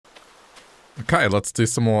Okay, let's do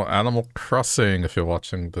some more Animal Crossing. If you're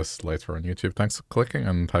watching this later on YouTube, thanks for clicking,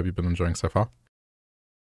 and have you been enjoying so far?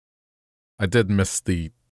 I did miss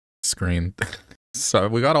the screen, so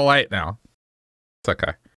we gotta wait now. It's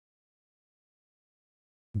okay.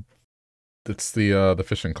 It's the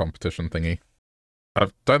fishing competition thingy. I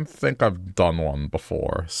don't think I've done one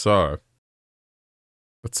before, so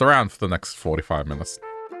it's around for the next 45 minutes.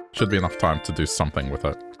 Should be enough time to do something with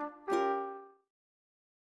it.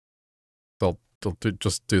 They'll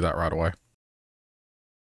just do that right away.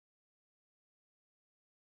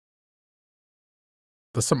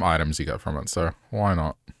 There's some items you get from it, so why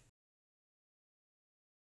not?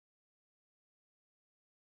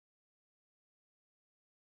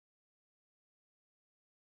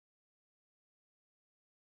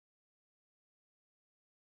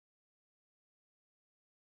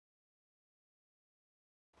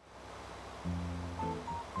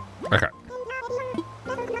 Okay.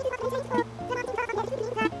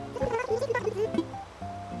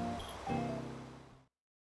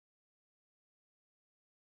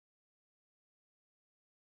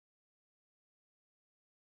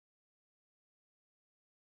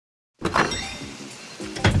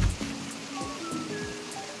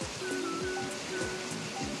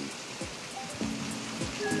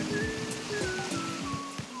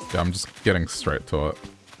 Yeah, I'm just getting straight to it.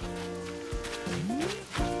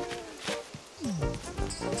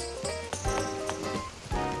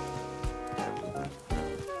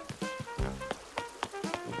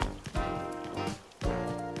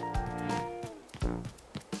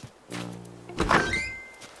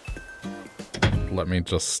 Let me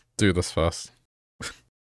just do this first.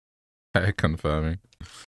 Okay, confirming.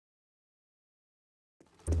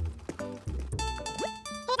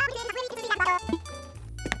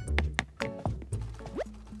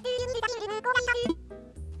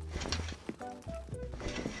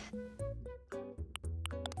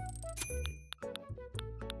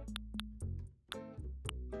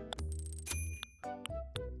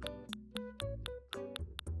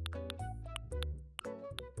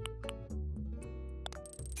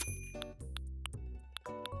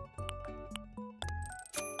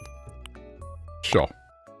 Sure.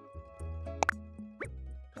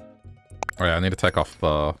 Oh yeah, I need to take off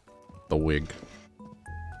the wig.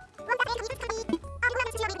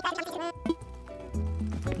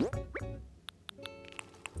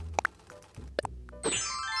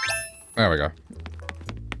 There we go.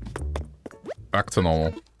 Back to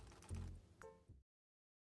normal.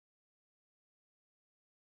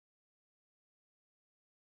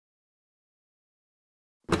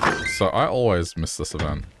 So I always miss this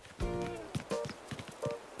event.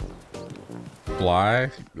 Fly?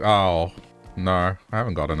 Oh, no, I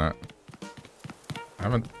haven't gotten it. I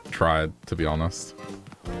haven't tried, to be honest.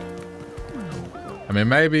 I mean,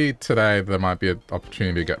 maybe today there might be an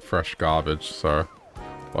opportunity to get fresh garbage, so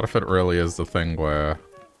what if it really is the thing where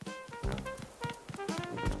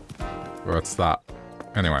it's that?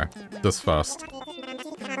 Anyway, this first.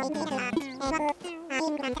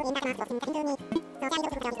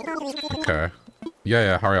 Okay.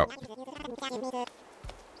 Yeah, hurry up.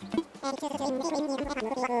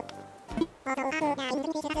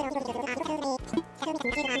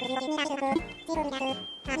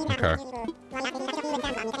 Okay.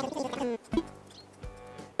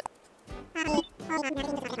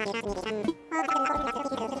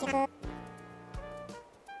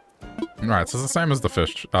 Right, so it's the same as the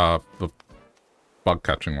fish, the bug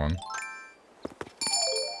catching one.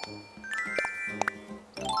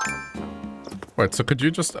 Wait, so could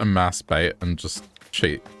you just amass bait and just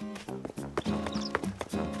cheat?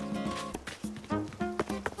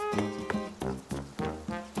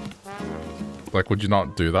 Like, would you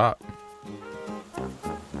not do that?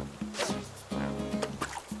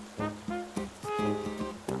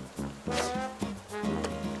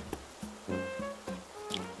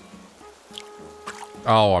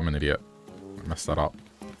 Oh, I'm an idiot. I messed that up.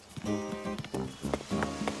 You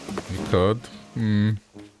could.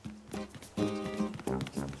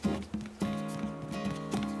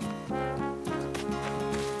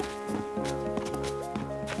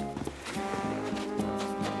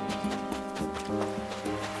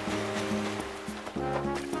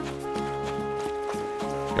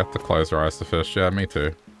 Get to close your eyes to fish. Yeah, me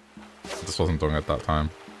too. I just wasn't doing it that time.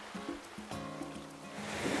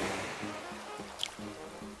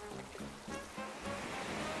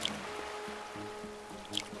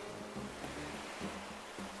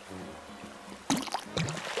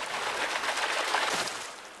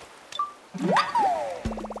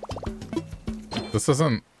 This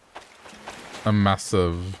isn't a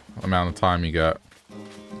massive amount of time you get.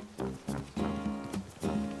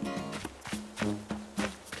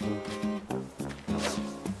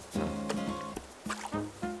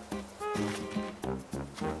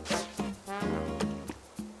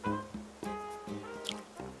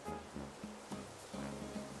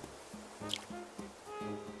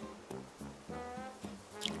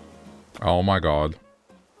 Oh my god.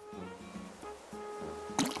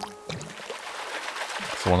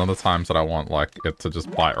 It's one of the times that I want, like, it to just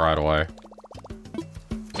bite right away.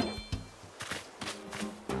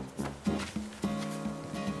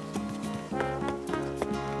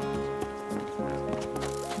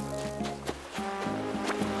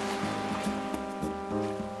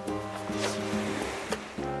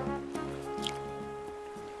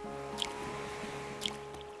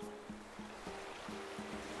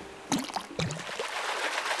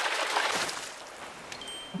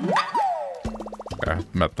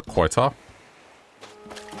 Met the quota.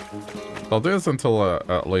 They'll do this until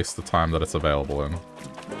at least the time that it's available in.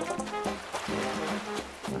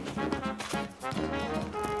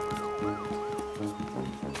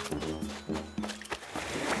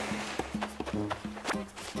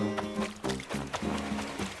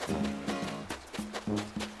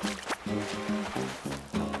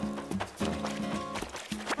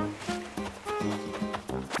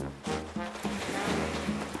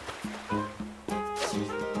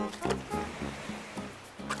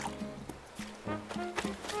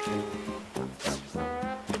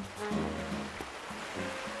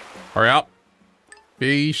 Hurry up.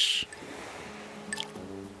 Beesh.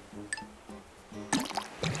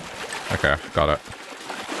 Okay, got it.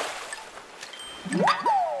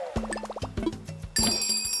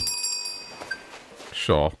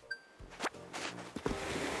 Sure.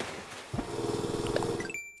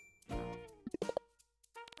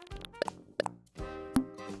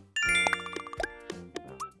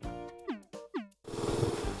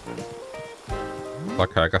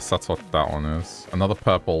 Okay, I guess that's what that one is. Another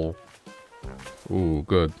purple. Ooh,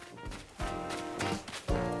 good.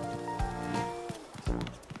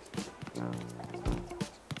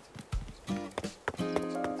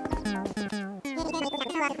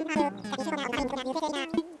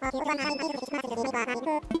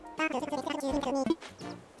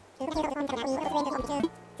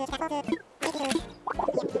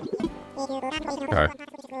 Okay.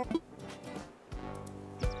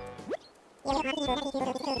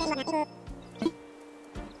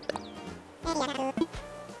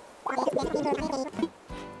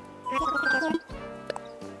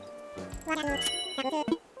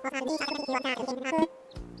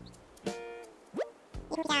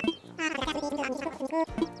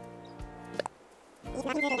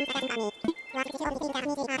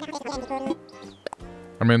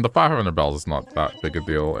 I mean, the 500 bells is not that big a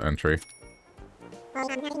deal entry. I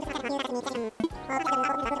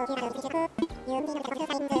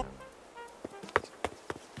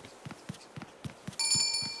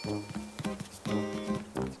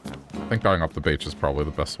think going up the beach is probably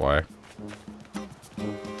the best way.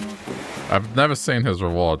 I've never seen his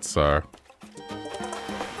reward, so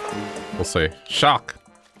we'll see. Shark!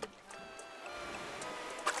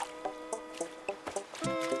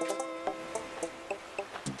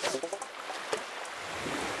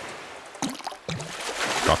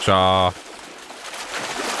 Gotcha!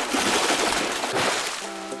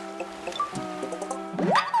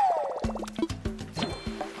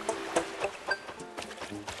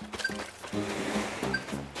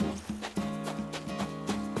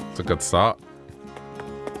 It's a good start.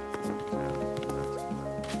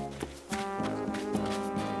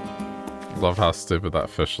 Love how stupid that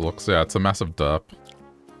fish looks. Yeah, it's a massive derp.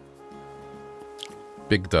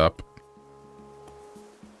 Big derp.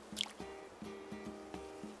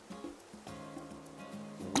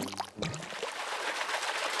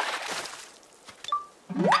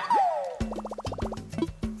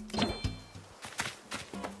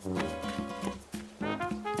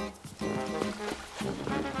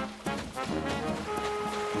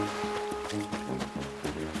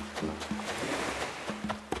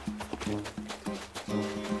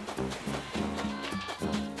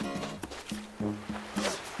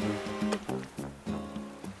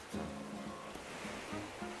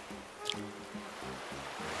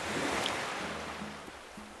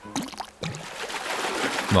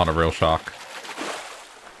 Not a real shark.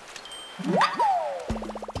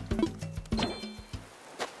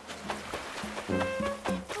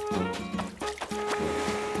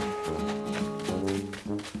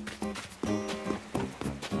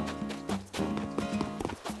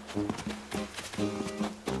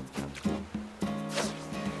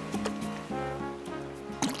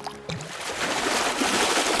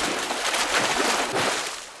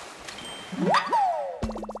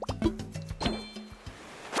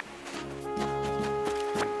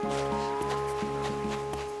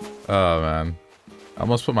 Oh man. I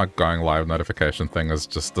almost put my going live notification thing as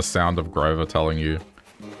just the sound of Grover telling you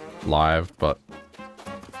live, but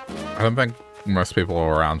I don't think most people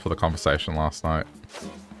were around for the conversation last night.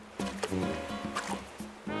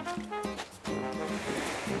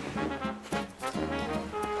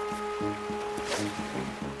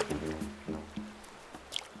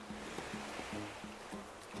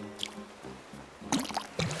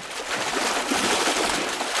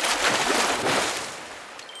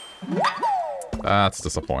 That's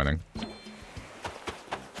disappointing.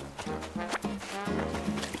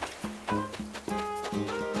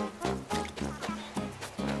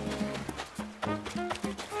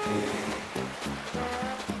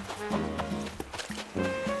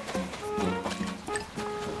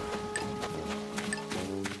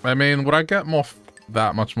 I mean, would I get more,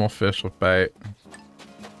 that much more fish with bait?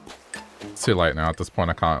 It's too late now. At this point,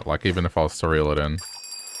 I can't, like, even if I was to reel it in.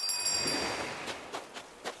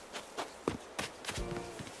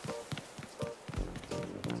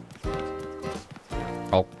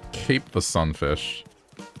 I'll keep the sunfish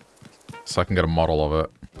so I can get a model of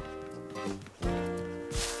it.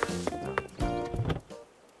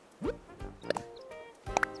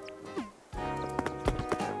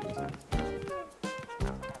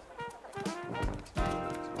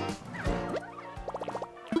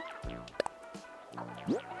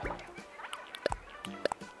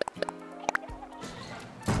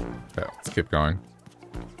 Keep going.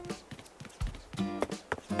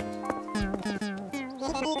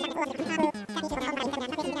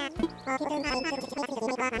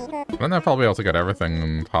 I don't know if I'll be able to get everything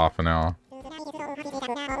in half an hour.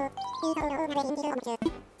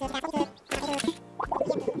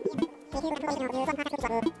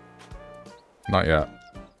 Not yet.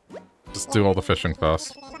 Just do all the fishing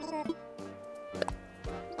first.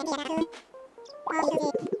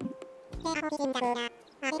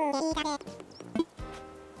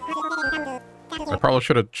 I probably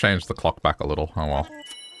should have changed the clock back a little. Oh well.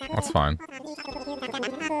 That's fine.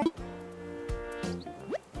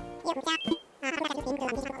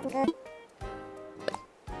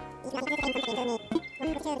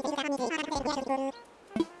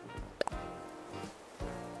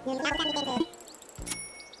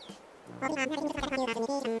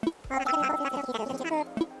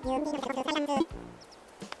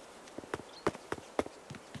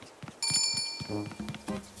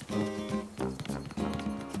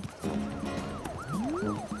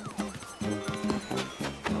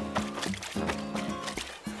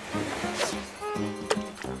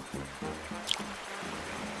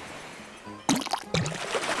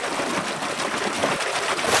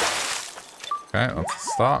 Okay,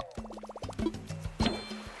 let's start.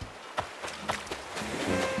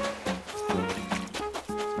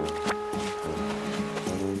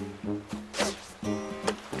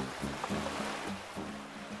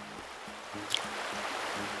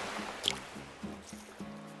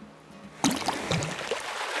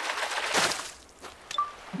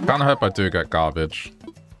 Kinda hope I do get garbage.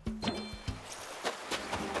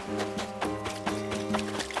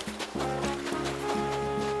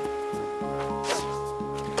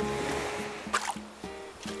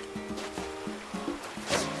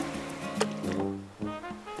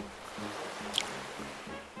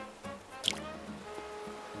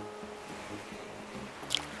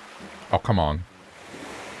 Oh, come on.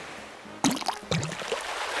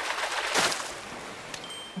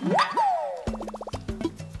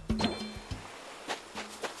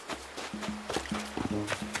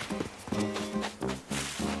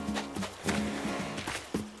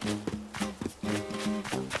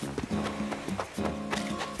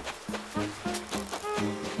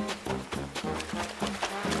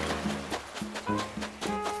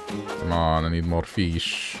 Come on, I need more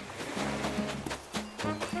fish.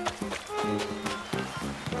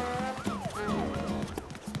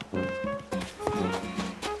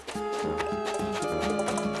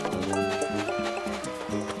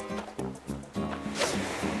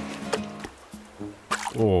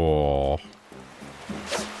 Oh.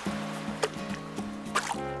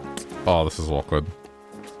 Oh, this is awkward.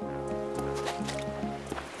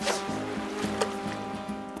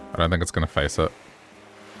 I don't think it's gonna face it.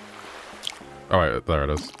 Oh wait, there it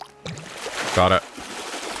is. Got it.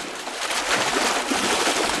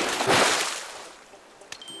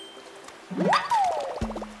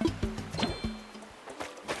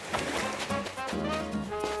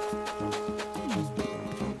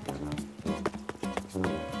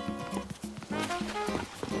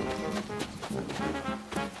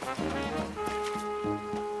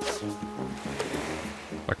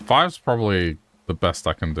 Like, 5's probably the best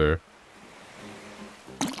I can do.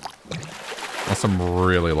 Unless I'm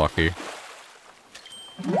really lucky.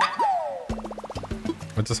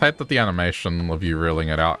 I just hate that the animation of you reeling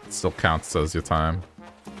it out still counts as your time.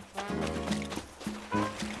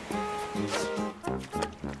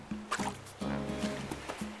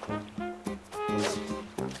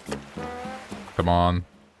 Come on.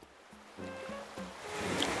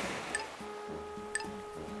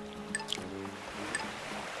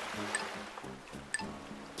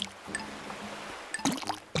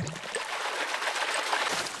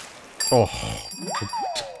 Oh.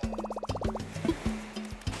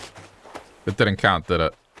 didn't count, did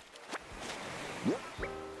it?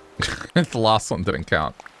 The last one didn't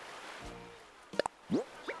count.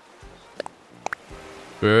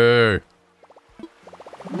 Boo.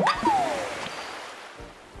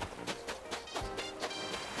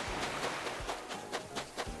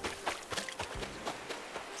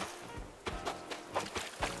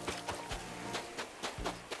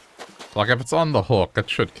 Like, if it's on the hook, it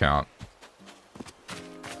should count.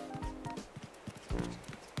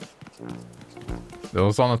 It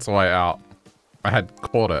was on its way out. I had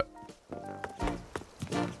caught it.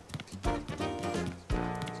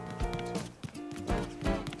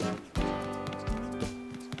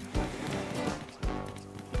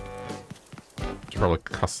 Should probably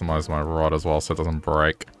customize my rod as well so it doesn't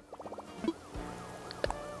break.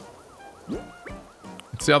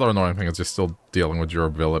 It's the other annoying thing is you're still dealing with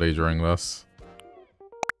durability during this.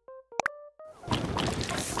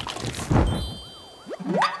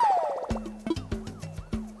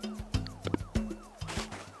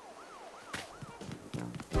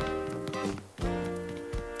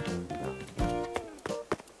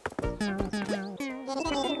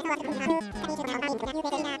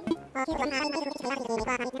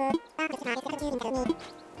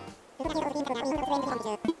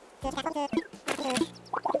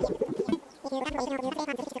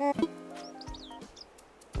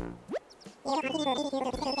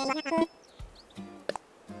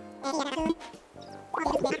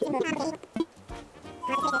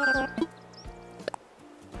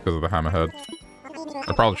 Because of the hammerhead.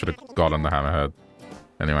 I probably should have gotten the hammerhead.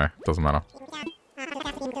 Anyway, doesn't matter.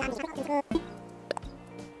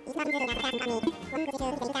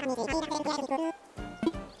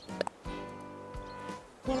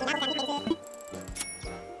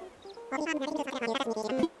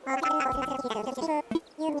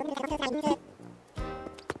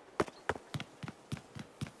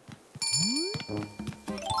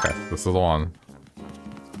 Okay, this is the one.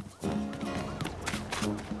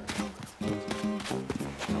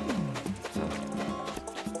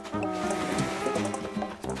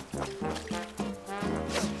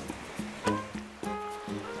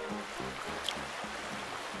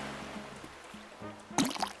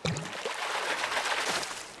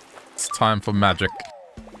 Time for magic.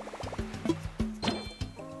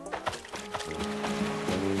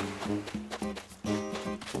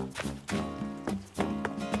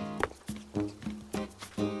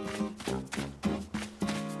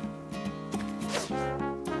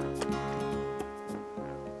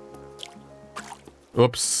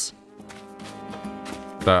 Oops.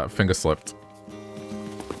 That finger slipped.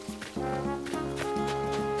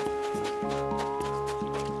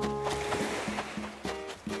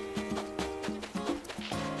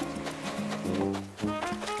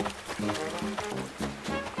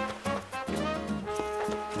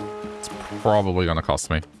 Probably gonna cost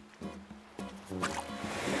me.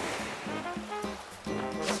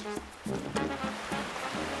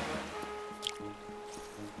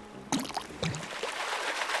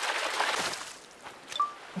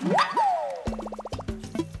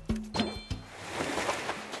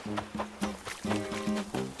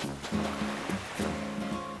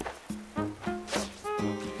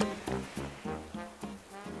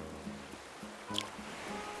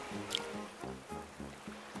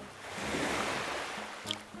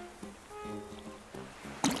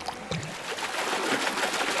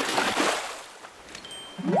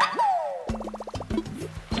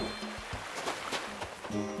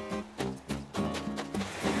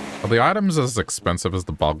 The items as expensive as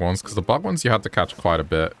the bug ones, because the bug ones you had to catch quite a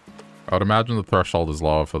bit. I would imagine the threshold is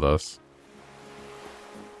lower for this.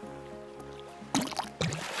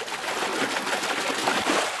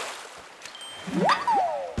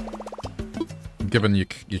 Given you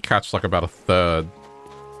catch like about a third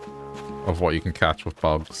of what you can catch with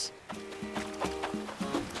bugs.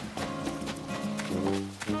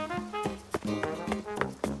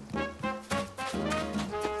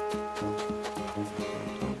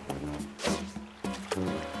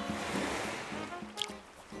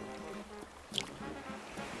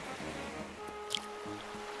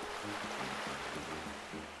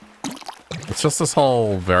 It's just this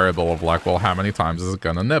whole variable of like, well, how many times is it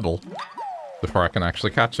gonna nibble before I can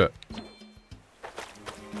actually catch it?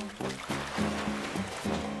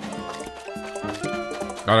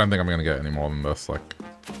 I don't think I'm gonna get any more than this, like...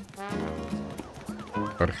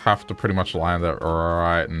 I'd have to pretty much land it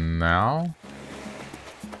right now.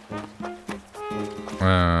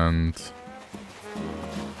 And...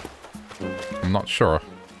 I'm not sure.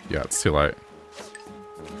 Yeah, it's too late.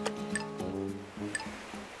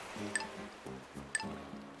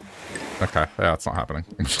 Okay, yeah, it's not happening.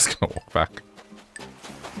 I'm just gonna walk back.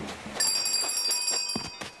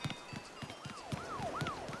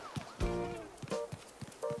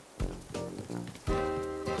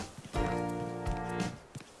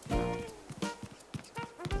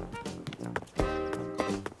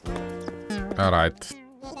 Alright.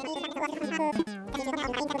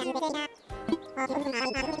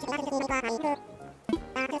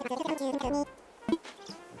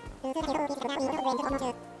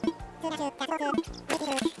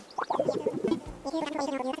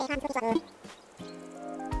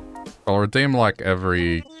 I'll redeem like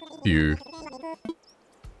every few.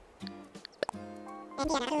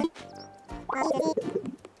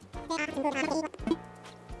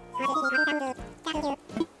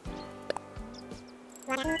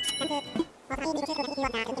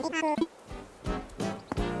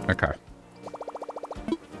 Okay.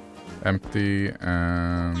 Empty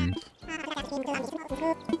and...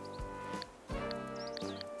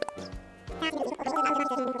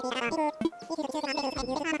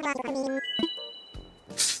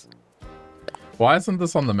 Why isn't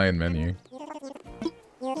this on the main menu?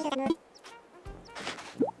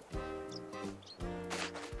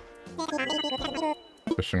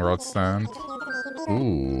 Fishing rod stand.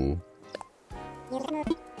 Ooh.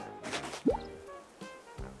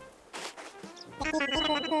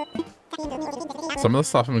 Some of the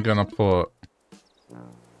stuff I'm gonna put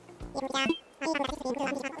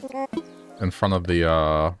in front of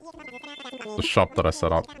the shop that I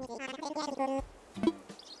set up.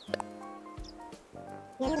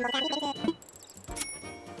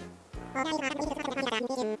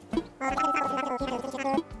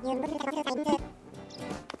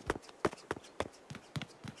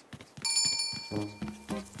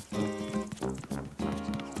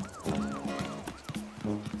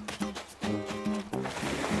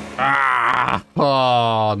 Ah!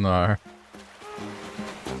 Oh no.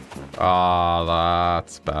 Ah,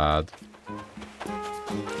 that's bad.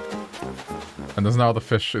 And there's no other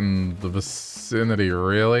fish in the vicinity,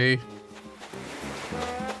 really?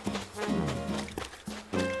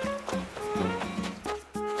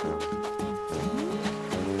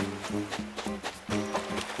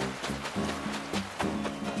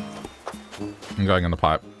 I'm going in the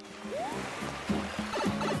pipe.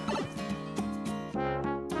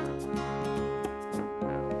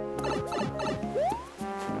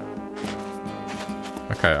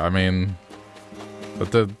 Okay, I mean,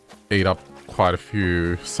 it did eat up quite a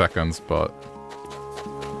few seconds, but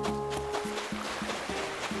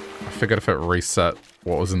I figured if it reset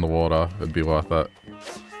what was in the water, it'd be worth it.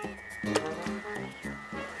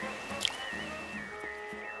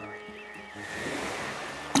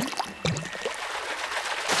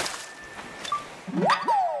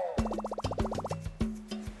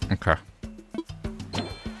 Okay.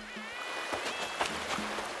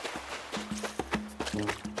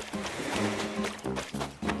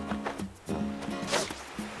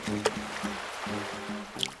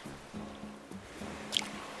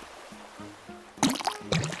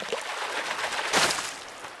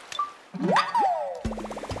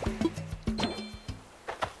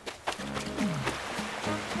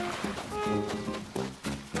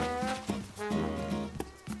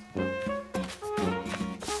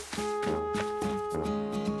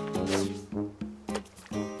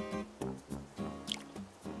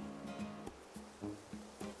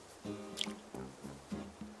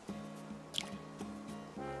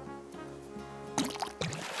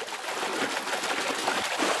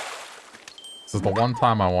 This is the one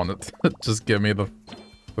time I wanted to just give me the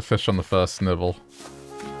fish on the first nibble.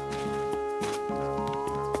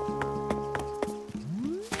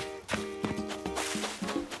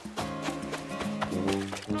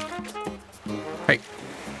 Hey.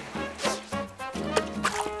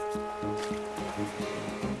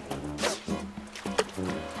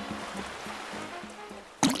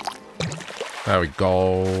 There we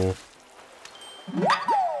go.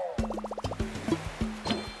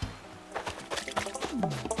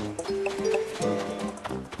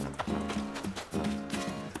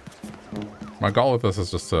 My goal with this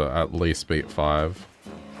is just to at least beat 5.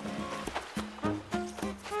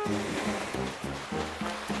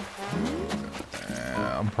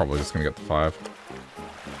 I'm probably just gonna get to 5.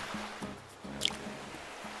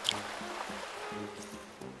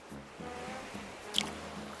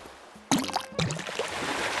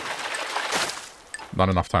 Not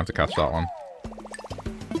enough time to catch that one.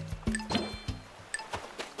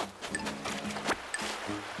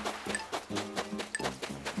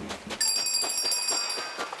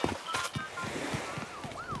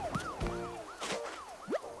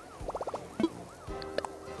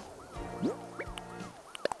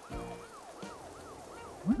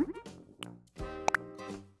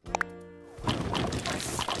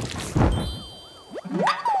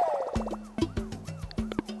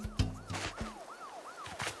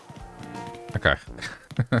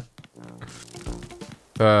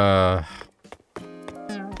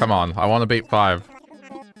 Come on, I want to beat 5.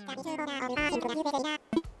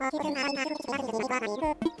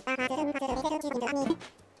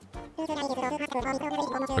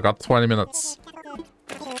 I got 20 minutes.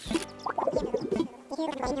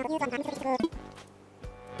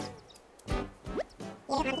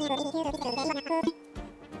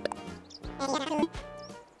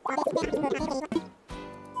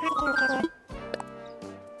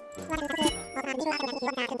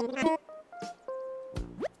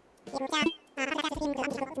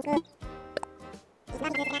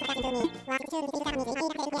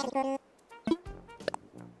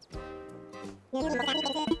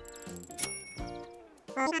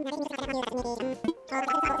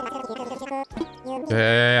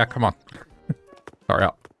 Yeah, come on. Hurry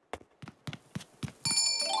up.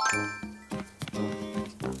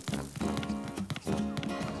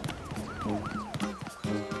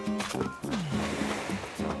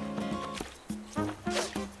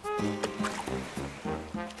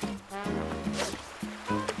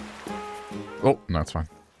 Oh, no, it's fine.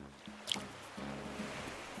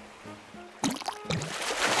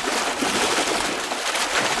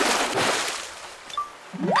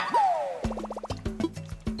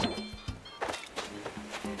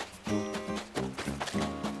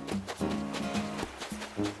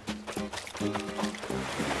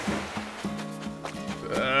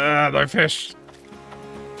 No fish.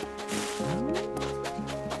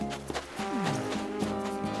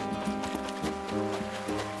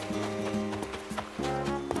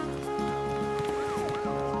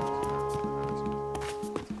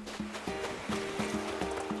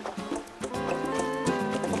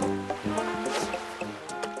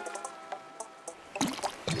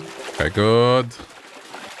 Okay, good.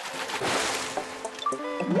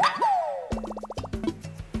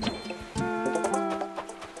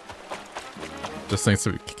 Just needs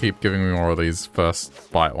to keep giving me more of these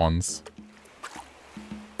first bite ones.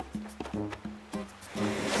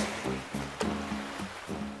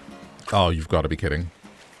 Oh, you've got to be kidding.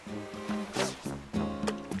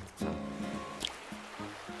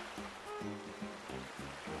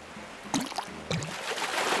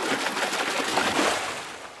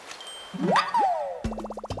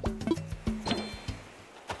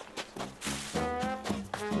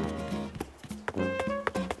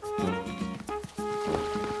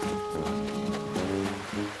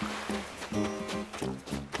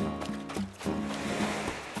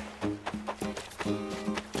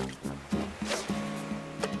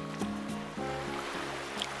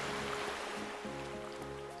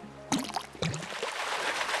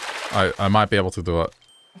 I might be able to do it.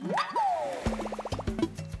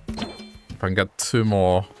 If I can get 2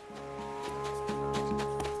 more.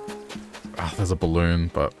 Ah, there's a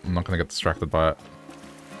balloon, but I'm not going to get distracted by it.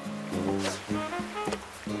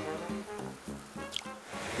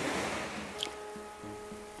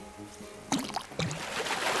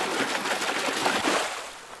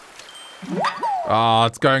 Ah,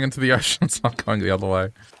 it's going into the ocean. It's not going the other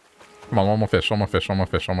way. Come on, one more fish, one more fish, one more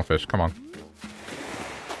fish, one more fish. Come on.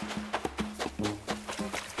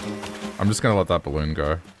 I'm just gonna let that balloon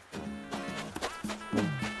go.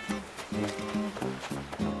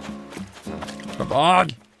 Come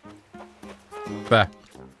on! There.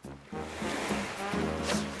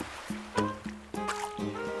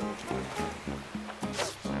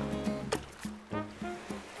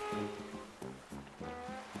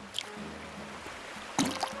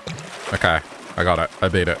 Okay, I got it. I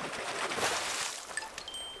beat it.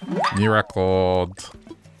 New record.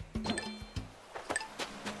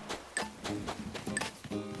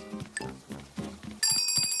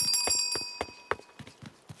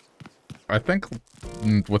 I think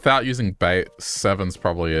without using bait, 7's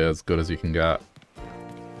probably as good as you can get.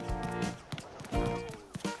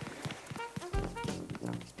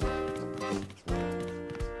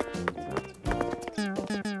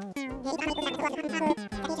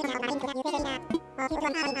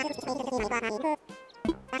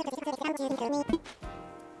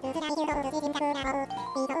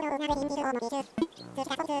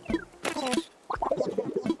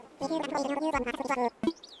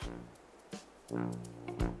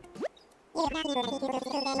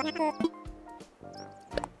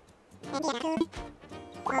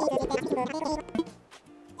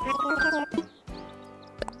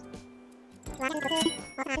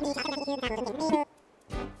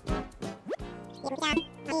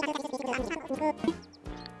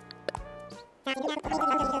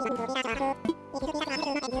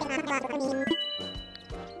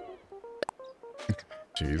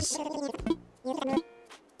 Jeez.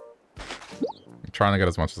 I'm trying to get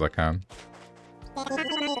as much as I can.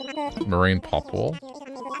 Marine popwall.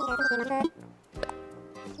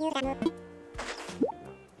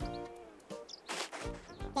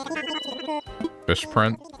 fish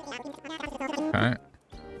print. Okay.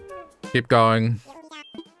 Keep going.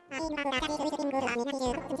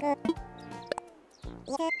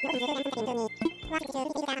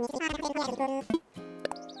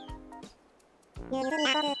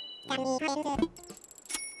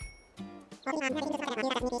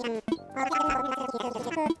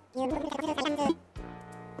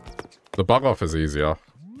 The bug off is easier.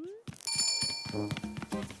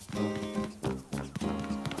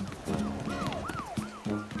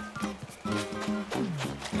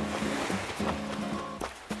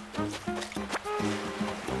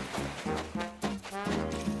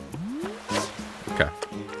 Okay.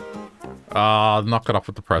 Knock it off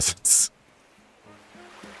with the presents.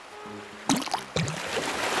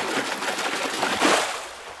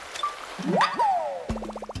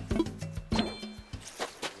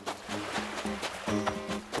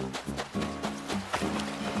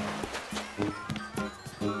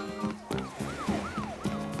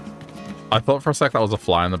 I thought for a sec that was a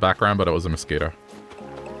fly in the background, but it was a mosquito.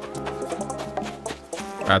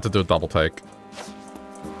 I had to do a double take.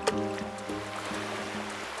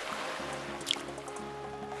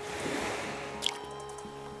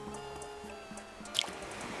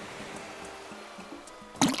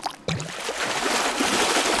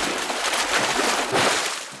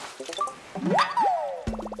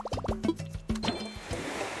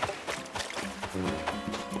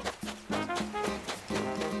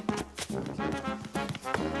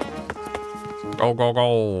 Go, go,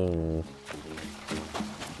 go.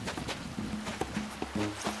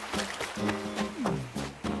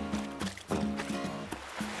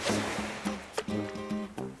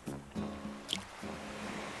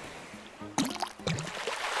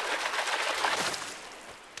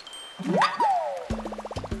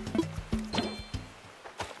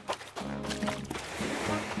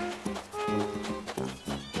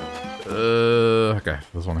 Okay,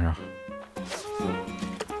 there's one here.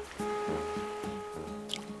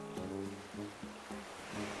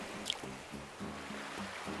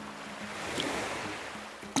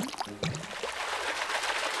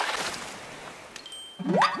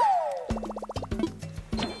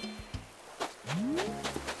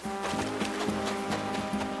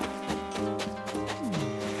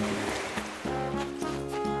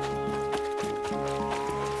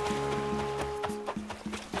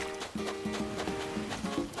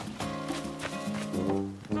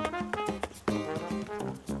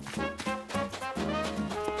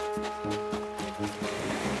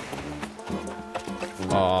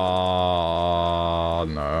 Oh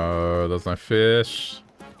no, there's no fish.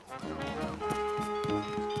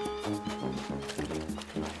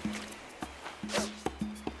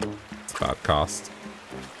 It's a bad cast.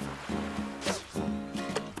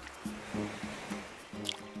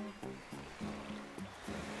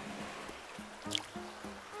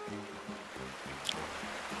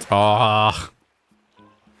 Ah.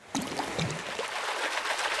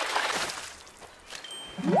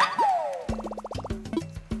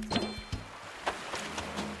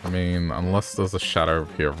 I mean, unless there's a shadow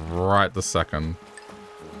here right this second.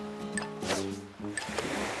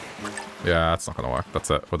 Yeah, that's not gonna work.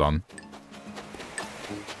 That's it. We're done.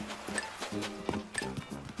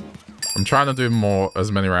 I'm trying to do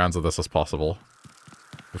as many rounds of this as possible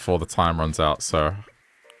before the time runs out, so...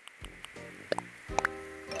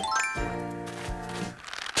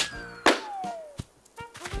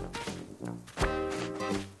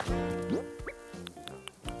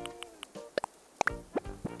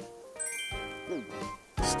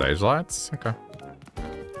 Stage lights? Okay.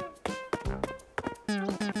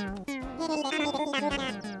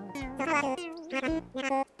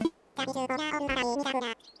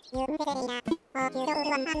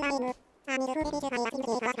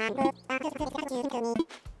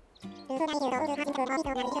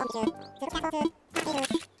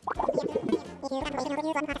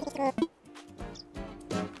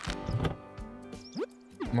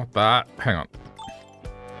 Not that. Hang on.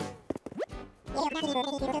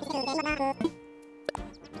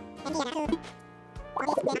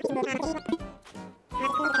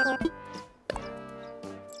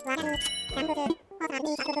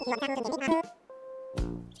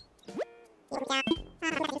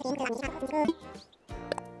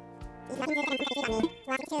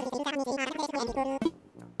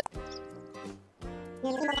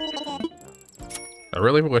 I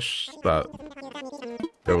really wish that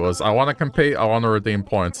it was, I want to compete, I want to redeem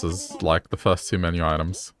points as, like, the first two menu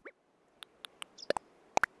items.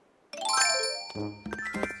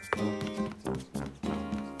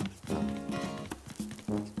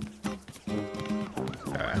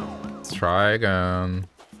 Okay, let's try again.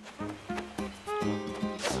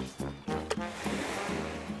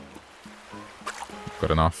 Good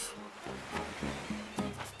enough.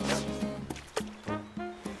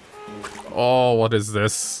 Oh, what is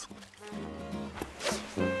this?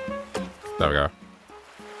 There we go.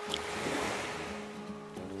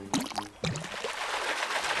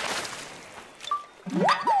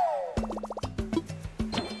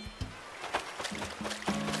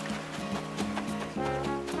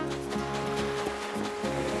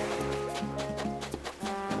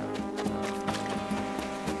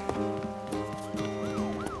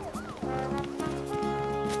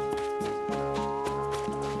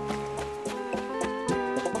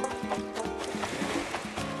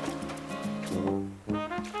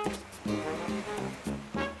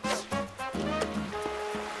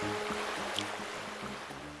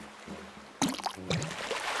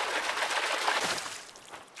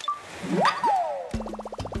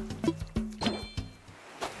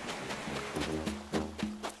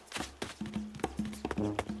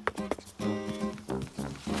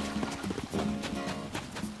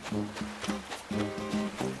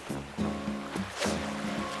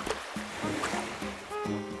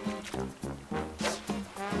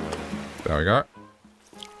 There we go.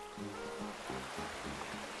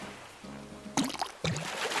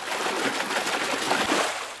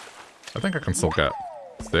 I think I can still get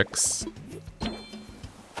 6.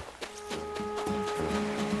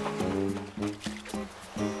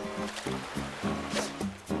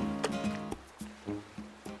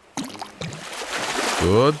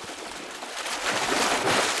 Good.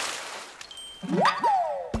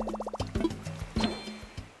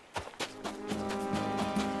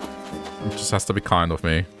 It just has to be kind with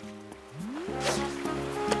me.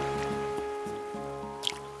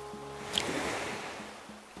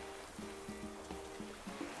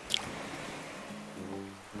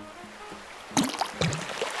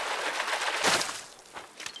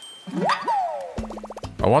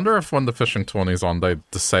 I wonder if when the fishing 20's on, they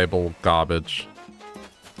disable garbage.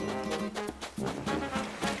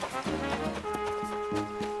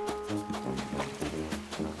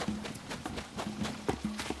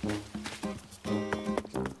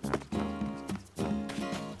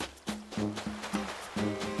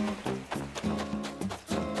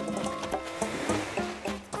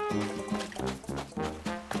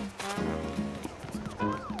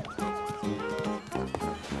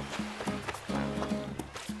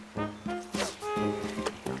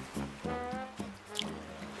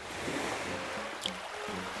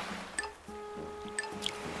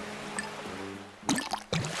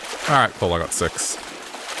 Alright, cool, I got 6.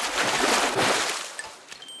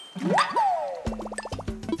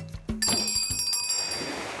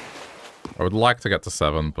 I would like to get to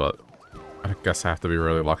 7, but I guess I have to be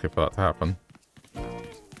really lucky for that to happen.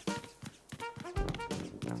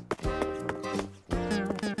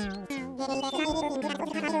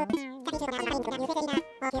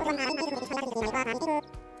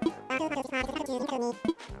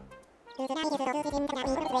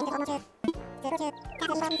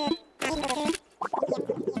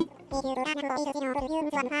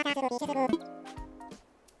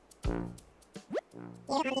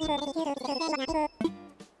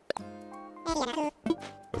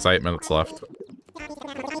 There's 8 minutes left.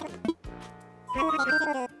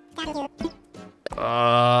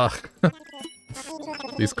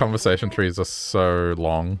 These conversation trees are so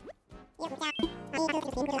long.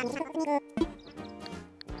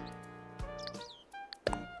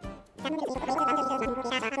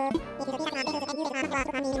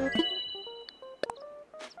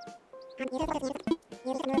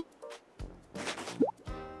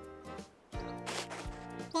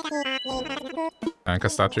 Anchor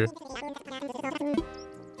statue?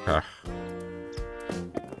 Okay.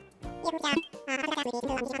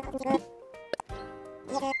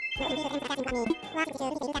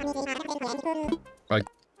 I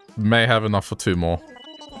may have enough for 2 more.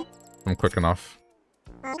 I'm quick enough.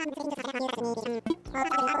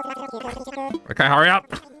 Okay, hurry up!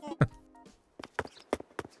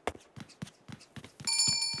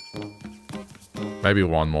 Maybe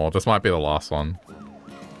 1 more. This might be the last one.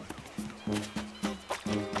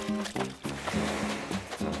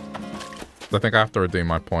 I think I have to redeem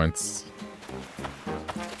my points.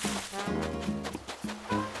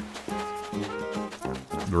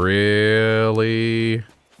 Really?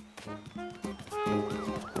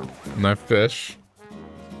 No fish?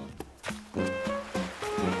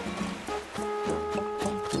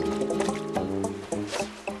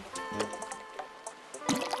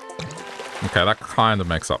 Okay, that kind of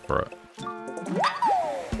makes up for it.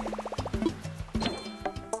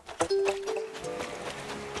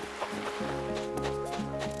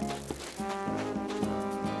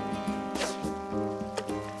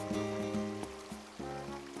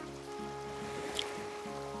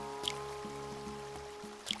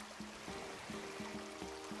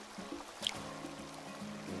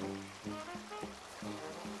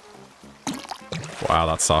 Wow,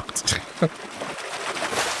 that sucked.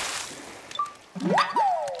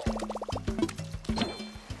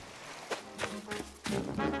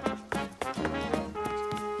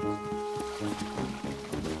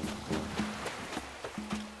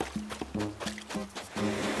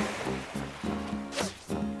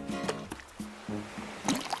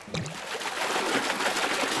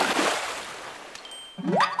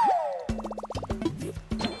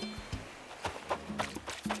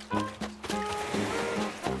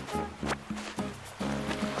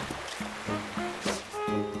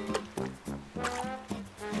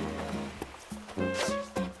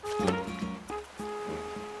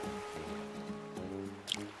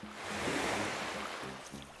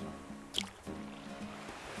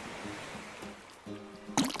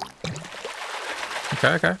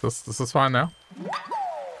 Okay, this is fine now.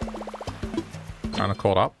 Kind of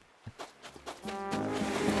caught up.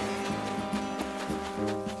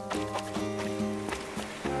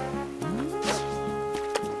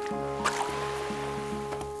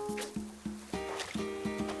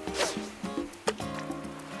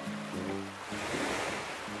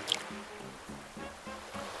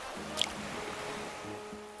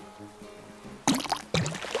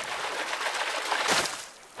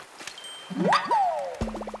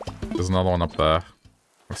 There's another one up there.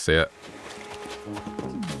 I see it.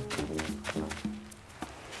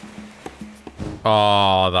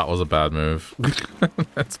 Oh, that was a bad move.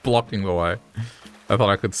 It's blocking the way. I thought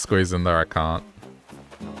I could squeeze in there. I can't.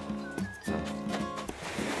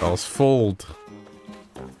 I was fooled.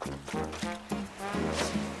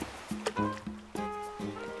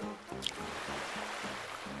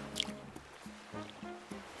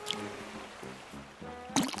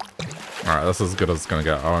 Alright, this is as good as it's gonna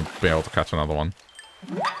get. I won't be able to catch another one.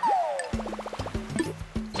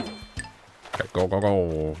 Okay, go, go,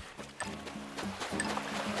 go.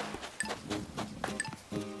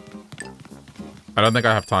 I don't think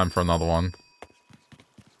I have time for another one.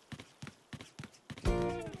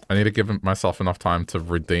 I need to give myself enough time to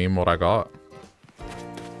redeem what I got.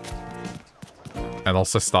 And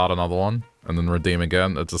also start another one, and then redeem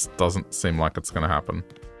again. It just doesn't seem like it's gonna happen.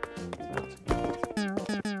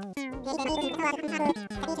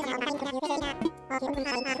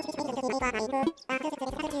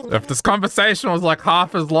 If this conversation was like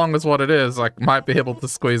half as long as what it is, I might be able to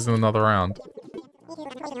squeeze in another round.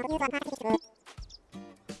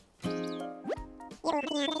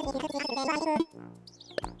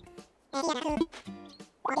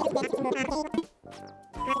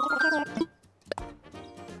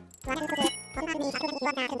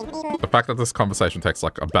 The fact that this conversation takes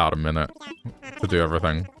like about a minute to do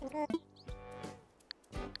everything.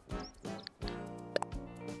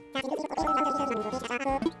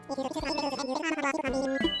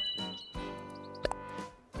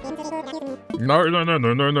 No, no, no,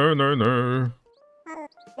 no, no, no, no, no.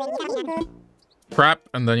 Crap,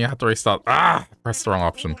 and then you have to restart. Ah! Press the wrong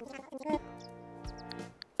option.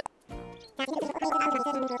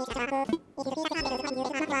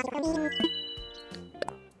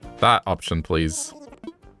 That option, please.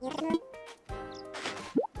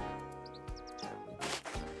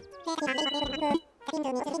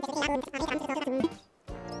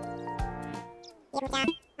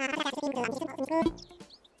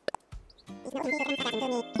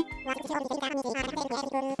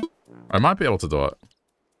 I might be able to do it.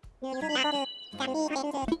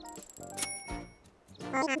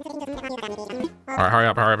 Alright, hurry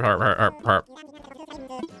up, hurry up, hurry up, hurry up, hurry up.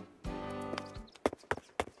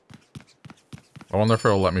 I wonder if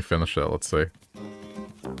it'll let me finish it. Let's see.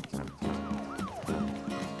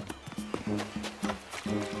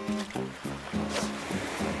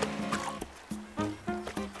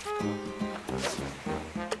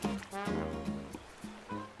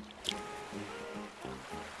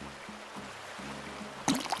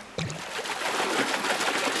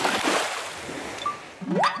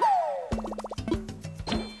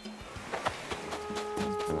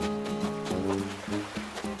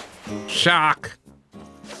 Shock!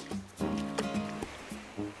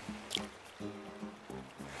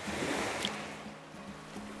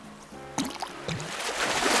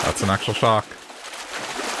 That's an actual shock.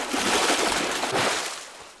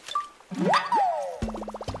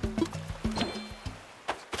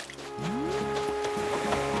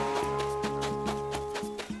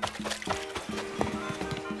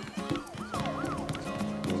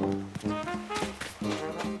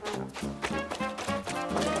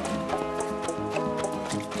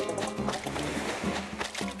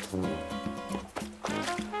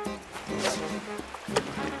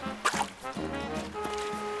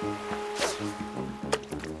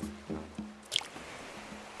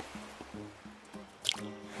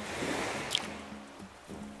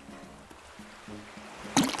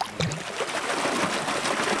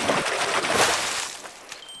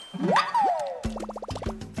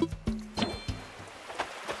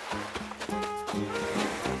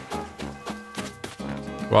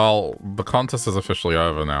 Well, the contest is officially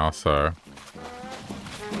over now, so...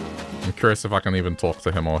 I'm curious if I can even talk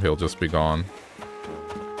to him or he'll just be gone.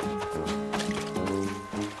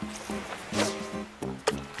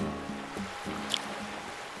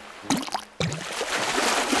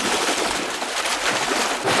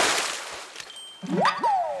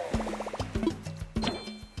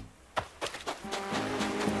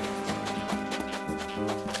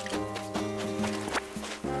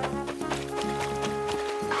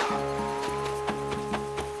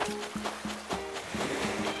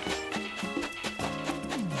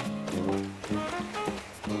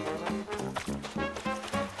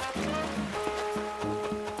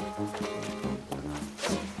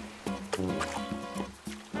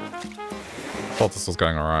 Thought this was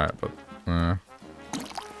going alright, but...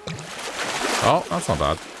 Oh, that's not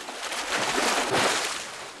bad.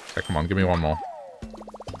 Okay, come on, give me one more.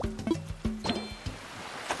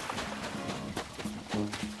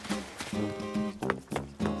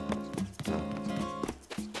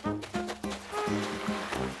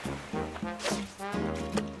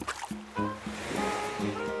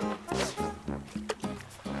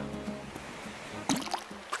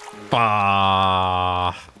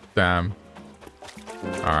 Ah, damn.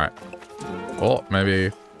 Alright. Oh,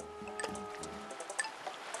 maybe...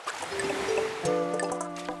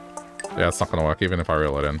 Yeah, it's not gonna work, even if I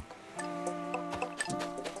reel it in.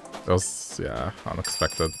 It was, yeah,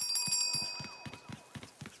 unexpected.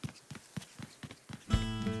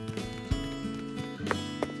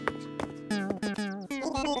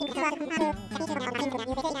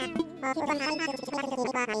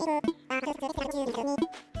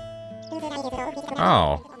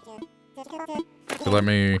 Oh. You let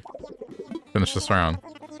me finish this round.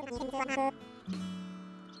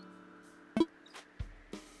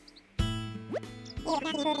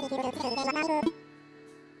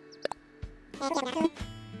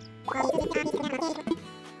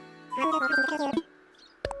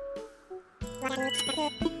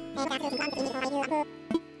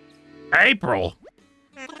 April!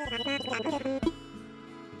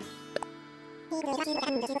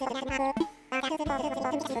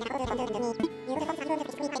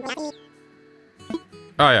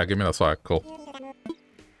 Oh yeah, give me that swag. Cool.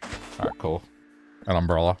 Alright, cool. An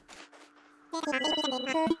umbrella.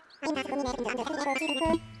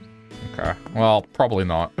 Okay. Well, probably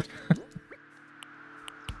not.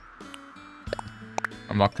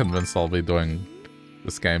 I'm not convinced I'll be doing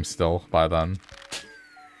this game still by then.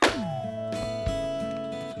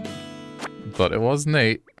 But it was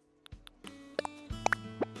neat.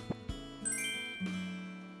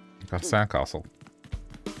 Got a sandcastle.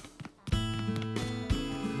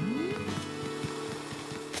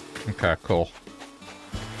 Okay, cool.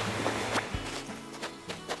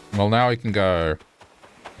 Well, now we can go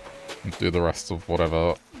and do the rest of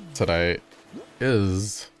whatever today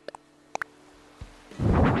is.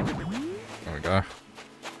 There we go.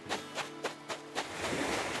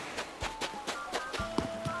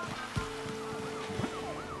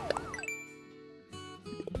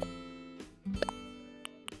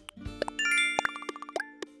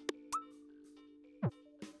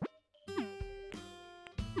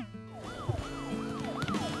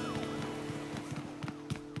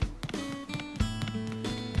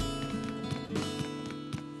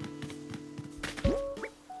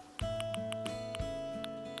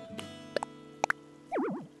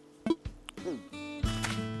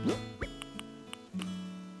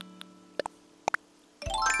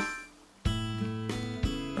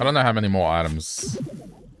 I don't know how many more items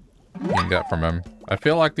you can get from him. I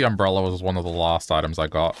feel like the umbrella was one of the last items I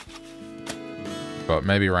got. But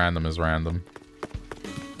maybe random is random.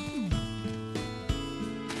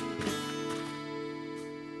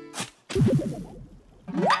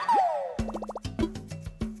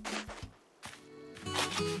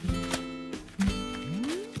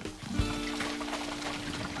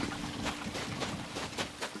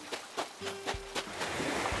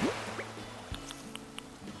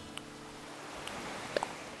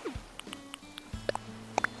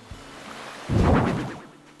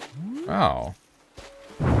 Oh.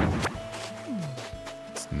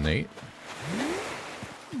 It's neat.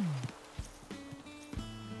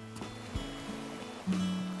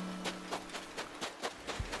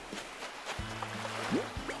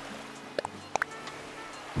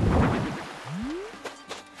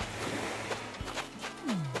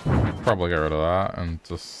 Probably get rid of that and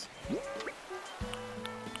just...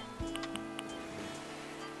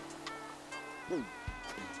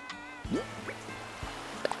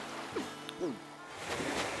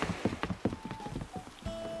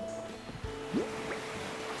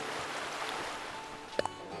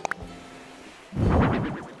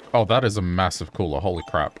 Oh, that is a massive cooler. Holy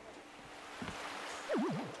crap.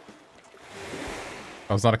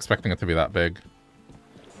 I was not expecting it to be that big.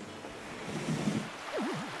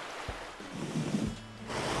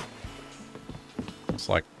 It's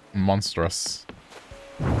like monstrous.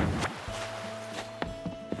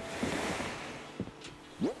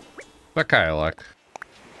 That guy I like.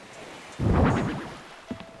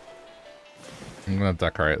 I'm gonna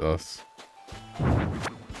decorate this.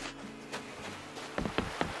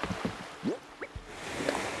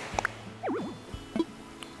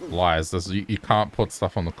 Lies, you can't put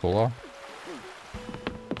stuff on the cooler.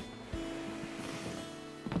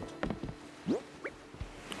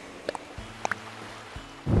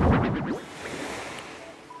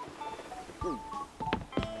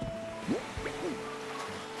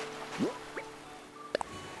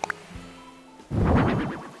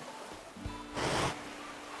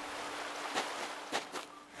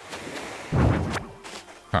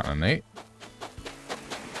 Kinda neat.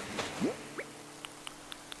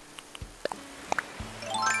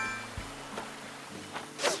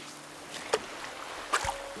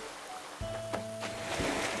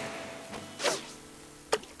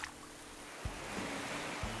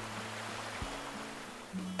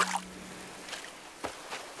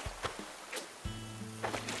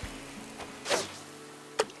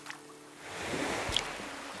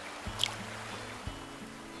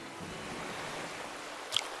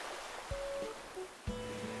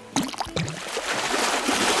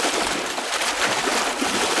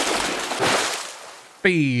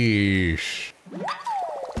 Fish.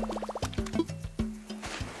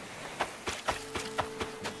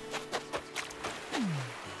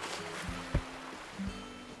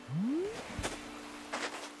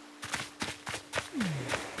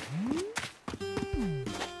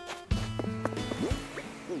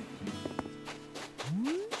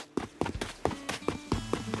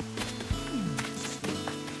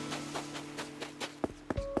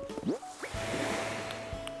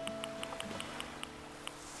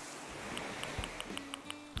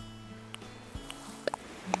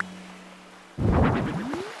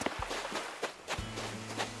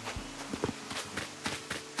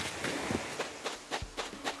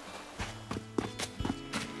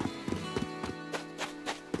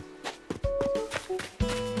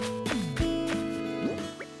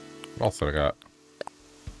 What else did I got?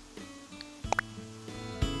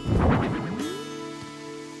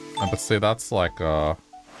 Oh, but see, that's like, I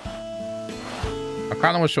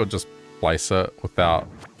kind of wish I would just place it without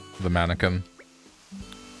the mannequin.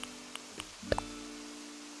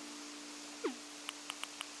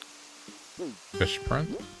 Fish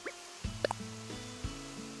print?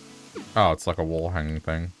 Oh, it's like a wall hanging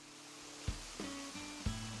thing.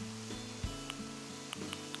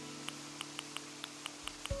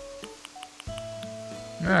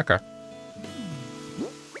 Yeah, okay.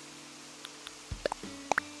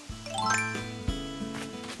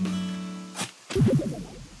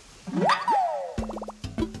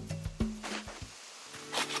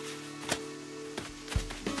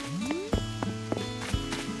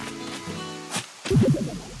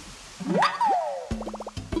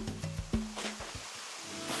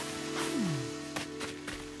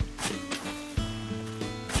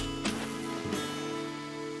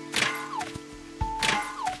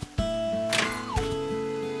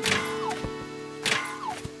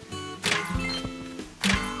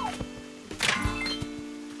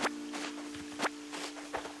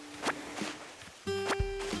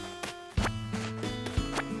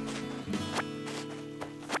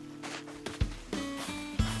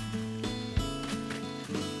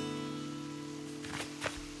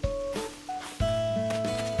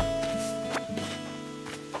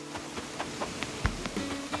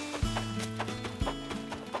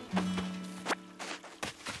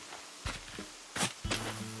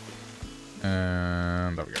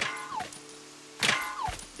 And there we go.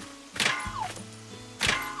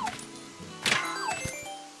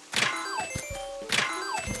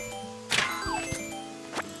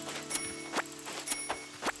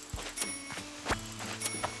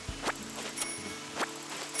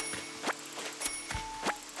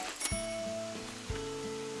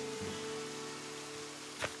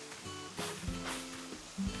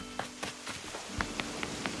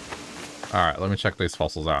 Alright, let me check these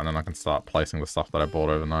fossils out and then I can start placing the stuff that I bought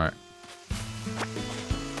overnight.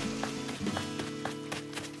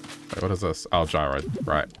 Wait, what is this? Oh, gyroid.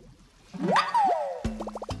 Right.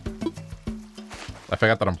 I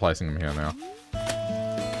forgot that I'm placing them here now.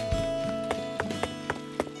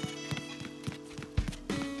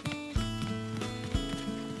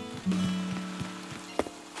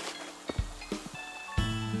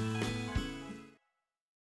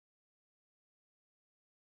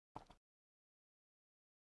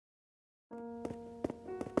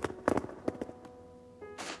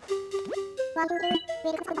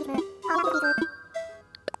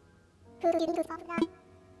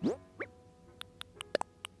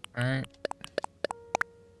 Alright.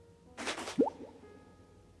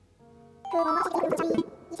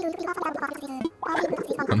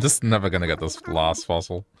 I'm just never gonna get this last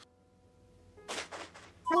fossil.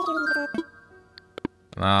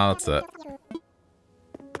 Nah, that's it.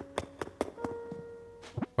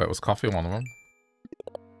 Wait, was coffee one of them?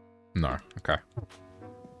 No, okay.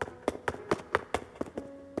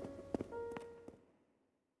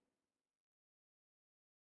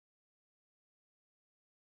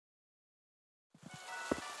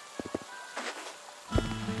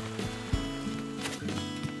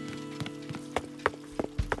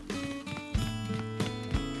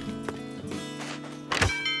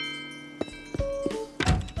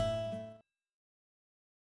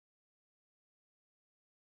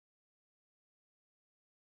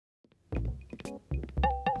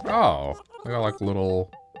 Oh, they got like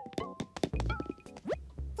little...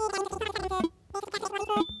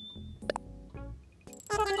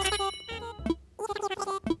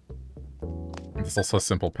 There's also a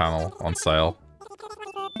simple panel on sale.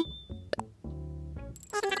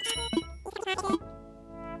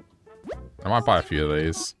 I might buy a few of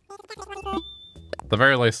these. At the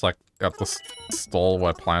very least, like, at the stall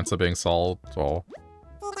where plants are being sold, or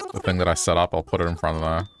the thing that I set up, I'll put it in front of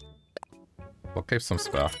there. I'll keep some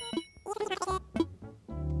spare.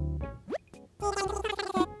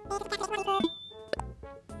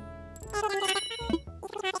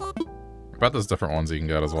 I bet there's different ones you can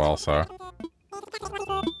get as well, so...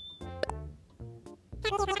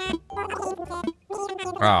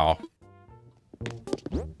 Oh.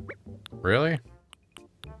 Really?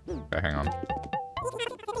 Okay, hang on.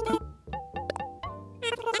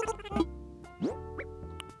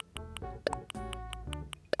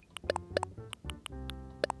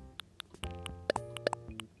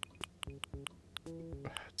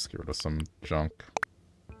 Let's get rid of some junk.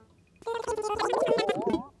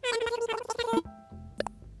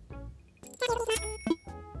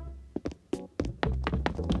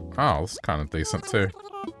 Oh, this is kind of decent too.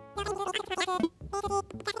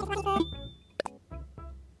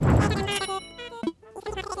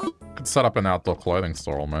 Could set up an outdoor clothing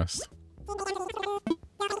store almost.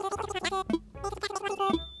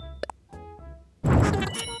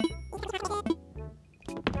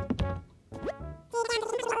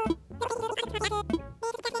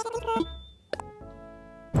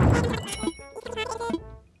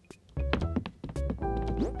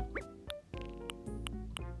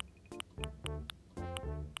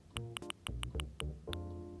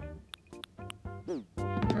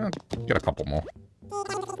 Get a couple more.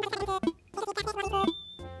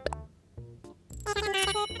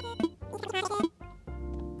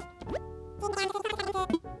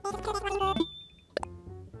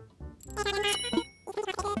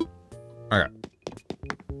 Okay.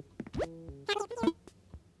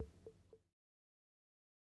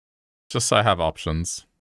 Just so I have options.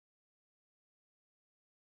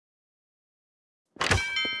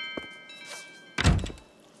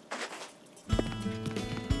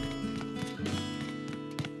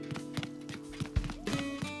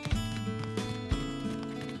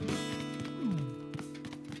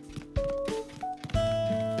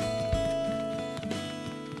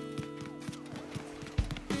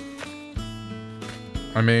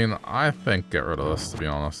 I mean, I think get rid of this, to be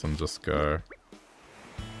honest, and just go...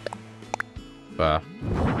 there.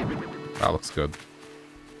 That looks good.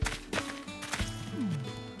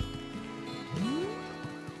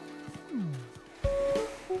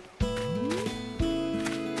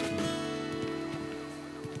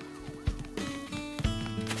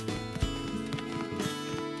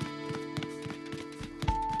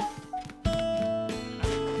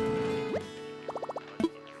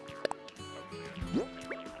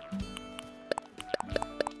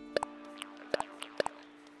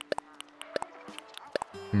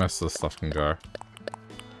 Most of this stuff can go.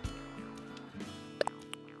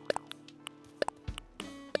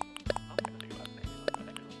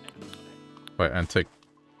 Wait, antique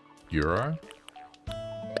euro?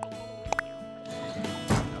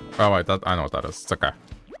 Oh wait, that I know what that is. It's okay.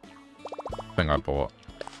 Thing I bought.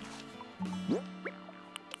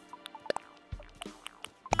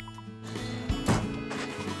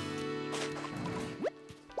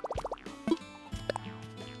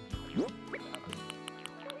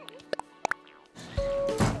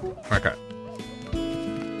 Okay.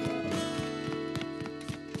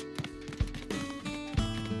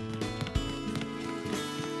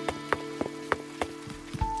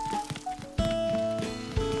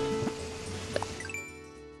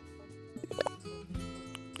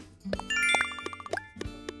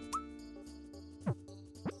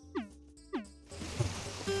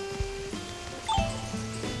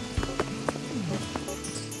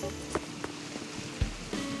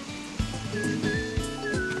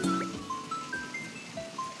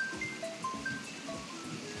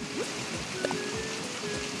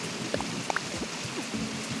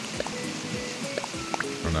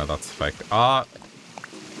 Oh no, that's fake. Ah!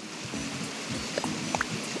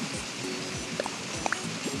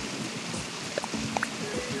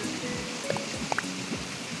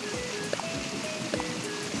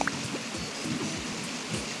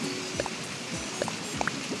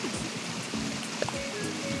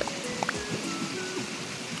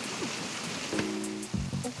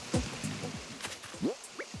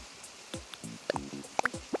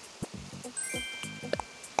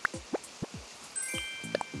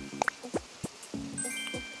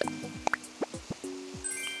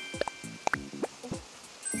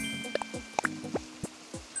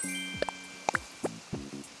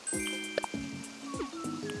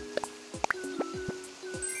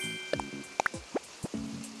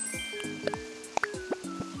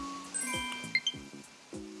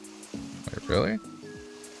 Really?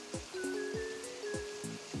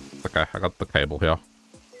 Okay, I got the cable here.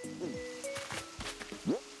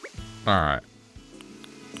 Alright.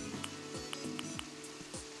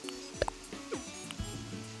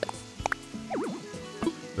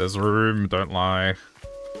 There's room, don't lie.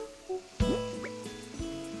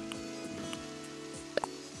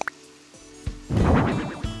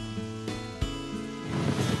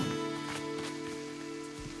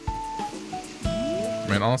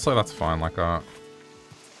 I mean, honestly, that's fine. Like, I'm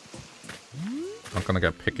not gonna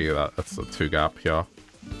get picky that it's a 2 gap here.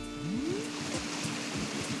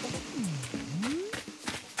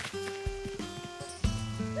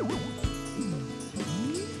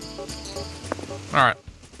 Alright.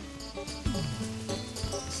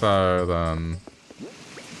 So then...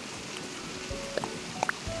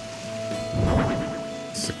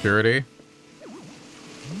 security.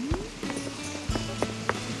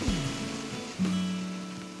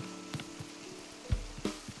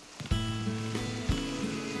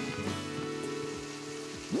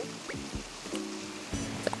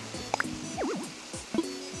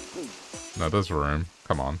 No, there's room.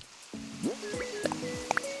 Come on.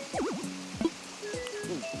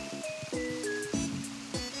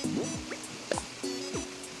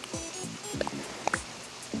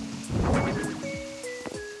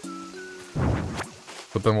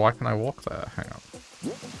 But then why can I walk there? Hang on.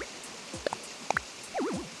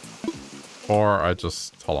 Or I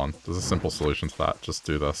just... hold on. There's a simple solution to that. Just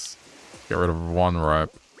do this. Get rid of 1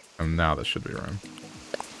 rope. And now there should be room.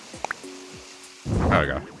 There we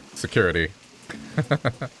go. Security.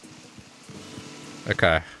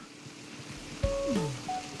 Okay.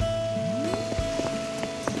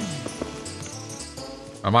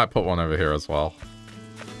 I might put one over here as well.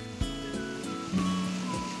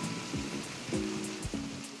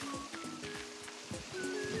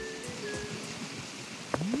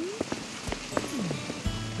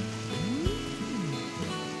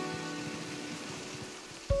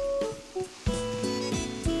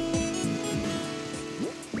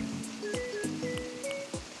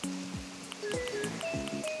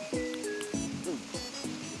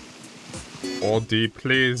 D,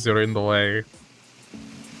 please, you're in the way.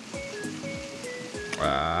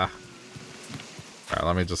 Alright,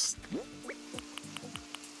 let me just...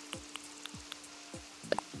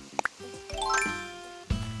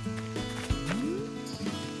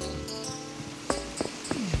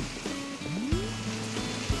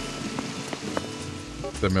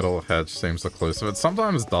 The middle hedge seems occlusive. It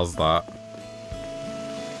sometimes does that.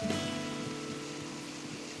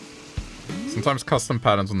 Sometimes custom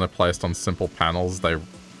patterns, when they're placed on simple panels, they,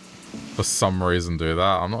 for some reason, do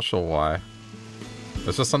that. I'm not sure why.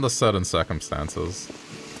 It's just under certain circumstances.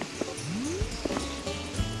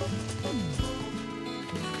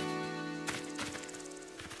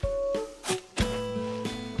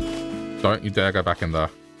 Don't you dare go back in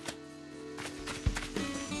there.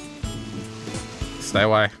 Stay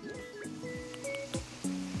away.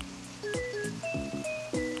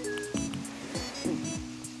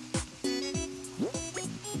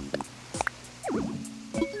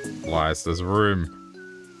 Lies, there's room.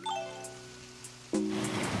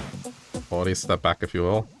 40, step back if you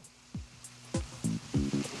will.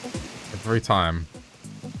 Every time.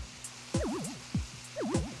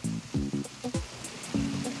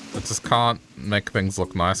 I just can't make things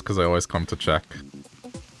look nice because I always come to check.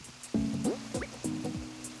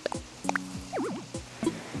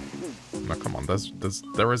 No, come on,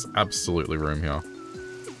 there is absolutely room here.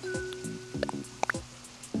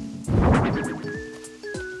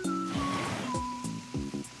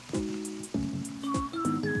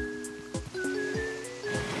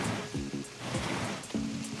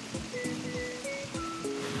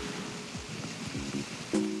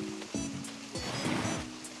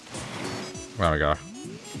 There we go.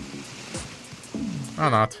 Oh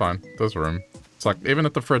no, it's fine. There's room. It's like, even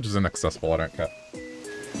if the fridge is inaccessible, I don't care.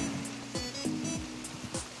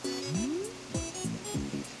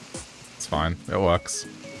 fine. It works.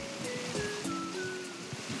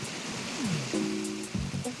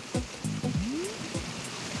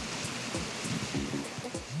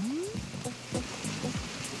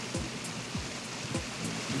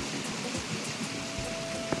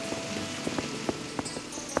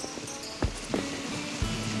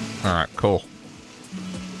 Alright, cool.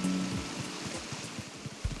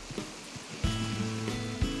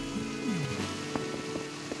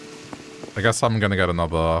 I guess I'm gonna get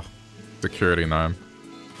another security gnome.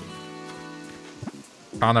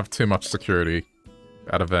 Can't have too much security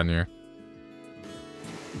at a venue.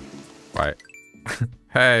 Wait.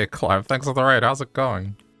 Hey, Clive, thanks for the raid. How's it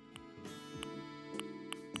going?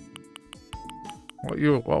 What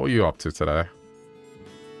were you up to today?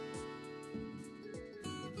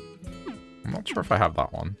 I'm not sure if I have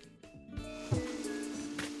that one.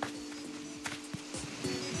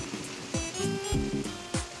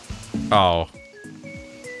 Oh.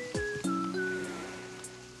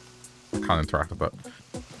 I can't interact with it.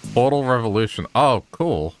 Portal Revolution. Oh,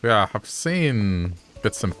 cool. Yeah, I've seen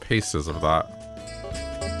bits and pieces of that.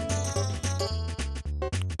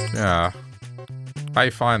 Yeah. How are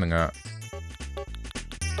you finding it?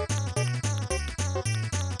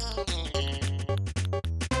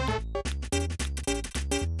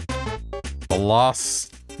 The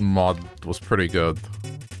last mod was pretty good.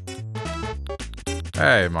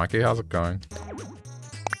 Hey, Mikey, how's it going?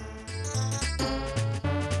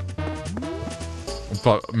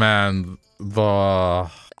 But, man, the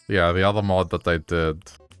other mod that they did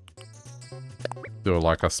do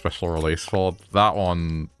like a special release for, that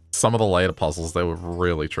one, some of the later puzzles, they were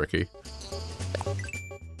really tricky.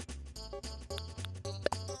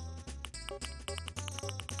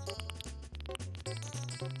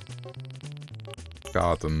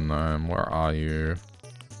 Garden Gnome, where are you?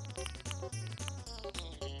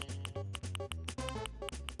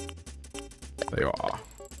 There you are.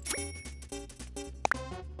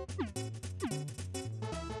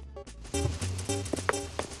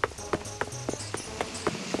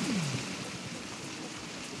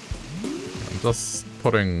 I'm just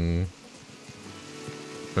putting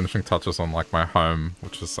finishing touches on like my home,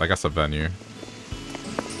 which is I guess a venue.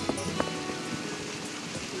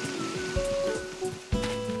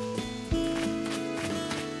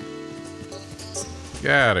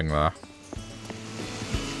 Getting there.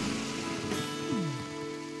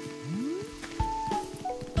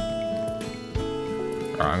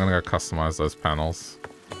 Alright, I'm gonna go customize those panels.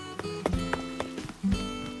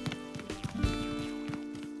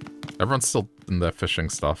 Everyone's still in their fishing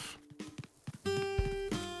stuff.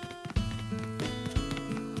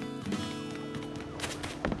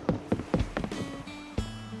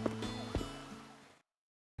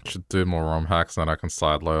 Should do more ROM hacks, and then I can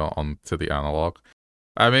sideload onto the analog.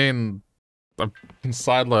 I mean, I can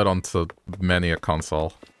sideload onto many a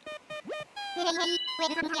console.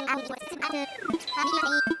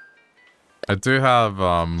 I do have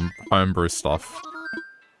homebrew stuff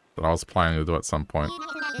that I was planning to do at some point.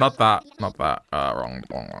 Not that. Wrong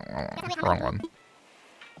one.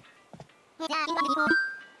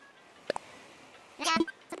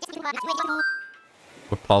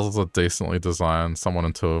 The puzzles are decently designed. Someone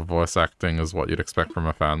into voice acting is what you'd expect from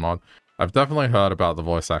a fan mod. I've definitely heard about the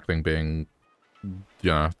voice acting being,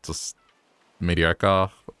 you know, just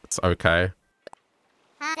mediocre. It's okay.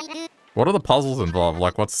 What are the puzzles involved?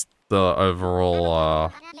 Like, what's the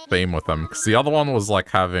overall theme with them? Because the other one was like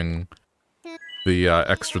having the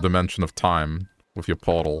extra dimension of time with your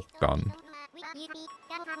portal gun.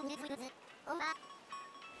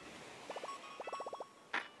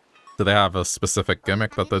 Do they have a specific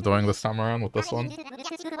gimmick that they're doing this time around with this one?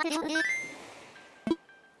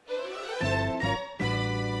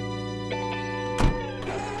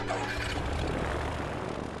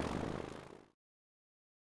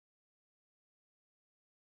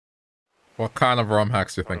 What kind of ROM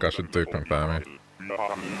hacks do you think I should do, Confirmy?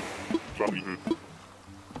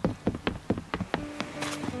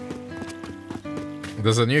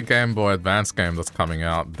 There's a new Game Boy Advance game that's coming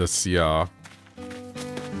out this year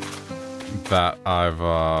that I've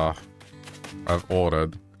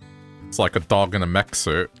ordered. It's like a dog in a mech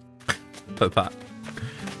suit.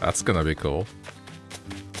 That's gonna be cool.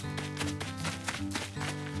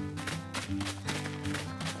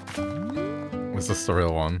 Is this the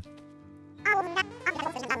real one?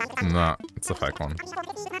 Nah, it's a fake one.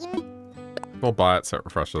 We'll buy it so it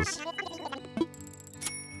refreshes.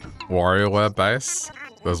 WarioWare base?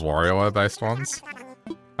 There's WarioWare based ones?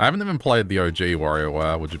 I haven't even played the OG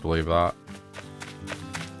WarioWare, would you believe that?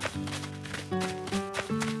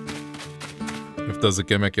 If there's a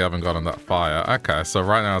gimmick you haven't gotten that fire. Okay, so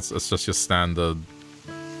right now it's just your standard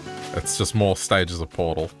It's just more stages of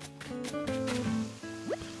Portal.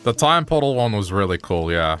 The Time Portal one was really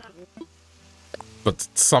cool, yeah. But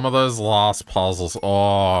some of those last puzzles,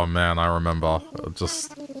 oh man, I remember.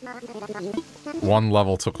 Just one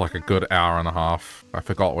level took like a good hour and a half. I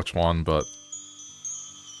forgot which one, but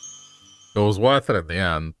it was worth it in the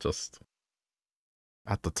end. Just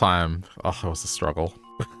at the time, oh, it was a struggle.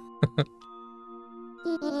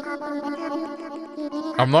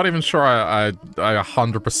 I'm not even sure I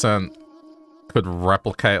 100% could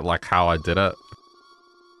replicate like how I did it.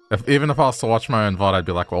 Even if I was to watch my own VOD, I'd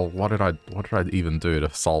be like, well, what did I even do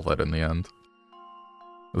to solve it in the end?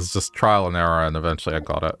 It was just trial and error, and eventually I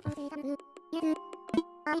got it.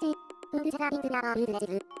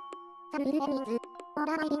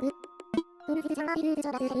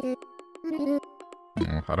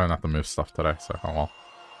 I don't have to move stuff today, so oh well.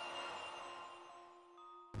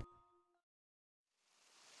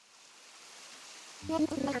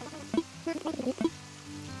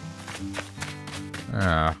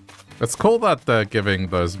 Yeah. It's cool that they're giving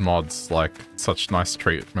those mods, like, such nice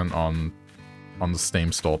treatment on the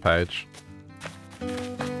Steam store page.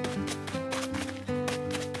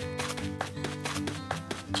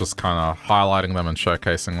 Just kind of highlighting them and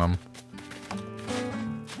showcasing them.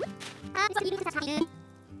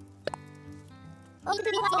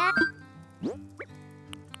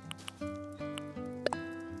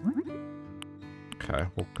 Okay,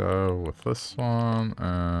 we'll go with this one,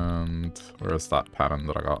 and where's that pattern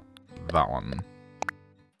that I got? That one.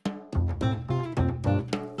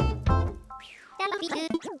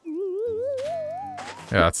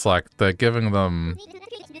 Yeah, it's like they're giving them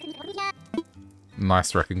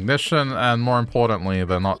nice recognition, and more importantly,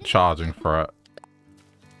 they're not charging for it.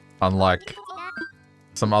 Unlike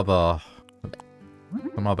some other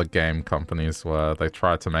game companies where they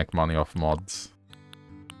try to make money off mods.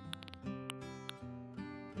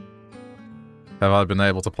 Have I been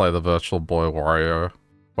able to play the Virtual Boy Wario?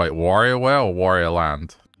 Wait, WarioWare or Wario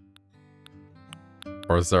Land?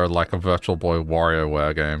 Or is there like a Virtual Boy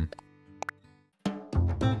WarioWare game?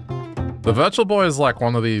 The Virtual Boy is like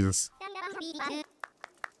one of these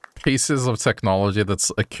pieces of technology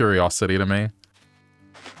that's a curiosity to me.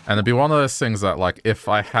 And it'd be one of those things that, like, if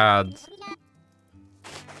I had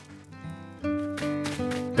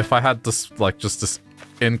this, like, just this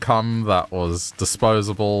income that was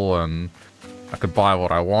disposable and I could buy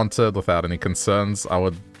what I wanted without any concerns, I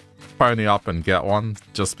would pony up and get one,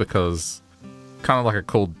 just because kind of like a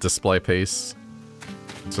cool display piece.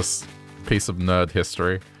 Just a piece of nerd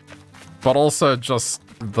history. But also just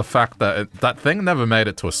the fact that that thing never made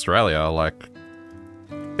it to Australia. Like,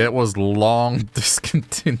 it was long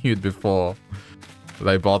discontinued before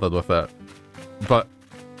they bothered with it. But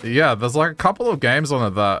yeah, there's like a couple of games on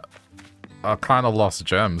it that are kind of lost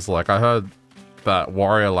gems. Like, I heard that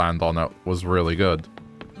Wario Land on it was really good.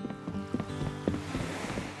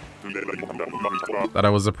 That it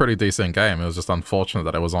was a pretty decent game. It was just unfortunate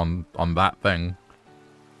that it was on that thing.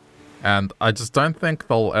 And I just don't think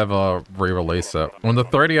they'll ever re-release it. When the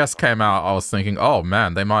 3DS came out, I was thinking, oh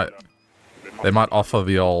man, they might offer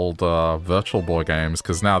the old Virtual Boy games,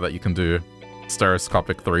 because now that you can do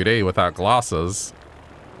stereoscopic 3D without glasses,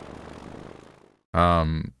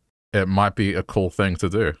 it might be a cool thing to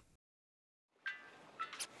do.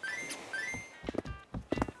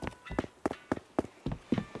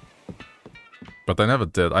 But they never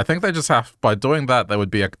did. I think they just have, by doing that, they would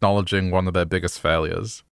be acknowledging one of their biggest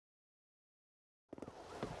failures.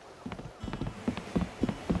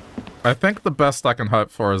 I think the best I can hope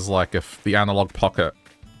for is, like, if the Analog Pocket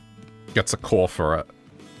gets a core for it,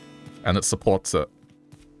 and it supports it.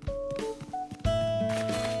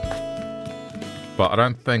 But I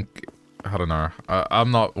don't think, I don't know,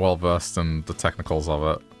 I'm not well versed in the technicals of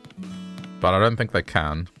it, but I don't think they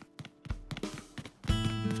can.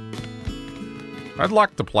 I'd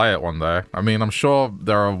like to play it one day. I mean, I'm sure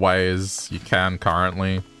there are ways you can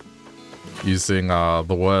currently, using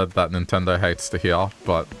the word that Nintendo hates to hear,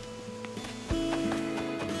 but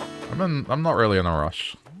I'm not really in a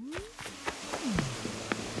rush.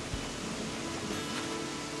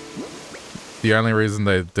 The only reason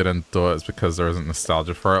they didn't do it is because there isn't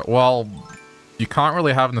nostalgia for it. Well, you can't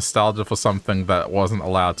really have nostalgia for something that wasn't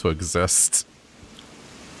allowed to exist.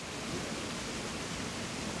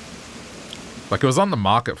 Like, it was on the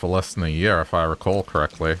market for less than a year, if I recall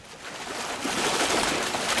correctly.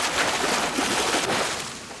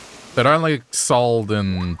 It only sold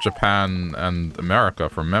in Japan and America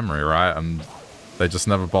from memory, right? And they just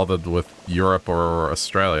never bothered with Europe or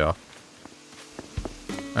Australia.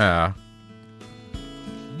 Yeah.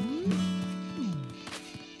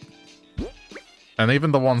 And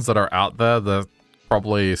even the ones that are out there, they're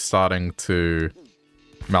probably starting to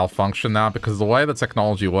malfunction now, because the way the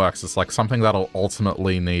technology works, it's like something that'll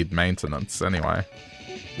ultimately need maintenance anyway.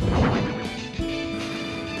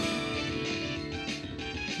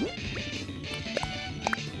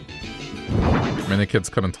 Many kids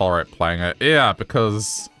couldn't tolerate playing it. Yeah,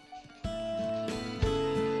 because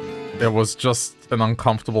it was just an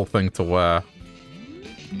uncomfortable thing to wear.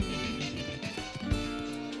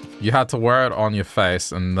 You had to wear it on your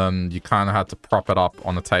face, and then you kind of had to prop it up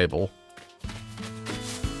on a table.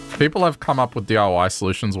 People have come up with DIY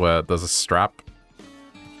solutions where there's a strap,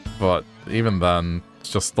 but even then,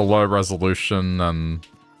 it's just the low resolution, and,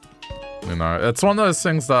 you know, it's one of those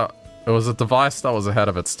things that it was a device that was ahead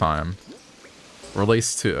of its time.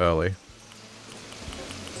 Released too early.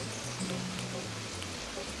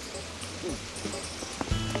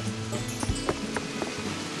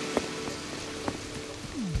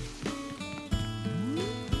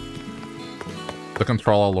 The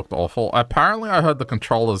controller looked awful. Apparently I heard the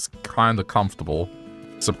controller's kind of comfortable,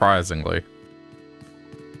 surprisingly.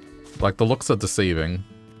 Like, the looks are deceiving.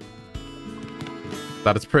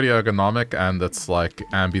 That it's pretty ergonomic and it's, like,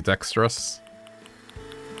 ambidextrous.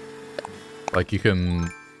 Like, you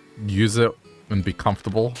can use it and be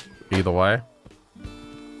comfortable either way.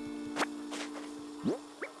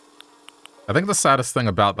 I think the saddest thing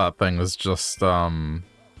about that thing is just, the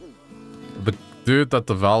dude that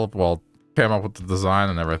developed, well, came up with the design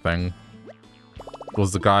and everything,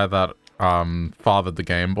 was the guy that, fathered the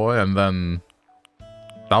Game Boy, and then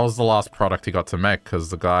that was the last product he got to make, because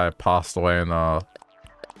the guy passed away in a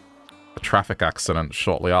traffic accident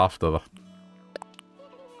shortly after.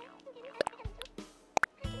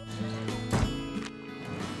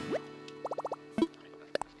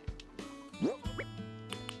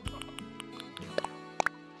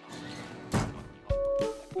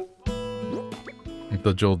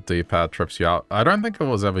 The dual D-pad trips you out. I don't think it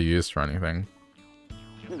was ever used for anything.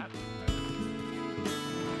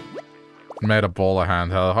 Made a baller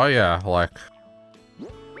handheld. Oh yeah, like,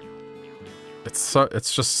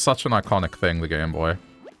 it's just such an iconic thing, the Game Boy.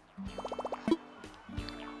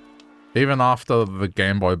 Even after the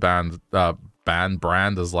Game Boy brand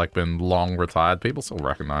has like been long retired, people still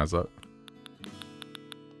recognize it.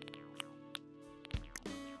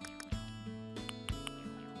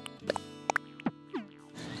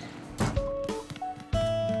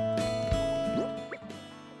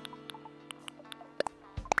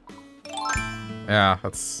 Yeah,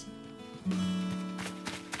 it's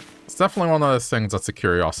definitely one of those things that's a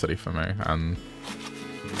curiosity for me, and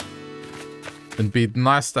it'd be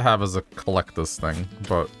nice to have as a collector's thing,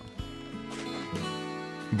 but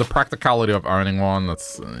the practicality of owning one,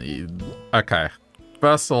 that's okay.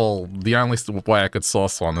 First of all, the only way I could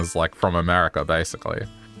source one is like from America, basically.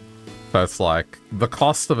 So it's like, the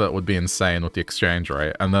cost of it would be insane with the exchange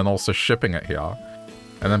rate, and then also shipping it here.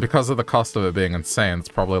 And then because of the cost of it being insane, it's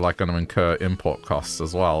probably like going to incur import costs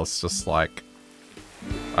as well. It's just like,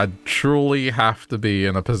 I truly have to be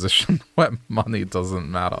in a position where money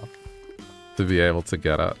doesn't matter to be able to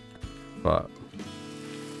get it. But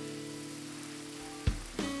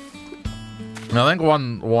I think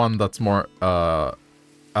one that's more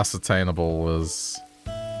ascertainable is,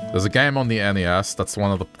 there's a game on the NES that's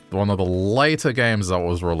one of the later games that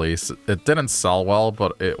was released. It didn't sell well,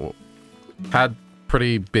 but it had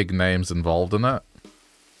pretty big names involved in it,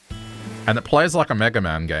 and it plays like a Mega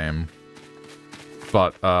Man game,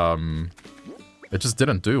 but it just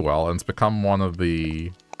didn't do well, and it's become one of the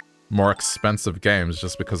more expensive games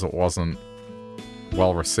just because it wasn't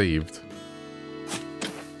well received.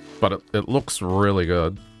 But it looks really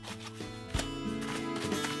good.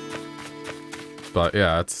 But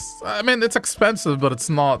yeah, I mean, it's expensive, but it's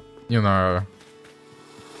not, you know,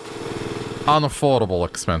 unaffordable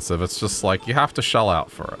expensive. It's just like, you have to shell out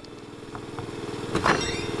for it.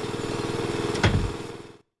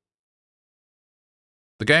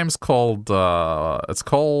 The game's called, it's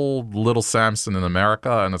called Little Samson in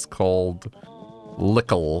America, and it's called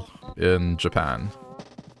Lickle in Japan.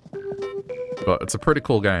 But it's a pretty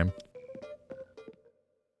cool game.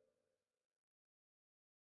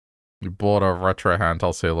 You bought a retro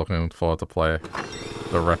handheld, so you're looking forward to play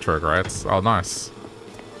the retro greats. Oh, nice.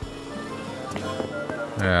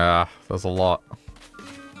 Yeah, there's a lot.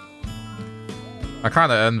 I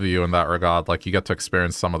kind of envy you in that regard. Like, you get to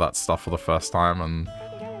experience some of that stuff for the first time, and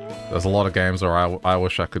there's a lot of games where I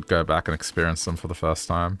wish I could go back and experience them for the first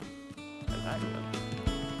time.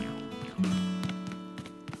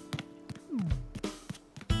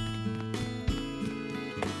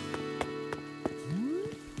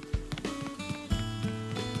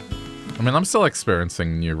 I mean, I'm still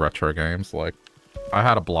experiencing new retro games, like I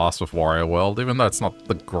had a blast with Wario World, even though it's not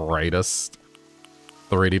the greatest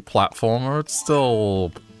 3D platformer, it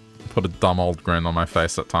still put a dumb old grin on my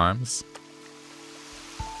face at times.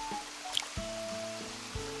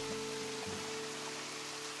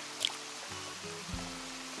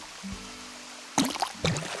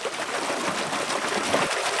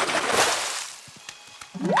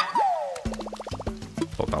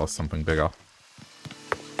 Thought that was something bigger.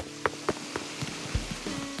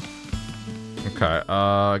 Okay,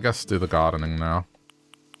 I guess do the gardening now.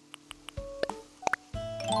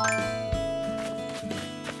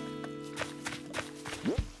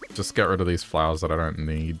 Just get rid of these flowers that I don't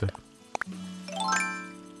need.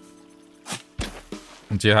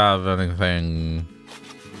 Do you have anything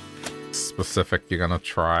specific you're gonna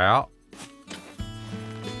try out?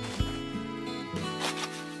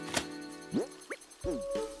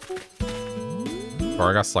 Or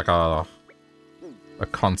I guess like a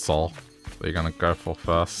console that you're gonna go for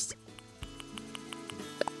first.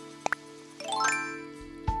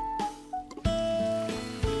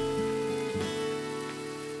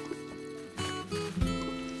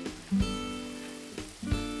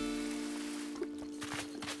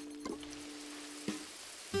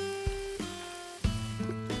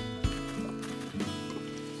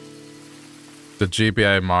 The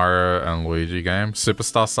GBA Mario and Luigi game,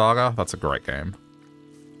 Superstar Saga, that's a great game.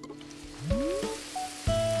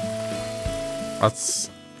 That's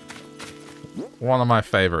one of my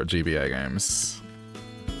favorite GBA games.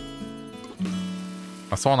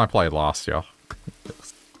 That's the one I played last year.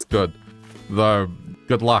 It's good. Though,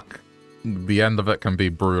 good luck. The end of it can be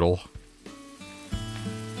brutal.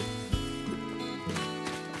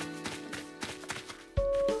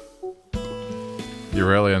 You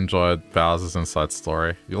really enjoyed Bowser's Inside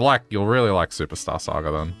Story. You'll really like Superstar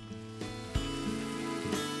Saga then.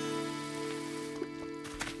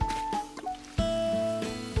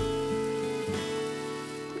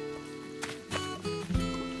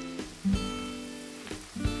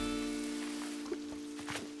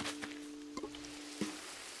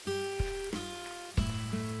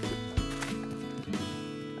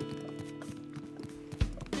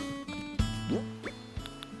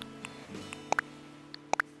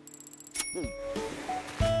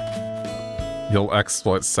 You'll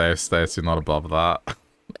exploit save states, you're not above that.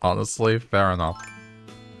 Honestly, fair enough.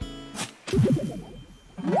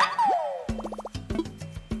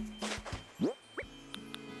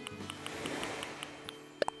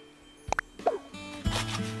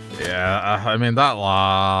 Yeah, I mean, that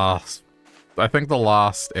last... I think the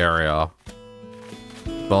last area...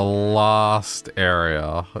 The last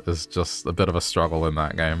area is just a bit of a struggle in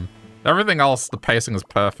that game. Everything else, the pacing is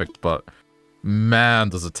perfect, but... Man,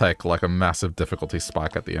 does it take like a massive difficulty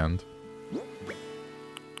spike at the end.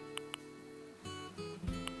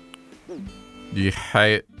 You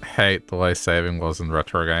hate the way saving was in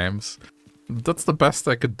retro games. That's the best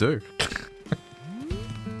they could do.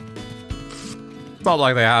 It's not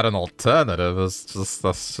like they had an alternative,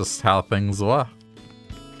 that's just how things were.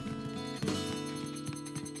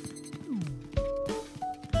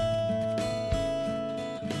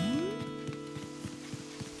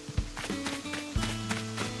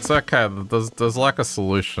 It's okay, there's like a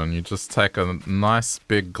solution. You just take a nice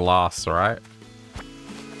big glass, right?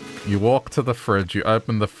 You walk to the fridge, you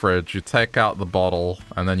open the fridge, you take out the bottle,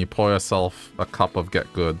 and then you pour yourself a cup of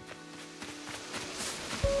Get Good.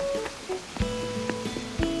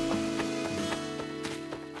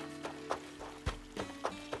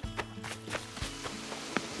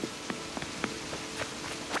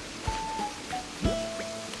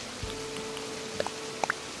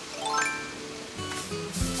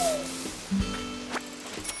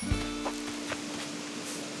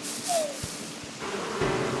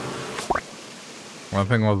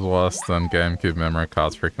 Nothing was worse than GameCube memory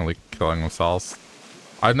cards frequently killing themselves.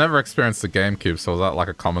 I'd never experienced the GameCube, so was that like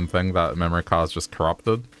a common thing that memory cards just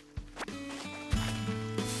corrupted?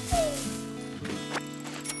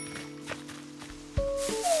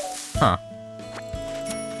 Huh.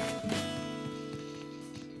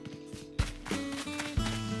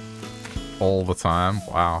 All the time?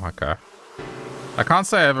 Wow, okay. I can't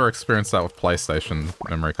say I ever experienced that with PlayStation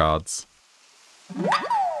memory cards.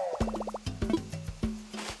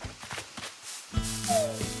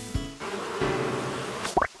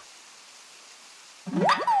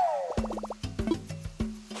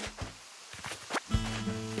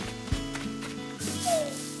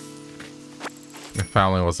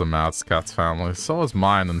 Family was a Mad Catz family. So was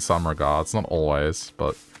mine in some regards. Not always,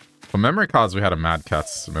 but for memory cards, we had a Mad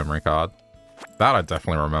Catz memory card. That I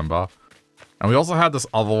definitely remember. And we also had this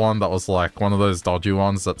other one that was like one of those dodgy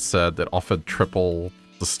ones that said it offered triple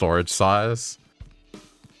the storage size.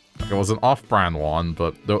 Like, it was an off-brand one,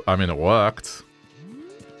 but I mean, it worked.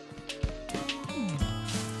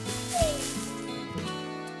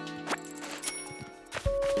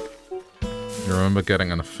 You remember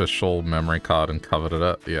getting an official memory card and coveted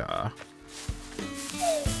it? Yeah.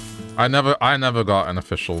 I never got an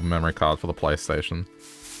official memory card for the PlayStation.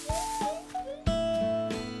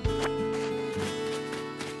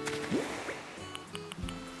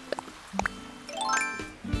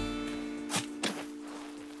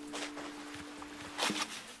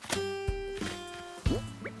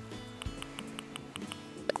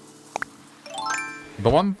 The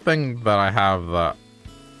one thing that I have that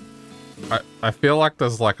I feel like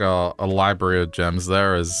there's like a library of gems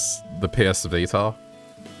there is the PS Vita.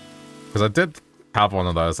 Because I did have one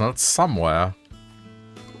of those and it's somewhere.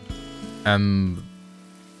 And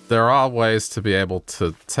there are ways to be able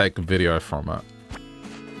to take video from it.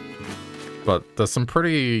 But there's some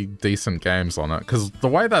pretty decent games on it. Because the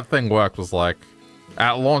way that thing worked was like,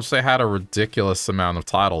 at launch they had a ridiculous amount of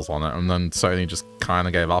titles on it and then Sony just kind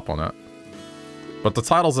of gave up on it. But the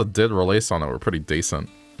titles that did release on it were pretty decent.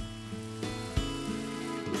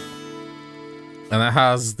 And it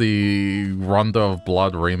has the Rondo of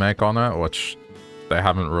Blood remake on it, which they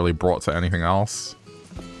haven't really brought to anything else.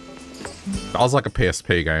 That was like a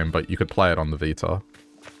PSP game, but you could play it on the Vita.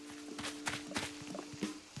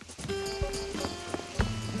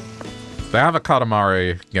 They have a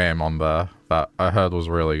Katamari game on there that I heard was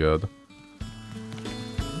really good.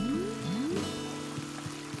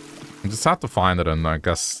 You just have to find it and I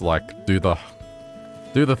guess like do the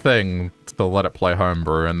thing to let it play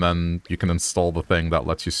homebrew, and then you can install the thing that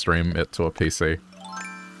lets you stream it to a PC.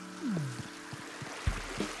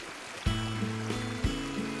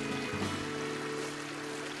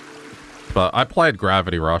 But I played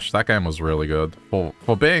Gravity Rush. That game was really good.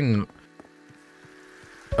 For being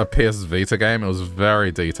a PS Vita game, it was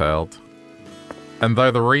very detailed. And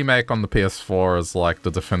though the remake on the PS4 is like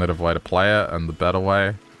the definitive way to play it and the better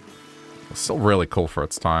way, it's still really cool for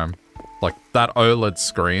its time. Like, that OLED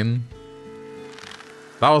screen,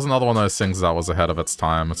 that was another one of those things that was ahead of its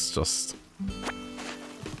time. It's just...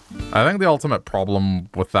 I think the ultimate problem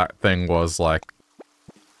with that thing was, like...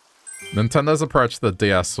 Nintendo's approach to the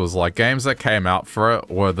DS was, like, games that came out for it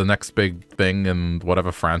were the next big thing in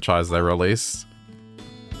whatever franchise they released.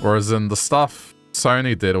 Whereas in the stuff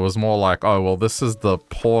Sony did, it was more like, oh, well, this is the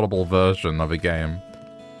portable version of a game.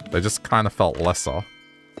 They just kind of felt lesser.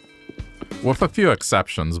 With a few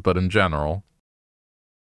exceptions, but in general.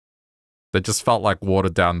 They just felt like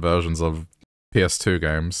watered-down versions of PS2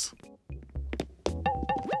 games.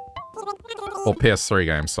 Or PS3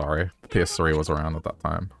 games, sorry. PS3 was around at that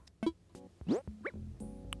time.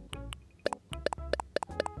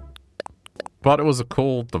 But it was a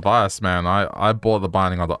cool device, man. I bought the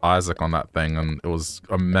Binding of Isaac on that thing, and it was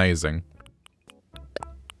amazing.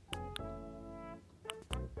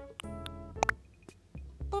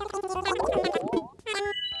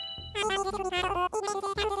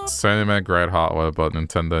 Sony made great hardware, but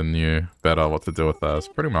Nintendo knew better what to do with theirs.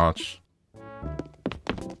 Pretty much.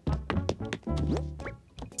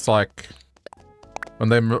 It's like when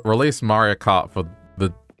they released Mario Kart for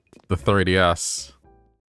the 3DS,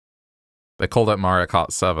 they called it Mario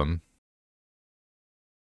Kart 7.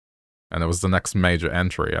 And it was the next major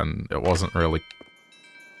entry, and it wasn't really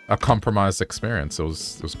a compromised experience. It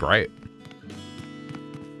was great.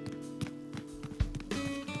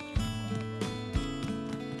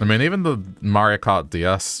 I mean, even the Mario Kart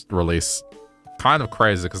DS release, kind of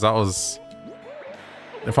crazy, because that was...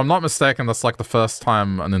 If I'm not mistaken, that's like the first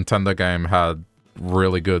time a Nintendo game had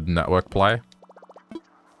really good network play.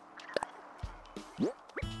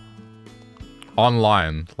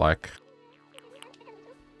 Online, like...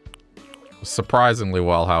 Surprisingly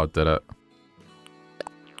well how it did it.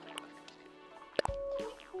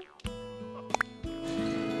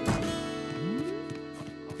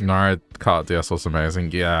 Mario Kart DS was amazing.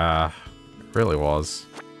 Yeah, it really was.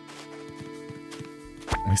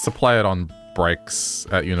 I used to play it on breaks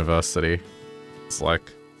at university. It's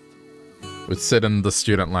like, we'd sit in the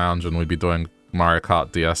student lounge and we'd be doing Mario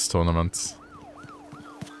Kart DS tournaments.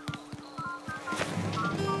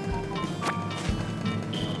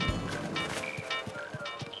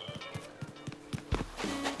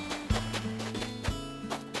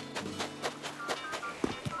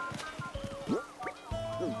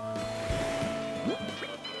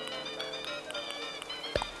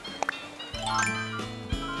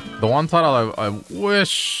 The one title I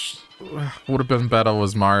wish would have been better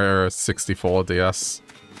was Mario 64 DS.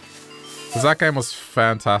 Because that game was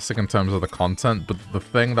fantastic in terms of the content, but the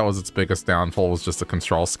thing that was its biggest downfall was just the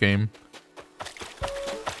control scheme.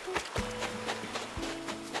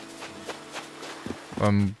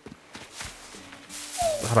 I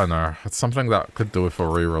don't know. It's something that could do with a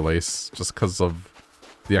re-release just because of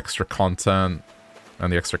the extra content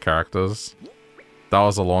and the extra characters. That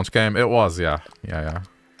was a launch game? It was, yeah. Yeah.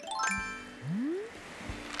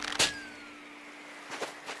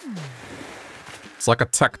 It's like a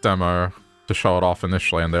tech demo to show it off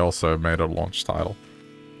initially, and they also made a launch title.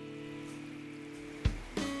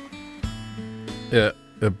 It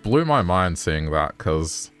blew my mind seeing that,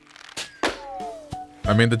 because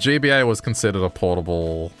I mean, the GBA was considered a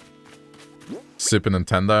portable Super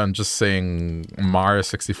Nintendo, and just seeing Mario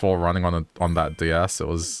 64 running on that DS, it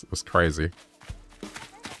was crazy.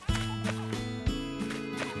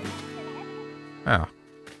 Yeah.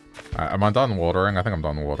 Am I done watering? I think I'm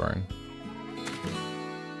done watering.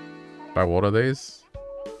 Did I water these?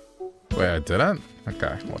 Wait, I didn't?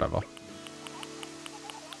 Okay, whatever.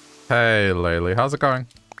 Hey, Laylee, how's it going?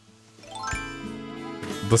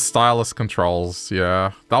 The stylus controls,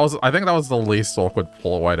 yeah. I think that was the least awkward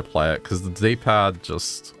way to play it, because the D-pad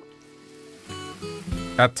just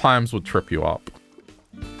at times would trip you up.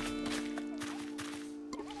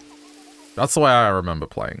 That's the way I remember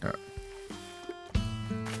playing it.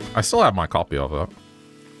 I still have my copy of it.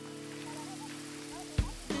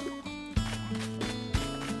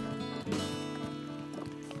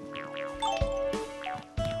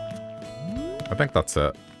 I think that's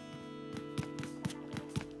it.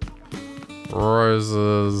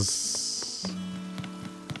 Roses.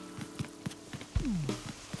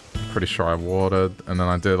 Pretty sure I watered, and then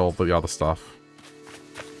I did all the other stuff.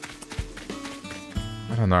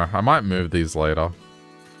 I don't know. I might move these later.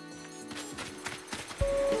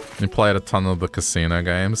 You played a ton of the casino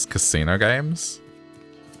games? Casino games?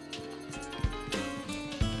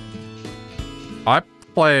 I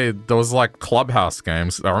played... There was like Clubhouse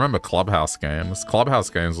games. I remember Clubhouse games.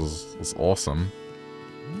 Clubhouse games was awesome.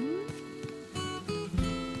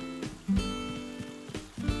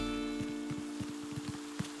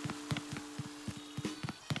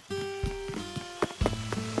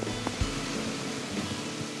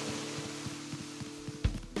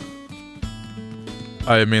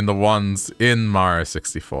 I mean the ones in Mario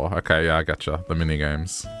 64. Okay, yeah, I gotcha. The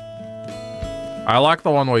minigames. I like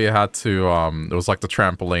the one where you had to, it was like the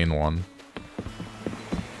trampoline one.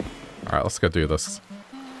 Alright, let's go do this.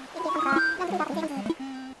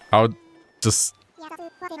 I would just,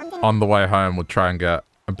 on the way home, would try and get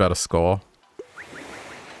a better score.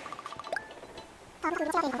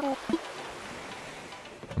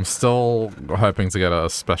 I'm still hoping to get a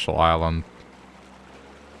special island.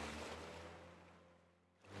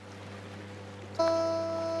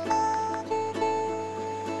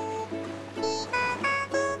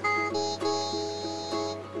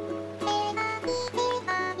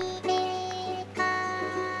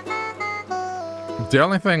 The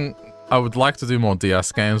only thing, I would like to do more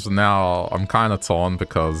DS games, but now I'm kind of torn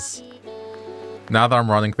because now that I'm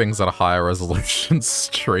running things at a higher resolution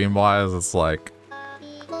stream-wise, it's like...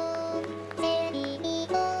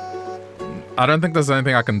 I don't think there's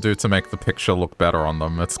anything I can do to make the picture look better on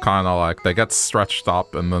them. It's kind of like they get stretched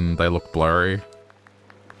up and then they look blurry.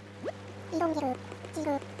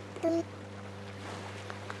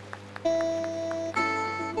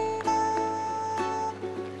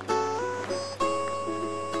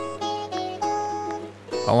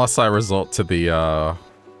 Unless I resort to the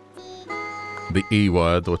E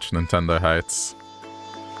word, which Nintendo hates.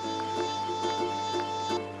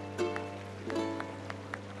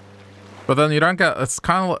 But then you don't get, it's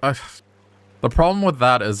kind of, the problem with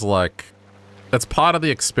that is like, it's part of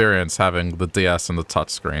the experience having the DS and the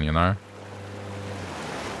touchscreen, you know?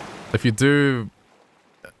 If you do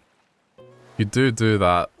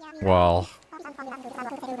that, well,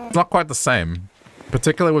 it's not quite the same.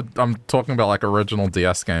 Particularly with, I'm talking about like original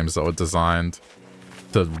DS games that were designed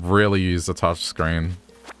to really use the touchscreen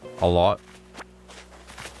a lot.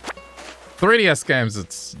 3DS games,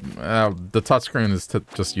 it's the touchscreen is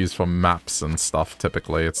just used for maps and stuff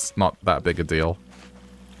typically. It's not that big a deal.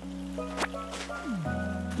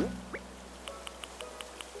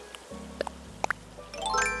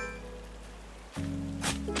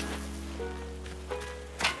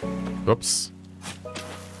 Oops.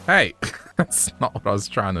 Hey! That's not what I was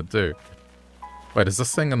trying to do. Wait, is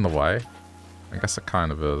this thing in the way? I guess it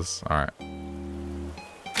kind of is. Alright.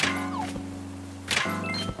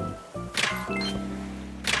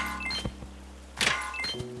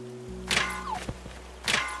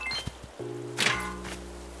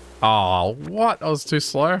 Oh, what? I was too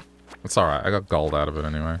slow? It's alright, I got gold out of it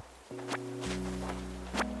anyway.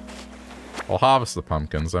 I'll harvest the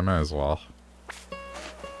pumpkins, I may as well.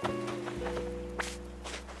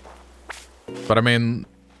 But I mean,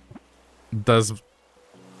 there's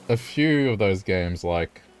a few of those games,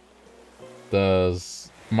 like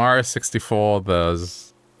there's Mario 64,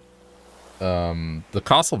 there's the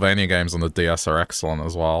Castlevania games on the DS are excellent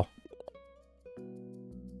as well.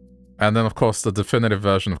 And then of course the definitive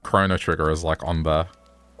version of Chrono Trigger is like on there.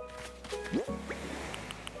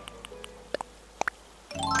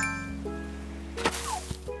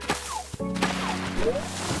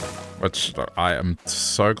 Which I am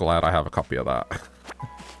so glad I have a copy of that.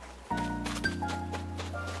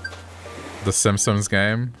 The Simpsons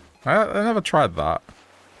game. I never tried that.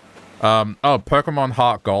 Oh, Pokemon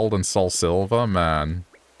Heart Gold and Soul Silver, man.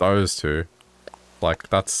 Those two. Like,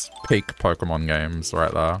 that's peak Pokemon games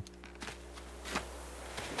right there.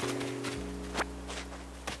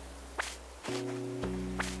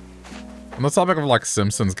 On the topic of, like,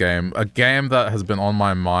 Simpsons game, a game that has been on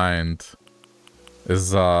my mind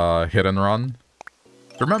is, Hit and Run. Do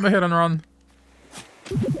you remember Hit and Run?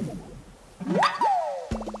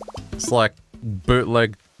 It's like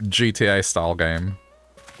bootleg GTA style game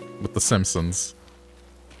with the Simpsons.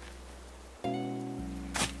 The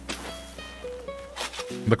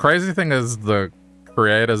crazy thing is the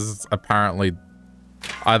creators apparently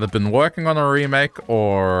either been working on a remake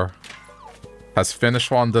or has finished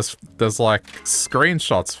one. There's like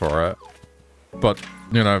screenshots for it, but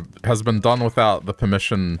you know, has been done without the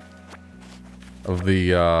permission of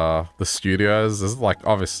the studios. This is like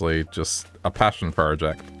obviously just a passion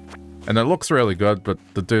project. And it looks really good, but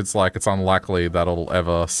the dude's like, it's unlikely that it'll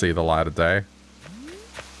ever see the light of day.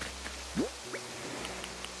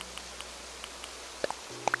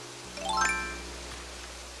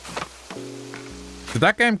 Did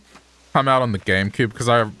that game come out on the GameCube? Because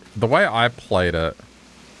the way I played it,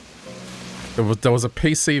 there was a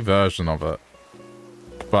PC version of it.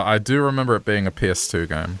 But I do remember it being a PS2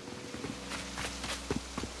 game.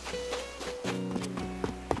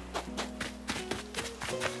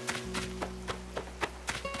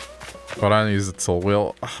 But I don't use the tool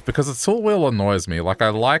wheel because the tool wheel annoys me. Like I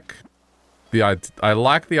like the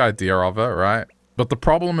idea of it, right? But the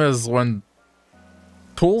problem is when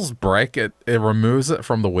tools break, it removes it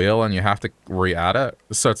from the wheel and you have to re-add it.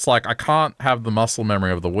 So it's like I can't have the muscle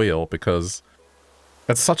memory of the wheel because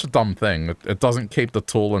it's such a dumb thing. It doesn't keep the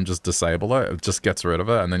tool and just disable it. It just gets rid of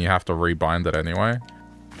it and then you have to rebind it anyway.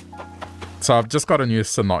 So I've just gotten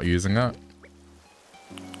used to not using it.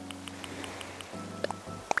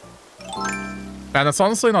 And it's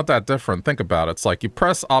honestly not that different. Think about it. It's like you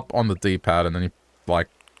press up on the D-pad and then you, like,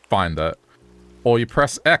 find it. Or you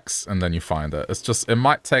press X and then you find it. It's just, it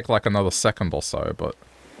might take like another second or so, but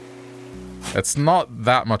it's not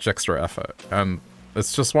that much extra effort. And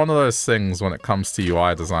it's just one of those things when it comes to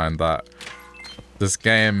UI design that this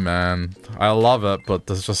game, man, I love it, but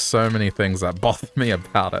there's just so many things that bother me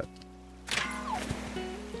about it.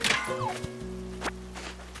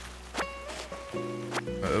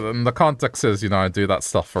 And the context is, you know, I do that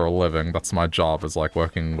stuff for a living. That's my job, is like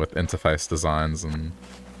working with interface designs and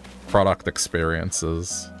product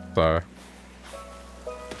experiences. So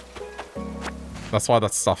that's why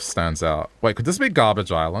that stuff stands out. Wait, could this be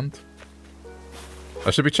Garbage Island?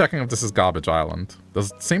 I should be checking if this is Garbage Island. There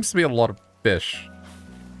seems to be a lot of fish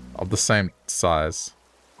of the same size.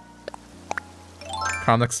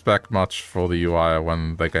 Can't expect much for the UI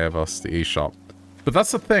when they gave us the eShop. But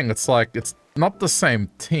that's the thing, it's like, it's not the same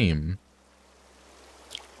team.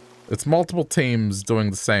 It's multiple teams doing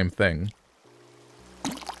the same thing.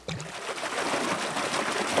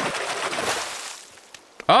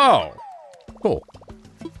 Oh! Cool.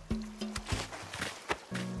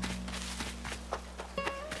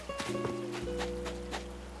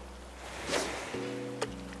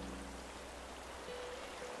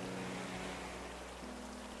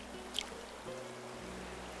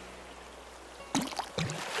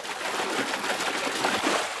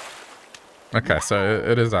 Okay, so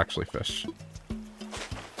it is actually fish.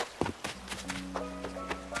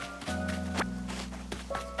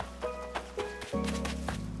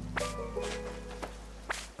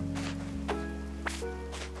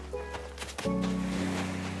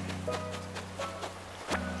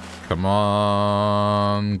 Come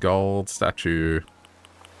on, gold statue.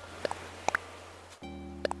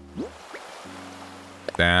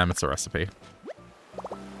 Damn, it's a recipe.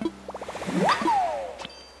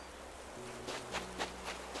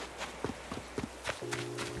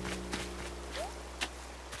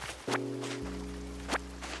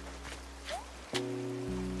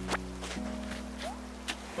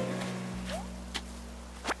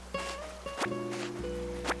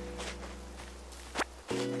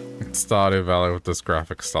 Stardew Valley with this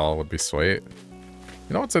graphic style would be sweet.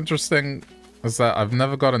 You know what's interesting is that I've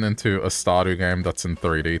never gotten into a Stardew game that's in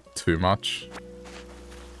 3D too much.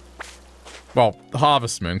 Well,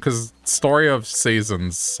 Harvest Moon, because Story of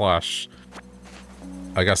Seasons slash...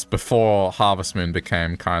 I guess before Harvest Moon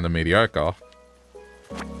became kind of mediocre.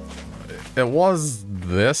 It was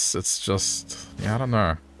this, it's just... yeah, I don't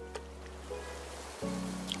know.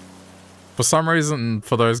 For some reason,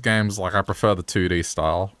 for those games, like, I prefer the 2D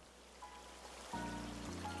style.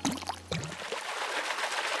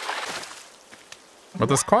 But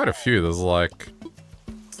there's quite a few. There's, like...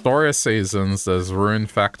 Story of Seasons, there's Rune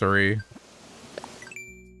Factory.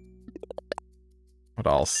 What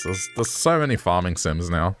else? There's so many farming sims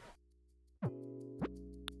now.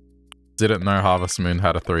 Didn't know Harvest Moon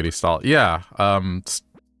had a 3D style. Yeah,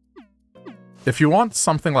 if you want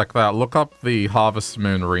something like that, look up the Harvest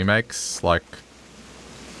Moon remakes. Like,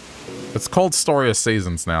 it's called Story of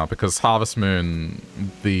Seasons now because Harvest Moon,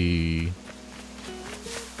 the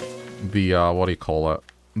what do you call it?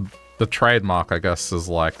 The trademark, I guess, is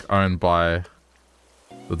like owned by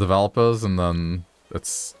the developers, and then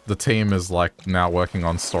the team is like now working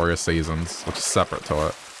on Story of Seasons, which is separate to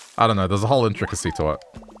it. I don't know, there's a whole intricacy to it.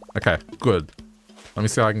 Okay, good. Let me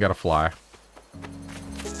see if I can get a fly.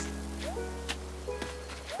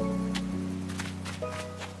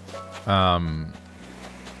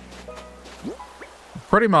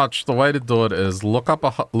 Pretty much the way to do it is look up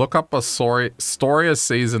a Story of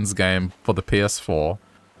Seasons game for the PS4,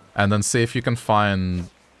 and then see if you can find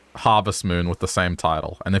Harvest Moon with the same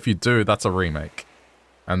title. And if you do, that's a remake.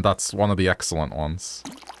 And that's one of the excellent ones.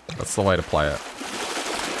 That's the way to play it.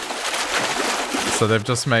 So they've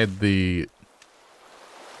just made the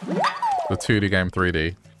 2D game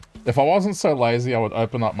 3D. If I wasn't so lazy, I would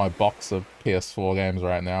open up my box of PS4 games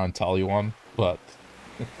right now and tell you one, but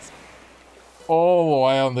it's all the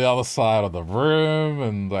way on the other side of the room,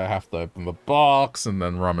 and I have to open the box and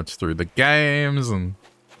then rummage through the games, and...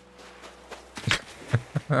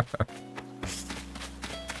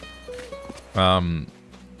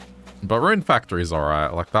 But Rune Factory's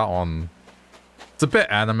alright, like that one... It's a bit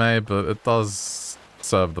anime, but it does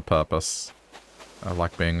serve the purpose. I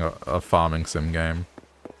like being a farming sim game.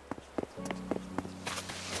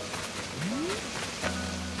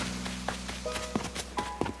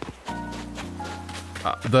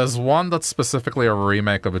 There's one that's specifically a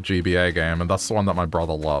remake of a GBA game, and that's the one that my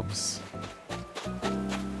brother loves.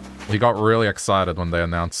 He got really excited when they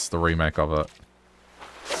announced the remake of it.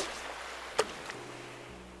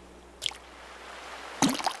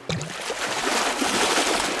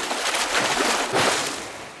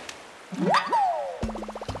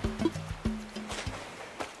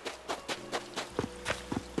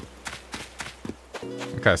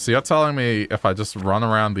 Okay, so you're telling me if I just run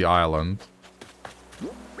around the island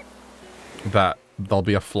that there'll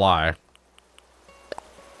be a fly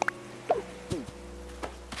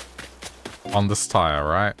on this tire,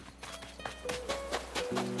 right?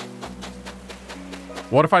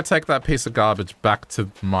 What if I take that piece of garbage back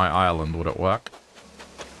to my island? Would it work?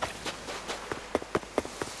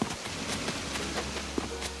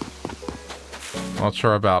 Not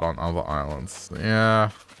sure about on other islands.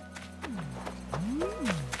 Yeah.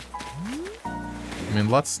 I mean,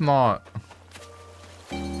 let's not...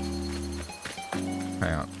 Hang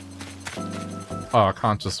on. Oh, I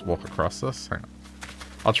can't just walk across this? Hang on.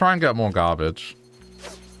 I'll try and get more garbage.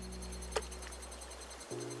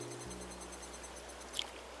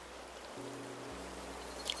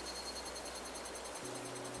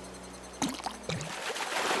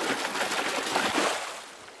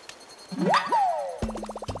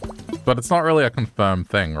 But it's not really a confirmed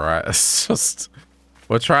thing, right? It's just...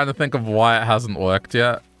 We're trying to think of why it hasn't worked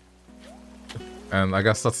yet. And I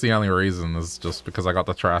guess that's the only reason, is just because I got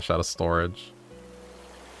the trash out of storage.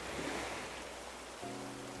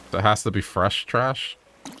 It has to be fresh trash.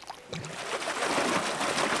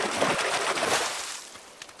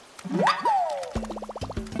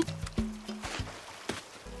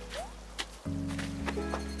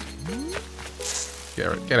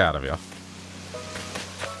 Get out of here.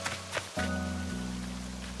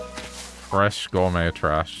 Fresh gourmet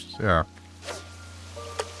trash, yeah.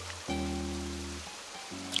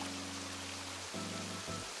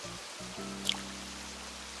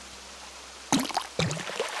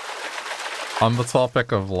 On the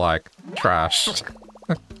topic of, like, trash.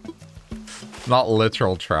 Not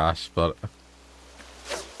literal trash, but...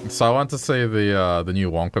 So I went to see the new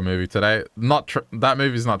Wonka movie today. That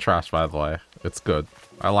movie's not trash, by the way. It's good.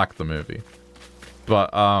 I like the movie.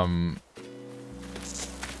 But, on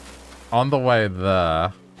the way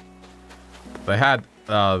there, they had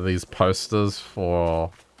these posters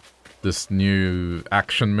for this new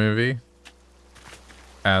action movie.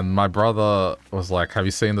 And my brother was like, have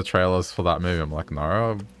you seen the trailers for that movie? I'm like,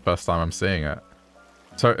 no, first time I'm seeing it.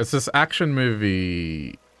 So it's this action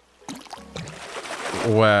movie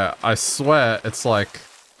where I swear it's like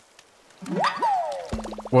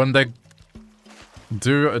when they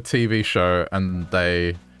do a TV show and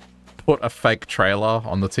they put a fake trailer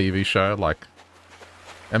on the TV show, like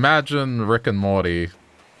imagine Rick and Morty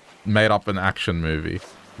made up an action movie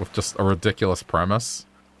with just a ridiculous premise.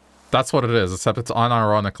 That's what it is, except it's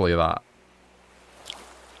unironically that.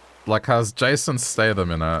 Like, has Jason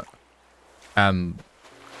Statham in it, and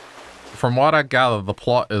from what I gather, the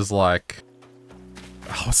plot is like...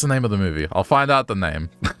 Oh, what's the name of the movie? I'll find out the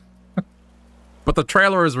name. But the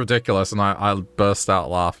trailer is ridiculous, and I burst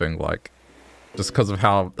out laughing, like, just because of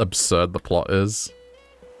how absurd the plot is.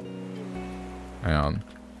 Hang on.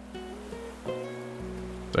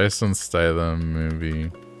 Jason Statham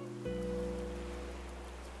movie.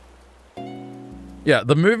 Yeah,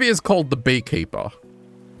 the movie is called The Beekeeper.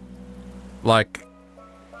 Like,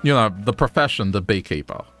 you know, the profession, the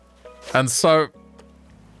beekeeper. And so...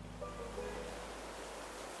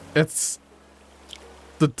 it's...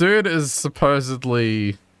 The dude is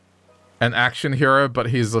supposedly an action hero, but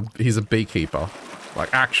he's a beekeeper.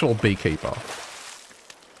 Like, actual beekeeper.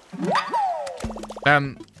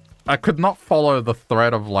 And I could not follow the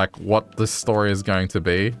thread of, like, what this story is going to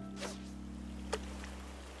be.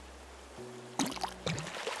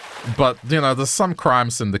 But, you know, there's some crime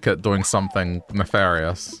syndicate doing something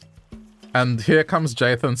nefarious. And here comes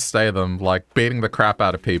Jason Statham, like, beating the crap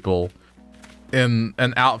out of people in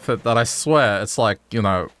an outfit that I swear it's like, you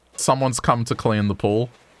know, someone's come to clean the pool.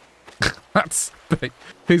 That's big.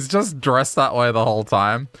 He's just dressed that way the whole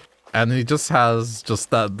time. And he just has just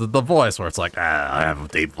that, the voice where it's like, I have a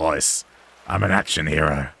deep voice. I'm an action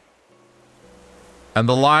hero. And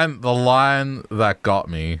the line that got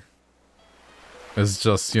me is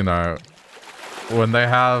just, you know, when they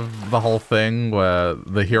have the whole thing where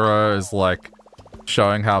the hero is like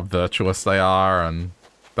showing how virtuous they are and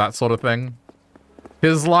that sort of thing.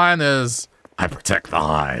 His line is, I protect the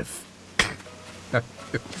hive.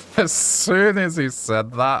 As soon as he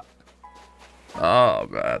said that, oh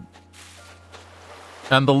man.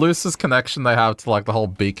 And the loosest connection they have to like the whole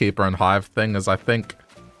beekeeper and hive thing is I think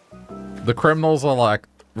the criminals are like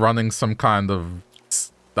running some kind of,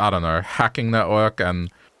 I don't know, hacking network,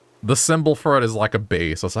 and the symbol for it is like a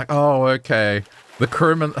bee. So it's like, oh, okay. The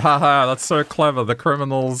haha, that's so clever. The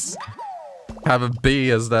criminals have a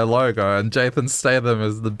bee as their logo, and Jason Statham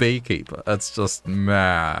is the beekeeper. It's just,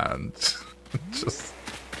 man. Just,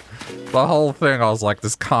 the whole thing, I was like,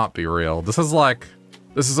 this can't be real. This is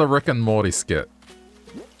a Rick and Morty skit.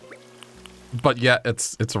 But yet,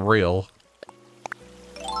 it's real.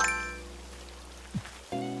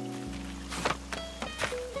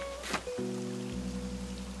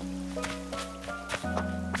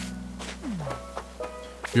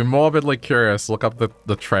 If you're morbidly curious, look up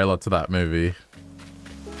the trailer to that movie.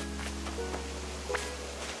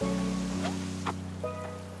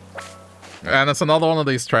 And it's another one of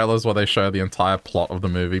these trailers where they show the entire plot of the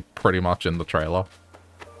movie pretty much in the trailer.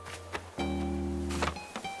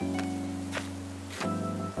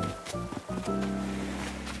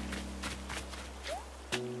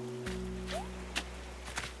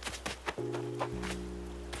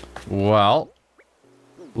 Well,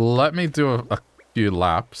 let me do a few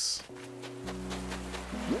laps.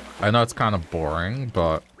 I know it's kind of boring,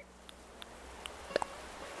 but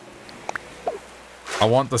I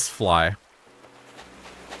want this fly.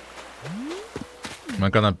 Am I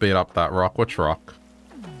gonna beat up that rock? Which rock?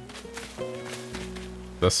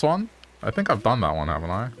 This one? I think I've done that one, haven't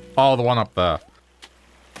I? Oh, the one up there.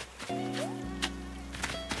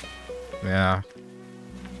 Yeah.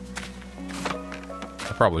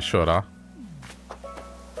 I probably should, huh?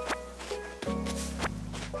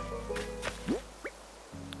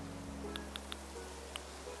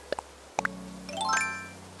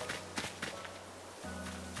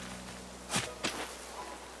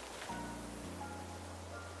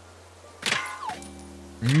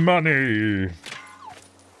 Money!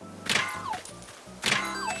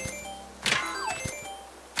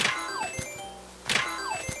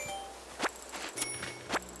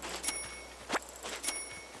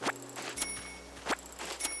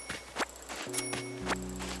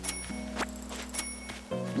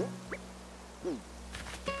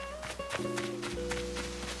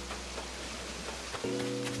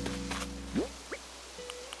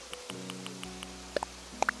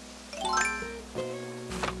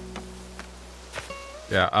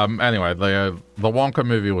 Yeah, anyway, the Wonka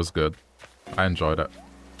movie was good. I enjoyed it.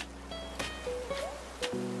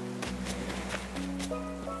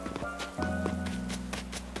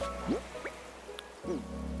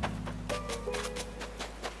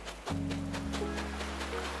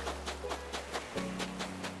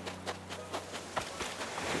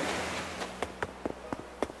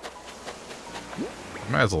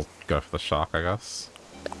 Might as well go for the shark, I guess.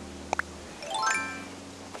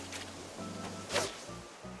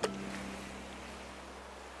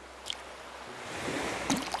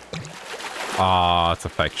 Ah, it's a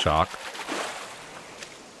fake shark.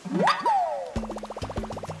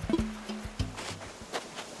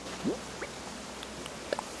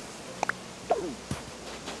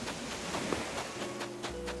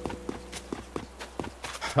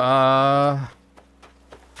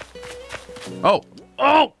 Oh!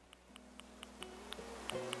 Oh!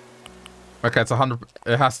 Okay, it's 100.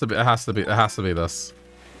 It has to be this.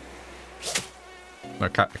 No,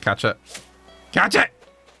 catch it. Catch it!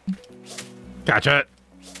 Catch it!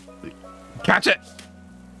 Catch it!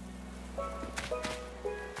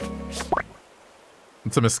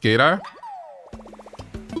 It's a mosquito?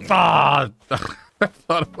 Ah! I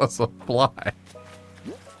thought it was a fly.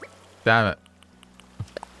 Damn it.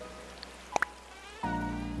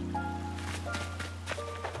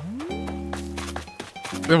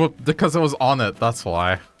 Because it was on it, that's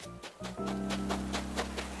why.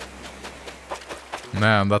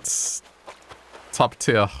 Man, that's top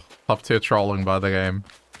tier trolling by the game.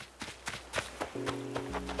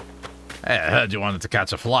 Hey, I heard you wanted to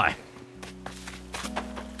catch a fly.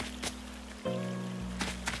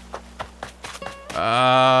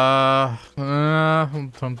 I'm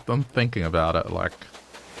thinking about it, like...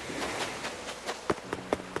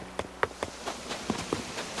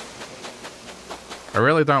 I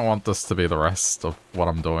really don't want this to be the rest of what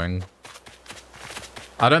I'm doing.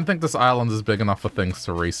 I don't think this island is big enough for things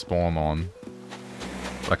to respawn on.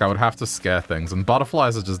 Like, I would have to scare things, and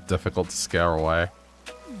butterflies are just difficult to scare away.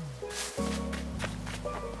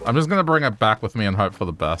 I'm just gonna bring it back with me and hope for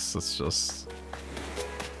the best. It's just...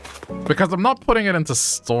 because I'm not putting it into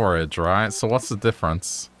storage, right? So what's the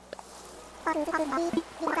difference?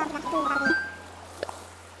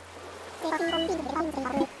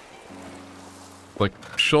 Like,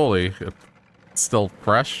 surely it's still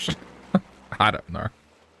fresh? I don't know.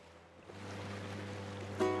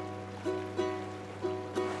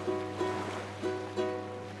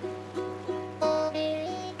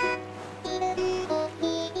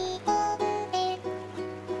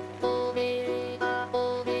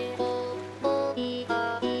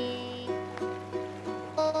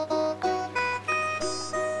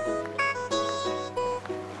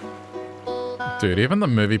 Dude, even the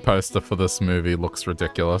movie poster for this movie looks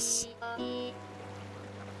ridiculous.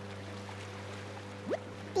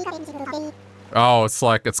 Oh, it's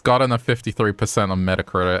like, it's gotten a 53% on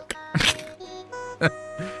Metacritic.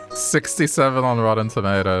 67 on Rotten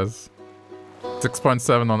Tomatoes.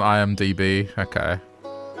 6.7 on IMDb. Okay.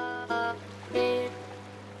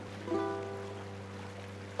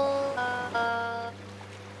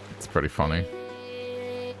 It's pretty funny.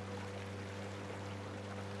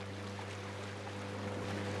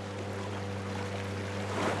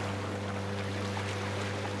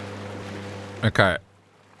 Okay.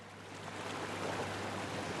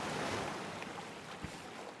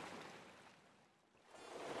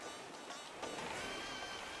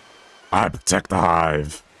 I protect the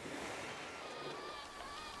hive.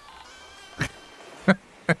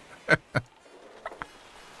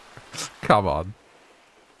 Come on.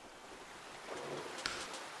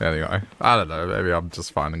 Anyway, I don't know. Maybe I'm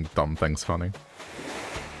just finding dumb things funny.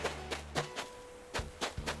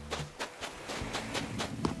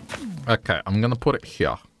 Okay, I'm gonna put it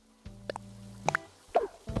here.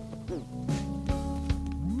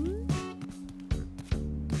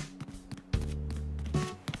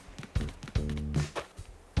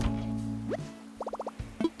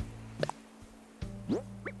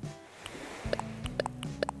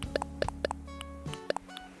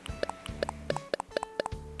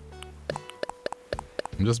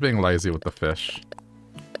 I'm just being lazy with the fish.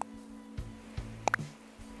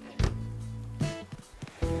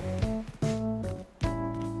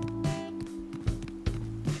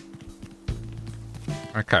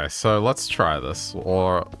 Okay, so let's try this.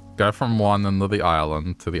 Or go from one end of the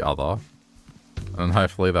island to the other. And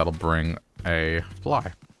hopefully that'll bring a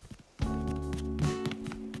fly.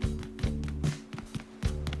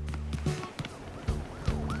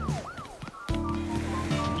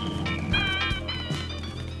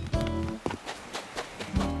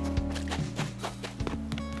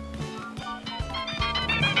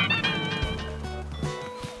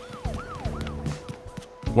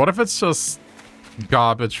 What if it's just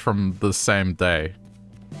garbage from the same day?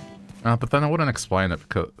 But then I wouldn't explain it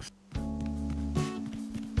because...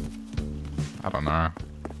 I don't know.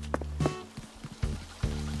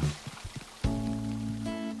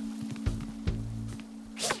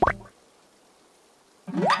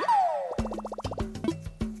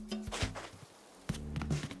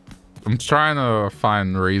 I'm trying to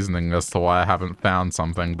find reasoning as to why I haven't found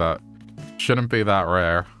something that shouldn't be that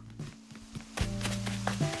rare.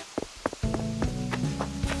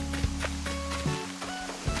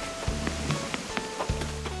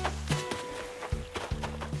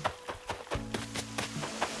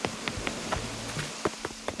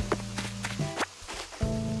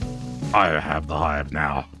 I have the hive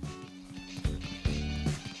now.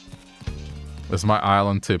 Is my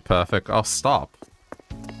island too perfect? Oh, stop.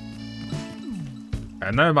 I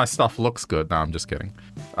know my stuff looks good. No, I'm just kidding.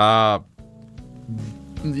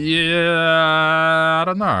 Yeah, I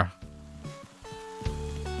don't know.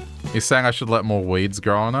 He's saying I should let more weeds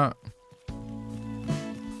grow on it.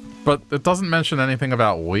 But it doesn't mention anything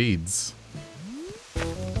about weeds.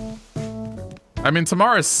 I mean,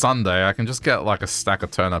 tomorrow's Sunday. I can just get like a stack of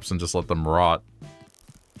turnips and just let them rot.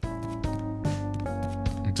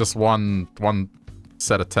 Just one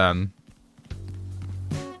set of 10.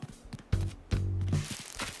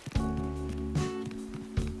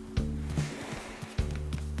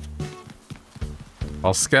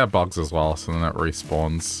 I'll scare bugs as well, so then it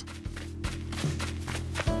respawns.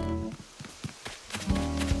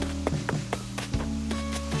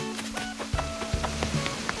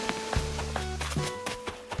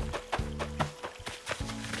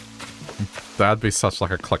 That'd be such like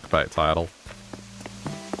a clickbait title.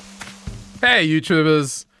 Hey,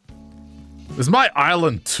 YouTubers! Is my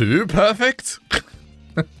island too perfect?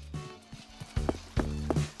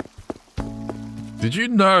 Did you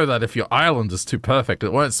know that if your island is too perfect,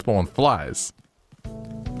 it won't spawn flies?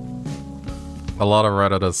 A lot of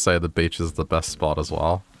Redditors say the beach is the best spot as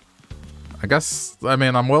well. I guess, I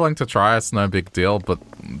mean, I'm willing to try, it's no big deal, but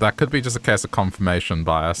that could be just a case of confirmation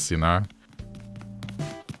bias, you know?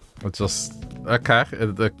 It's just, okay,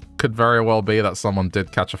 it could very well be that someone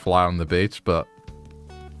did catch a fly on the beach, but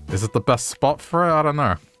is it the best spot for it? I don't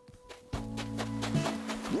know.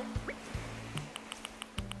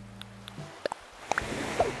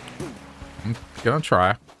 I'm gonna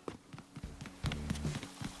try.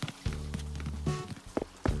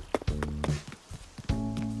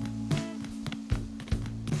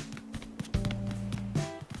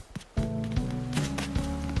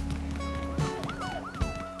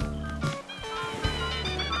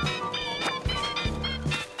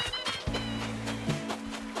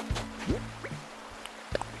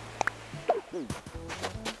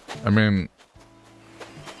 I mean,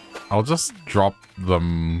 I'll just drop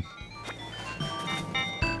them.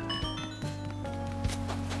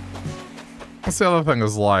 What's the other thing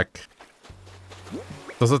is like,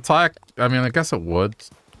 does a tire, I mean, I guess it would,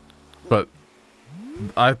 but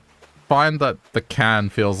I find that the can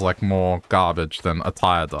feels like more garbage than a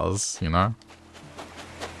tire does, you know?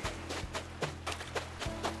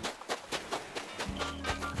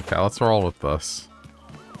 Okay, let's roll with this.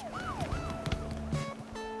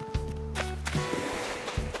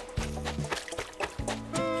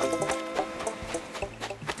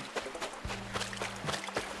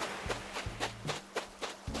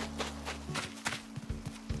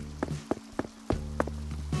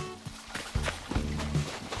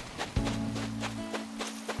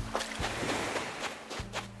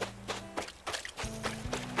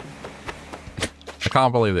 I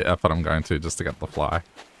can't believe the effort I'm going to just to get the fly.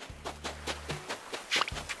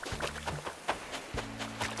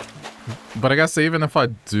 But I guess even if I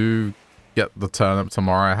do get the turnip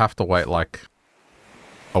tomorrow, I have to wait like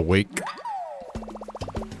a week.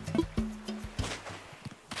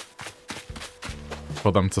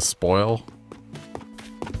 For them to spoil.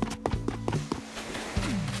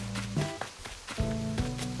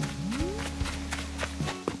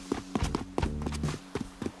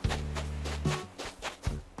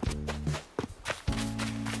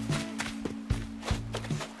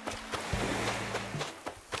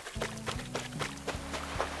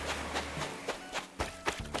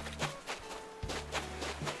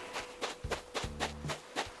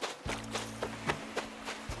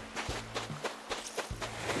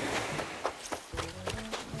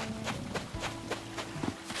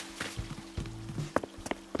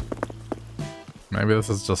 Maybe this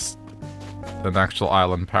is just an actual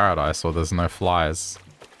island paradise where there's no flies.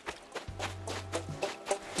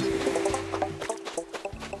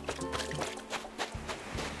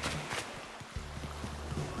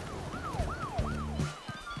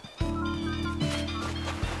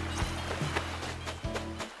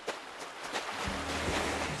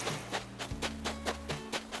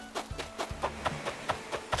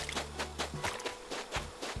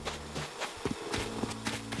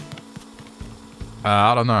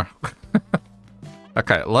 I don't know.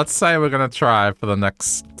 Okay, let's say we're gonna try for the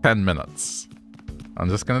next 10 minutes. I'm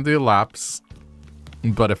just gonna do laps.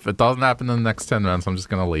 But if it doesn't happen in the next 10 minutes, I'm just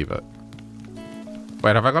gonna leave it.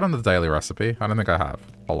 Wait, have I gotten the daily recipe? I don't think I have.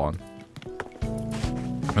 Hold on.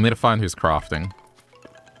 I need to find who's crafting.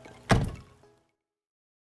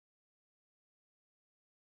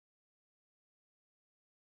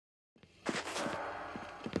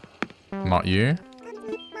 Not you?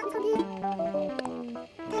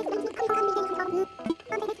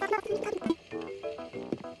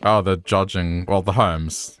 Oh, the judging. Well, the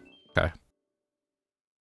homes. Okay.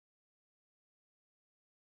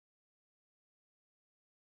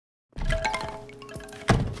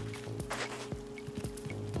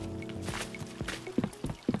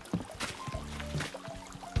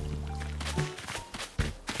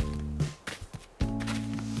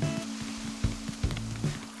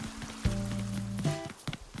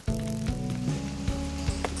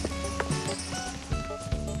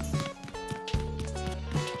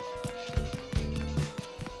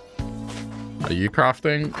 Are you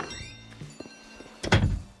crafting?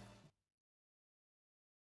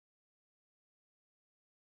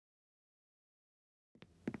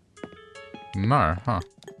 No, huh?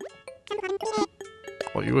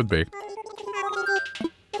 Well, you would be.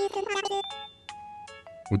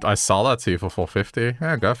 Would I sell that to you for 450?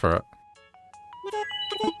 Yeah, go for it.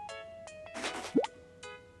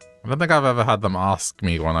 I don't think I've ever had them ask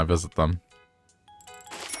me when I visit them.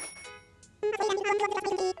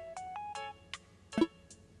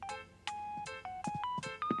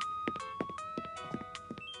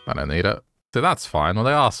 I don't need it. See, that's fine. When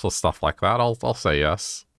they ask for stuff like that, I'll say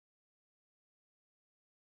yes.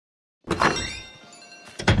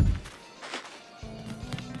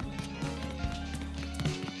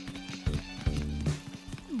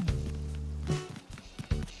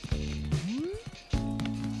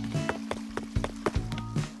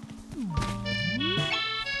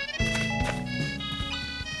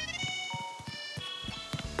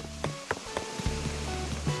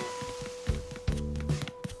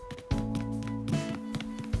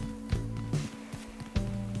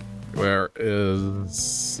 Where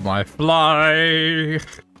is my fly?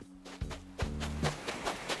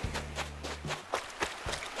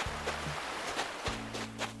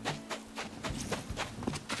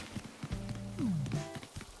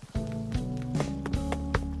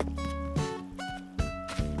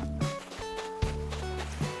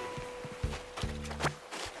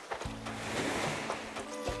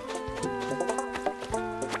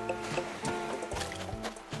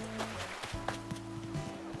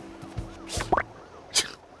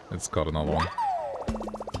 It's got another one.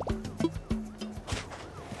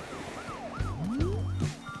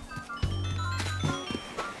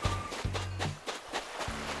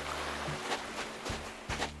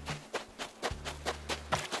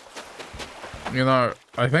 You know,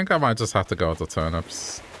 I think I might just have to go with the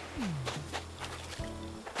turnips.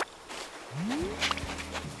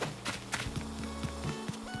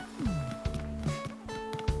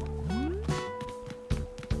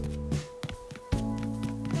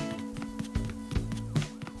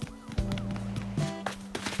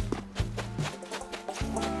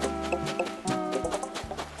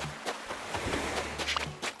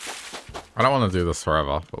 I don't want to do this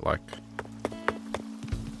forever, but like...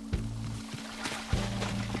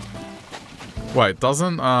 Wait,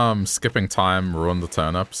 doesn't skipping time ruin the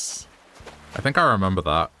turnips? I think I remember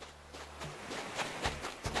that.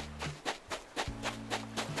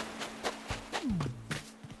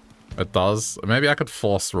 It does? Maybe I could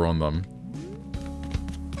force ruin them.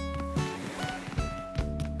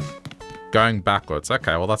 Going backwards.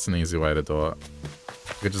 Okay, well that's an easy way to do it.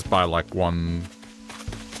 You could just buy like one...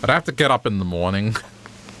 I'd have to get up in the morning.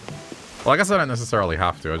 Well, I guess I don't necessarily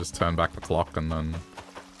have to. I just turn back the clock and then...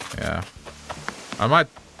 Yeah. I might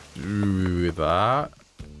do that.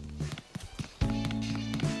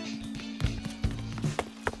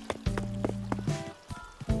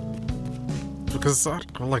 Because,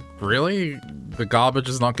 like, really? The garbage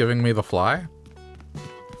is not giving me the fly?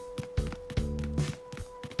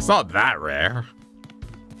 It's not that rare.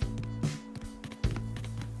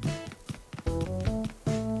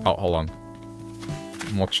 Oh, hold on.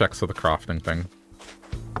 More checks for the crafting thing.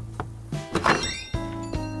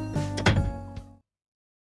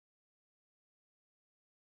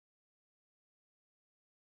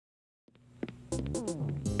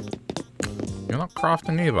 You're not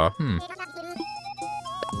crafting either.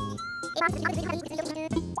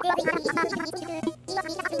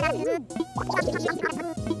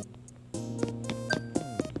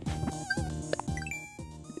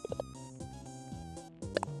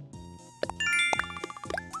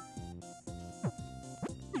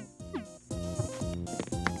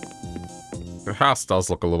 The house does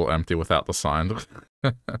look a little empty without the sign.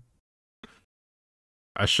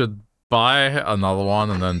 I should buy another one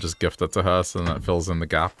and then just gift it to her so that it fills in the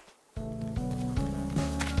gap.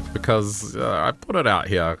 Because I put it out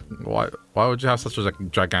here. Why would you have such a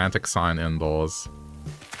gigantic sign indoors?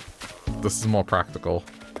 This is more practical.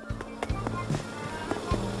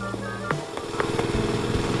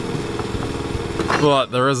 But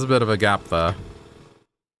there is a bit of a gap there.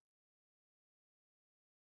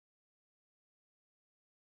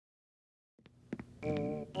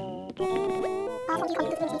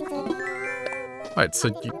 Wait,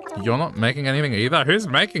 so you're not making anything either? Who's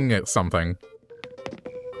making it something?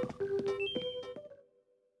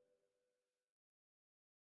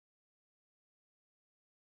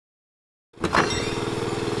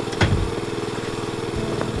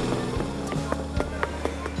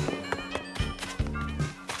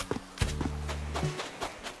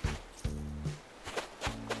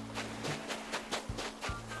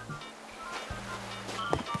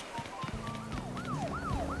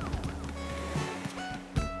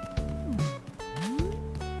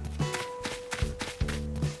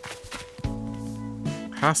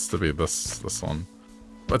 Has to be this one.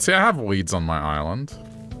 But see, I have weeds on my island.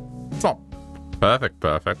 It's not perfect.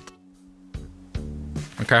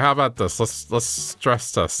 Okay, how about this? Let's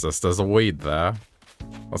stress test this. There's a weed there.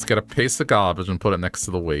 Let's get a piece of garbage and put it next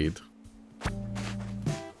to the weed.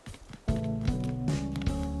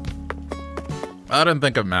 I don't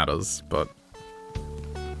think it matters, but...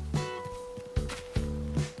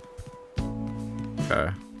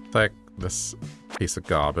 Okay, take this piece of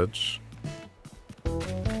garbage.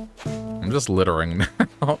 I'm just littering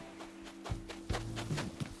now.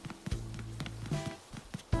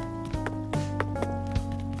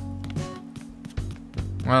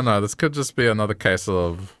 I don't know, this could just be another case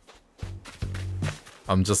of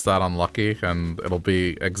I'm just that unlucky, and it'll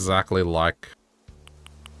be exactly like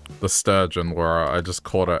the sturgeon where I just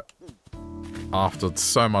caught it after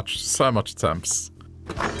so much attempts.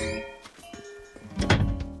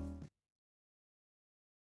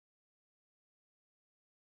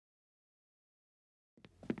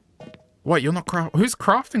 Wait, you're not who's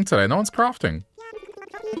crafting today? No one's crafting.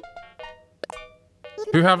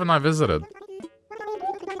 Who haven't I visited?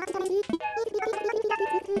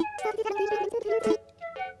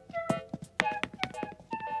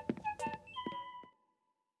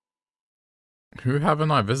 Who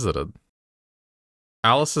haven't I visited?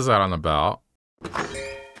 Alice is out and about.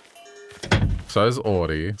 So is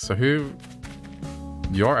Audie. So who...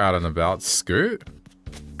 You're out and about. Scoot?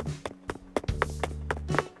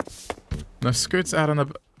 No, Scoot's out and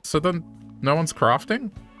about. So then no one's crafting?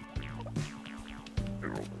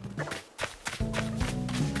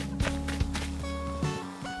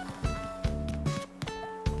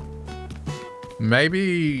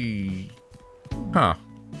 Maybe... Huh.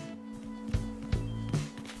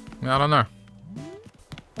 I don't know.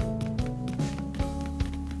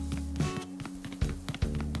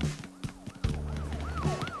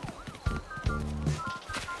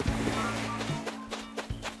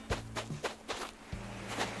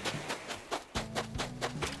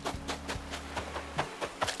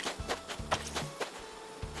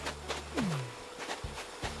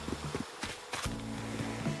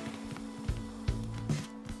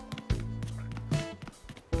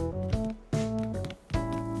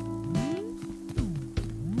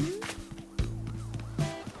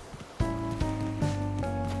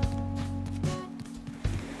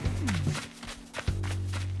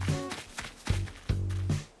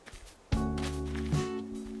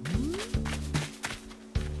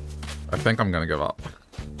 I think I'm gonna give up.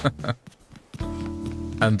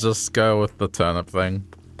 And just go with the turnip thing.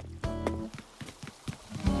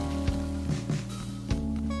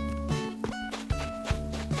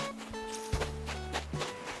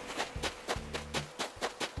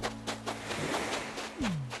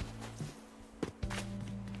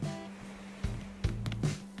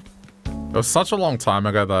 It was such a long time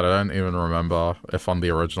ago that I don't even remember if on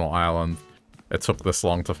the original island it took this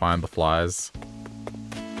long to find the flies.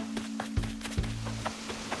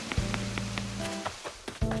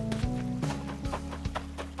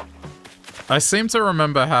 I seem to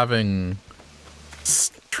remember having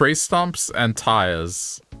tree stumps and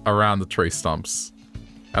tires around the tree stumps.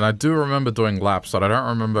 And I do remember doing laps, but I don't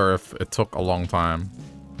remember if it took a long time.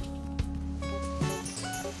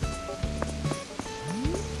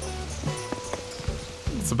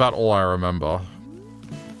 It's about all I remember.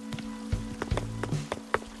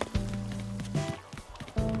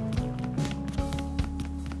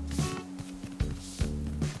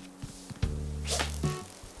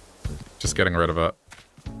 Just getting rid of it.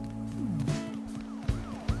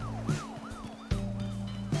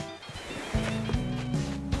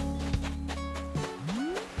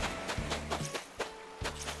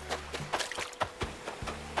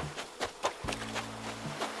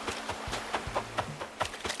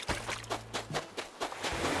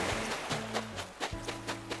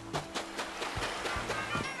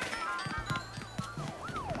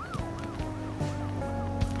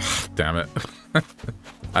 damn it.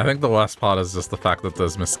 I think the worst part is just the fact that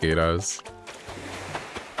there's mosquitoes.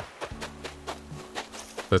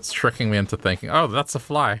 That's tricking me into thinking, oh, that's a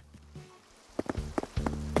fly.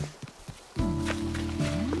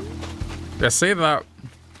 Yeah, see that?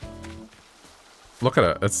 Look at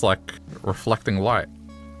it. It's like reflecting light.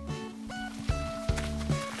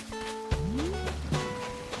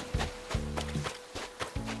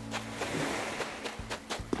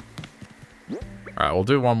 Alright, we'll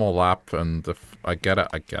do one more lap, and if I get it,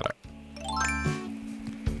 I get it.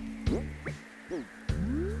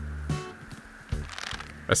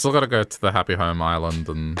 I still gotta go to the Happy Home Island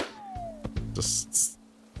and just...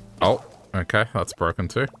 Oh, okay, that's broken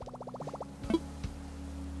too.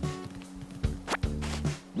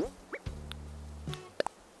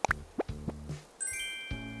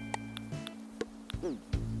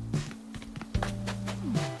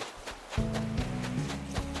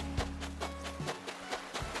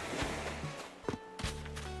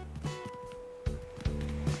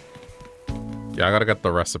 Yeah, I gotta get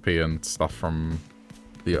the recipe and stuff from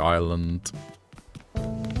the island.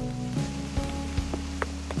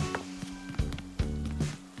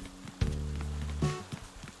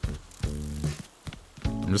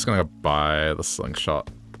 I'm just gonna go buy the slingshot.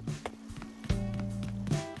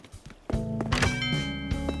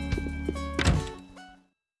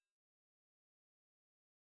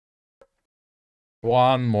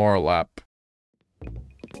 One more lap.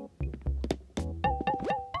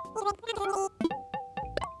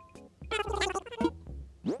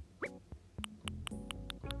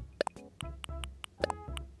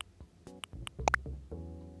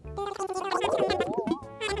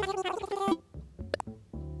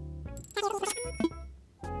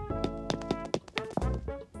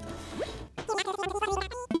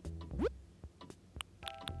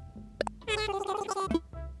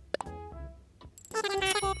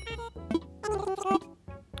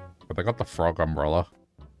 But I got the frog umbrella.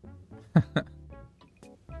 I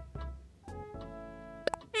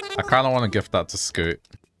kind of want to gift that to Scoot.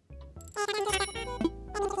 I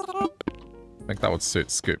think that would suit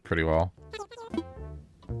Scoot pretty well.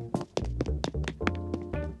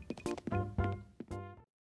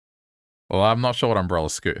 Well, I'm not sure what umbrella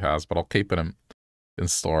Scoot has, but I'll keep it in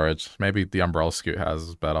storage. Maybe the umbrella Scoot has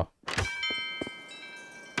is better.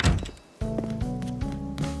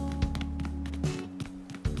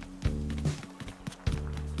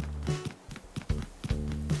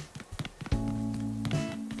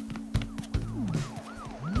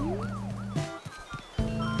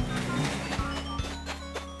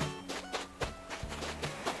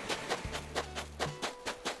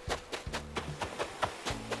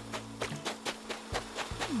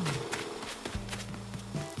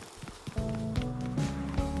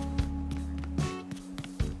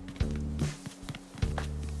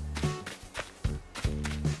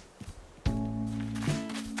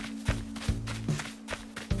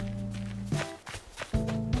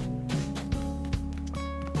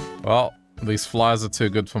 Well, these flies are too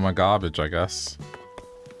good for my garbage, I guess.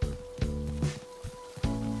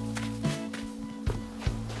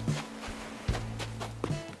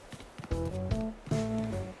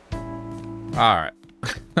 Alright.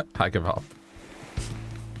 I give up.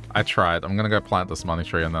 I tried. I'm gonna go plant this money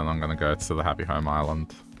tree and then I'm gonna go to the Happy Home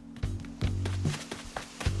Island.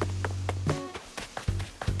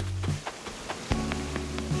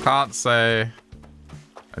 Can't say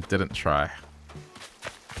I didn't try.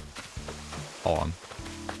 Hold on.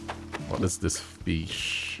 What is this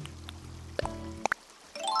fish?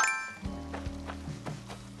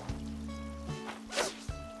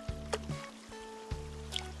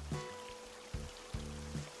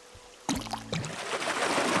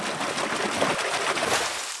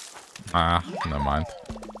 Ah, never mind.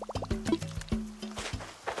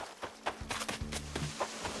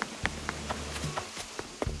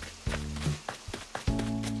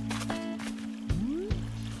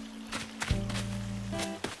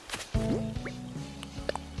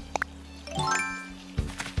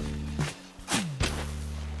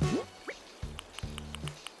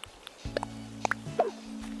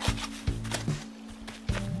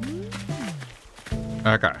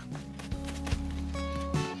 Okay.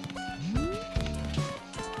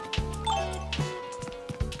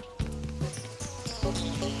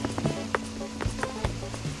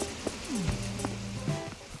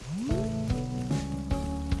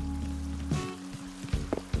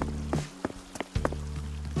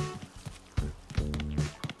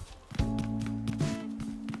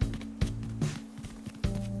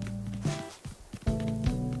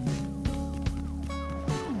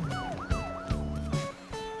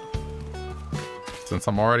 Since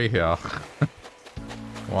I'm already here,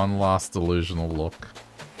 One last delusional look.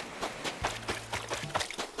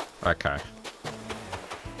 Okay.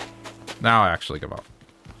 Now I actually give up.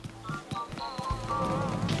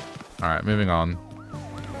 Alright, moving on.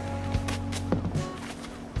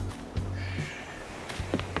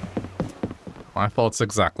 My thoughts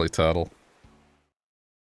exactly, Turtle.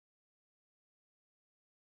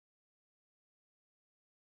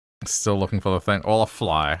 Still looking for the thing. Or a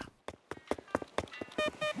fly.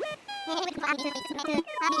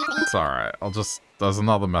 It's alright. I'll just... There's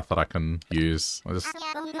another method I can use. I just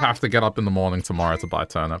have to get up in the morning tomorrow to buy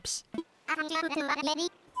turnips.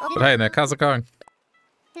 But hey, Nick, how's it going?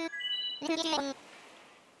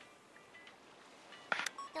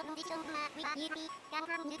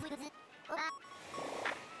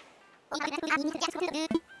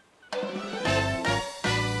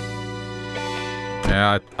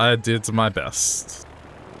 Yeah, I did my best.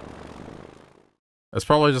 It's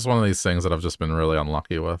probably just one of these things that I've just been really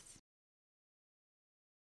unlucky with.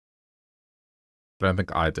 I don't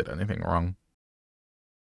think I did anything wrong.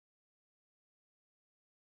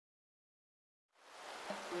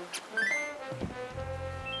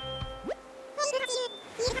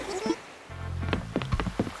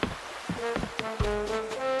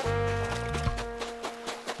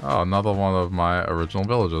 Oh, another one of my original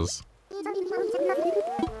villages.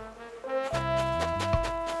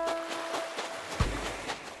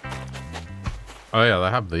 Oh yeah, they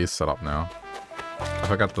have these set up now. I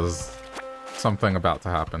forgot there's something about to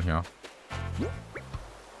happen here.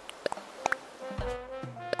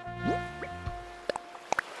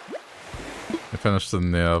 I finished the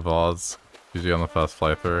near VODs, usually on the first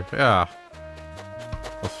playthrough. Yeah.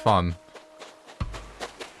 It was fun.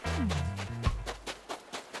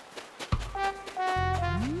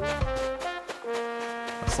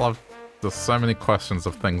 I just love, there's so many questions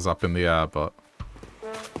of things up in the air, but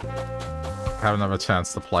I haven't had a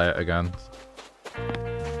chance to play it again.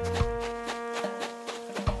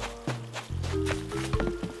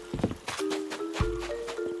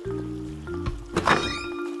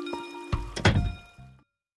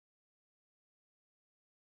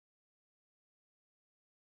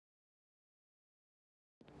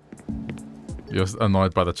 You're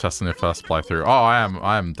annoyed by the chest in your first playthrough. Oh,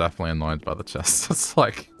 I am definitely annoyed by the chest. It's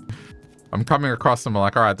like, I'm coming across them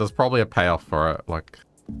like, alright, there's probably a payoff for it. Like,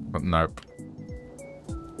 but nope.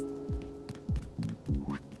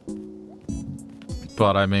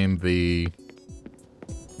 But I mean,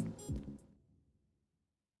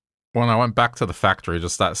 when I went back to the factory,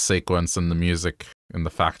 just that sequence and the music in the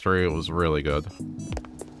factory, it was really good.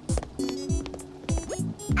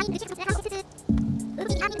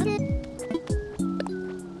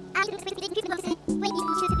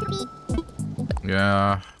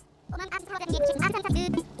 Yeah.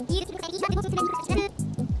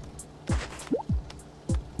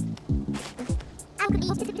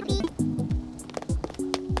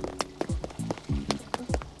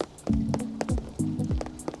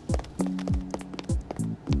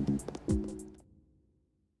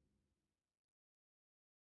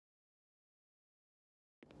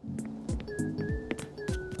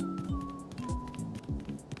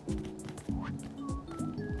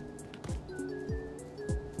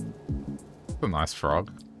 A nice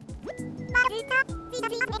frog.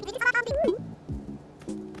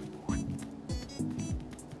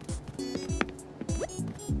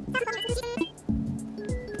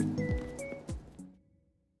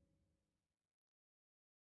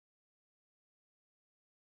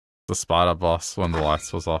 The spider boss when the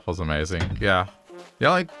lights was off was amazing. Yeah. The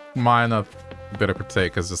only minor bit of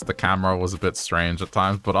critique is just the camera was a bit strange at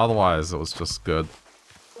times, but otherwise it was just good.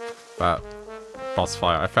 That boss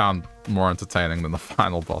fight I found more entertaining than the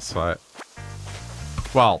final boss fight.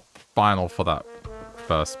 Well, final for that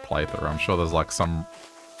first playthrough. I'm sure there's like some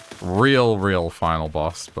real final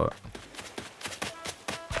boss, but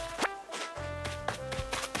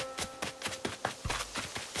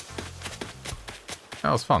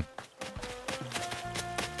that was fun.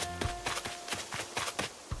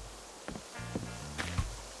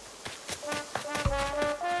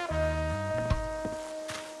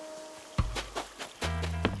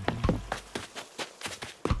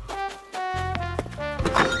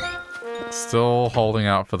 Still holding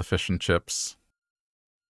out for the fish and chips.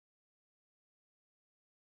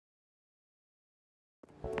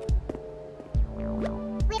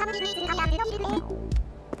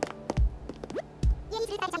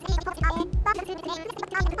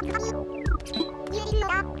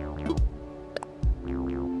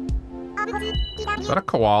 Is that a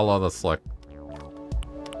koala that's like...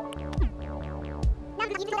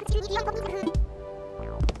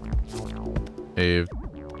 a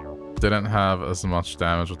didn't have as much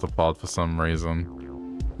damage with the pod for some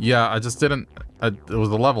reason. Yeah, I just didn't... it was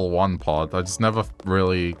a level 1 pod. I just never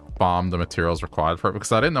really farmed the materials required for it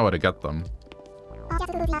because I didn't know where to get them. I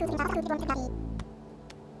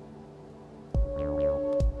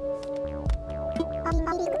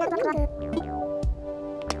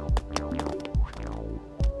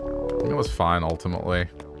think it was fine, ultimately.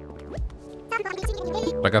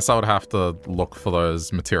 I guess I would have to look for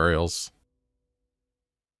those materials.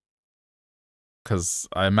 Because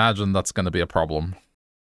I imagine that's going to be a problem.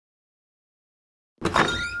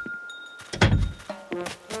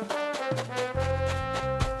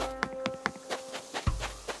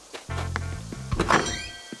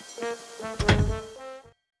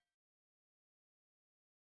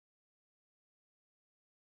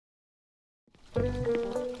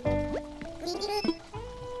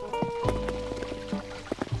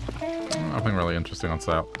 Nothing really interesting on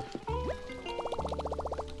sale.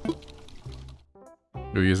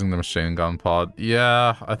 You're using the machine gun pod.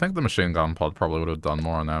 Yeah, I think the machine gun pod probably would have done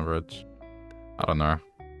more on average. I don't know.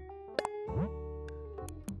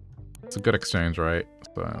 It's a good exchange rate,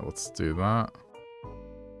 so let's do that.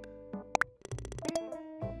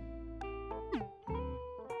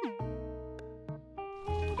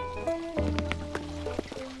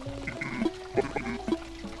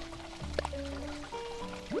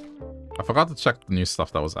 I forgot to check the new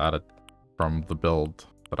stuff that was added from the build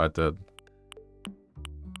that I did.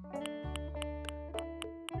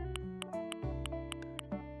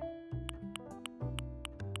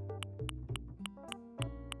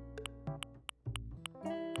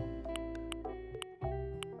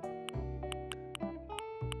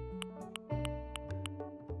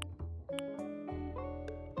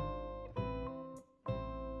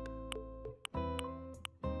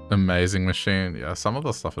 Amazing machine. Yeah, some of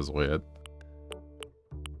the stuff is weird.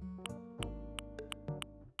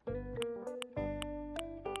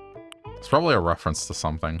 It's probably a reference to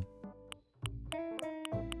something.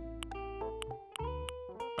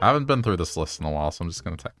 I haven't been through this list in a while, so I'm just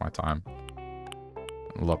going to take my time.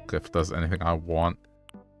 And look if there's anything I want.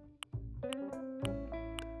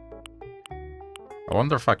 I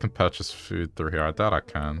wonder if I can purchase food through here. I doubt I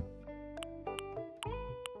can.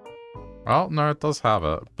 Well, no, it does have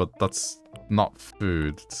it, but that's not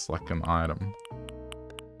food. It's like an item.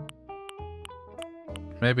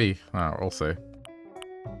 Maybe. Oh, we'll see.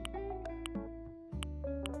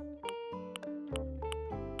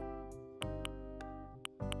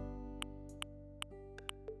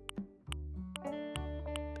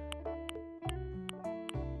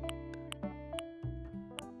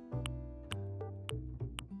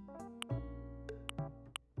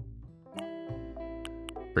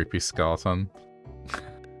 Creepy skeleton.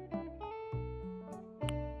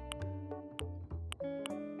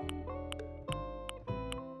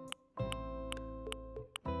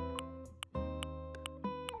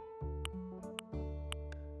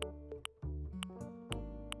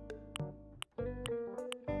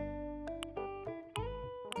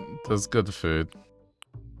 There's good food.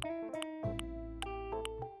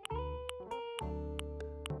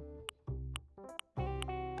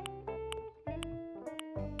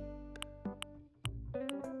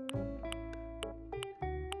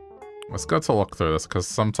 It's good to look through this, because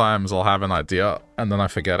sometimes I'll have an idea, and then I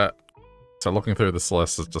forget it. So looking through this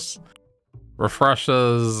list is just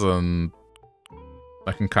refreshes, and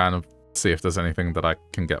I can kind of see if there's anything that I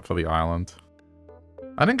can get for the island.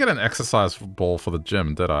 I didn't get an exercise ball for the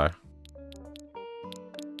gym, did I? I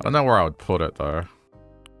don't know where I would put it, though.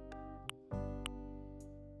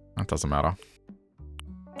 That doesn't matter.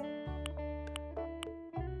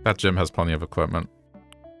 That gym has plenty of equipment.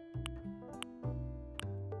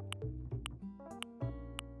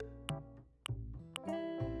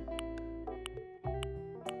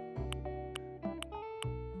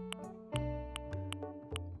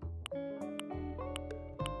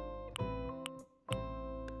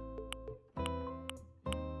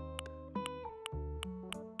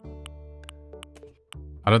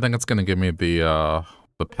 I don't think it's gonna give me the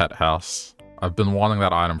pet house. I've been wanting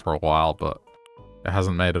that item for a while, but it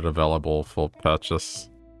hasn't made it available for purchase.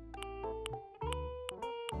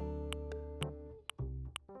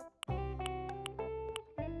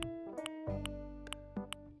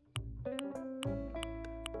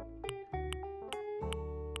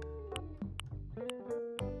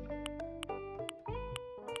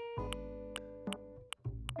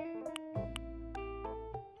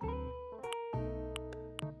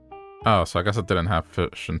 Oh, so I guess it didn't have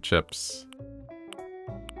fish and chips.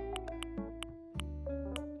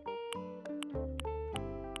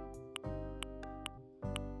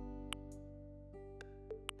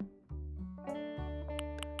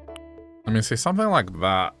 I mean, see, something like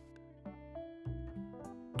that.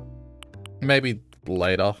 Maybe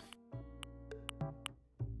later.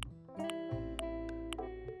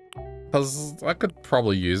 Because I could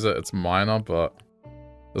probably use it. It's minor, but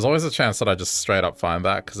there's always a chance that I just straight up find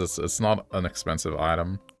that because it's not an expensive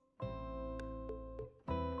item.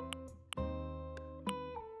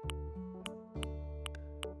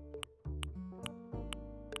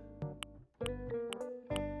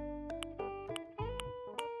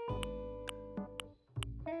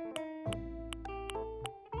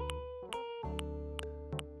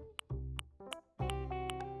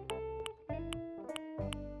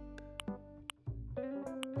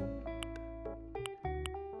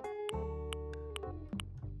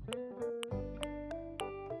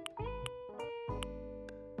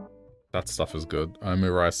 That stuff is good.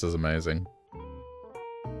 Omu rice is amazing.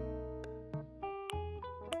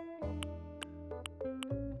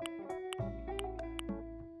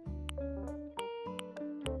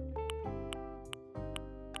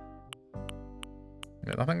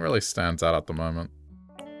 Yeah, nothing really stands out at the moment.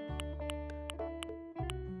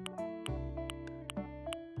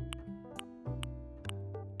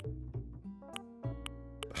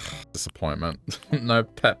 Disappointment. No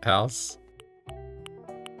pet house.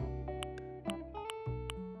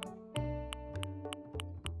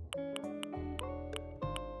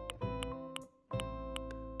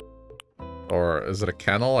 Or is it a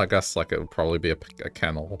kennel? I guess like it would probably be a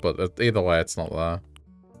kennel, but either way, it's not there.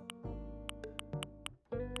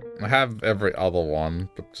 I have every other one,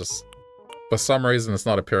 but just for some reason it's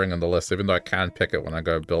not appearing on the list, even though I can pick it when I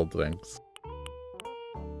go build things.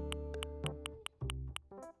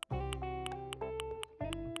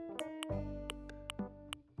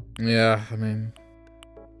 Yeah, I mean...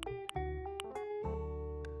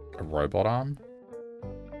 a robot arm?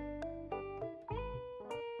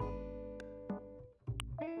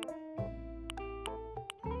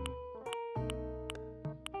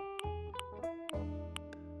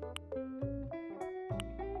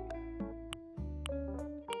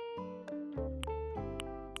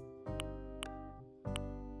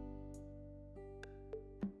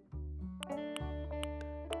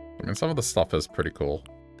 I mean, some of the stuff is pretty cool.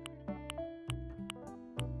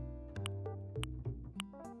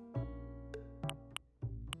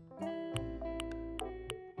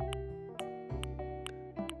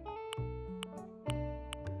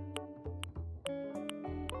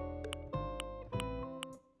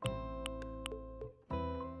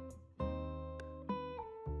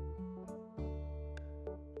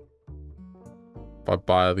 If I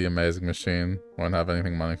buy the amazing machine, won't have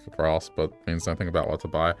anything money for price, but means nothing about what to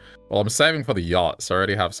buy. Well, I'm saving for the yacht, so I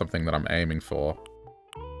already have something that I'm aiming for.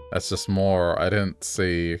 That's just more, I didn't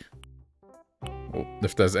see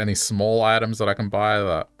if there's any small items that I can buy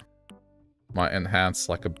that might enhance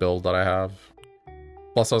like a build that I have.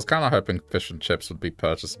 Plus, I was kind of hoping fish and chips would be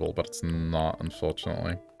purchasable, but it's not,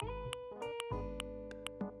 unfortunately.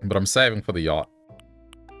 But I'm saving for the yacht.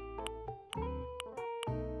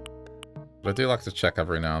 But I do like to check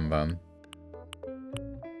every now and then.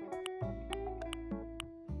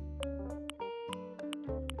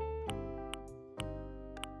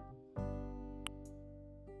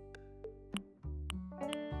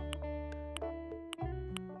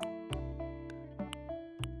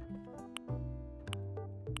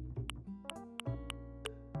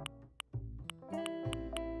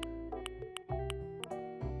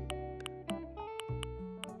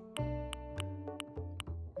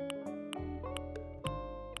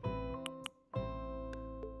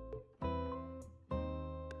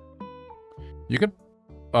 You could,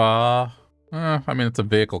 I mean, it's a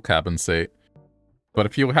vehicle cabin seat. But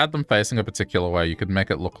if you had them facing a particular way, you could make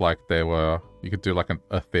it look like they were, you could do like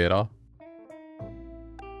a theater.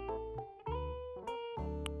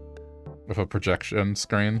 With a projection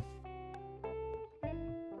screen.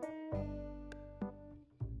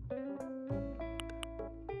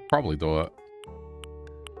 Probably do it.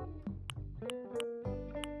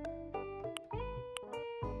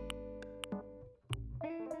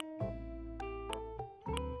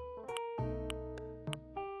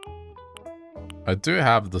 I do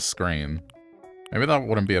have the screen. Maybe that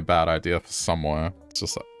wouldn't be a bad idea for somewhere. It's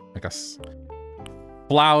just, I guess,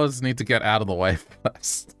 flowers need to get out of the way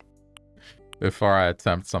first before I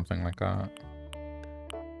attempt something like that.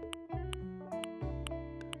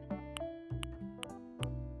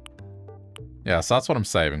 Yeah, so that's what I'm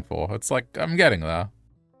saving for. It's like, I'm getting there.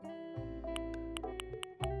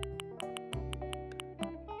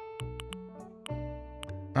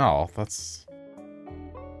 Oh, that's...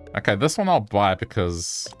 Okay, this one I'll buy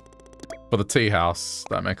because... for the tea house,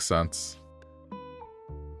 that makes sense.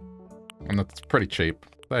 And it's pretty cheap.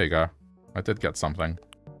 There you go. I did get something.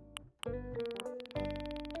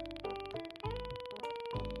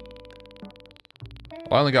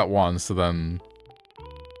 I only got one, so then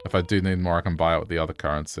if I do need more, I can buy it with the other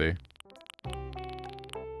currency.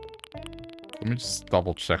 Let me just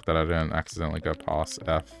double check that I didn't accidentally go past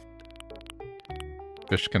F.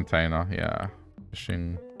 Fish container, yeah.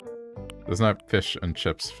 Fishing. There's no fish and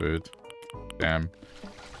chips food. Damn.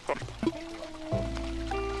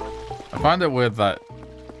 I find it weird that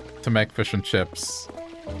to make fish and chips,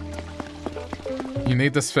 you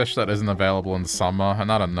need this fish that isn't available in the summer,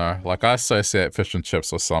 and I don't know. Like, I associate fish and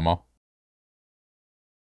chips with summer.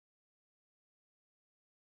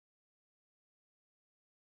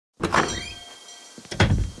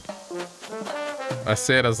 I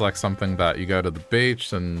see it as like something that you go to the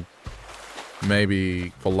beach and maybe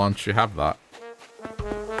for lunch you have that.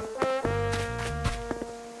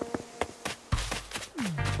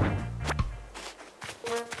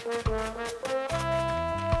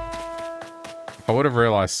 I would have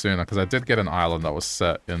realized sooner, because I did get an island that was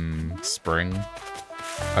set in spring.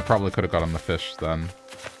 I probably could have gotten the fish then.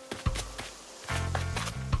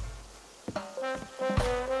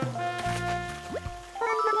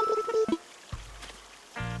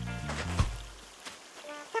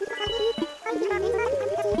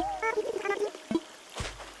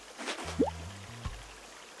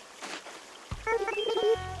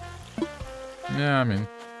 Yeah, I mean,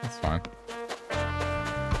 that's fine.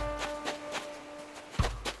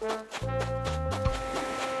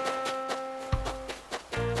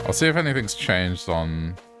 I'll see if anything's changed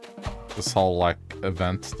on this whole, like,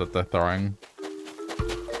 event that they're throwing.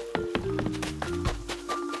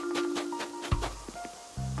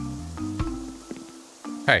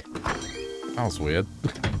 Hey. That was weird.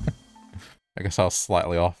 I guess I was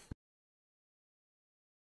slightly off.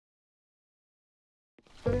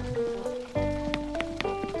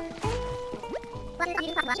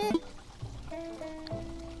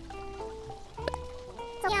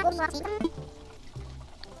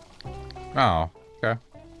 Oh, okay.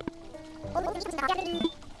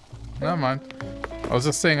 Never mind. I was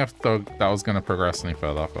just seeing if that was going to progress any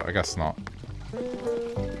further, but I guess not.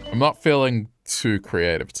 I'm not feeling too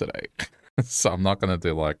creative today. So I'm not going to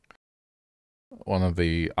do, like, one of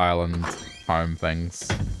the island home things.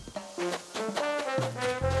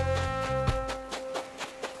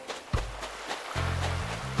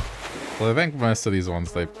 Well, I think most of these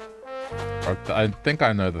ones, I think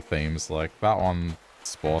I know the themes. Like, that one,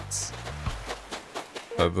 sports.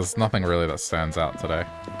 But there's nothing really that stands out today.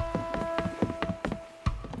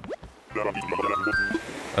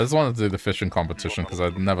 I just wanted to do the fishing competition because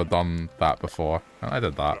I'd never done that before. And I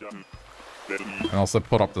did that. And also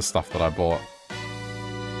put up the stuff that I bought.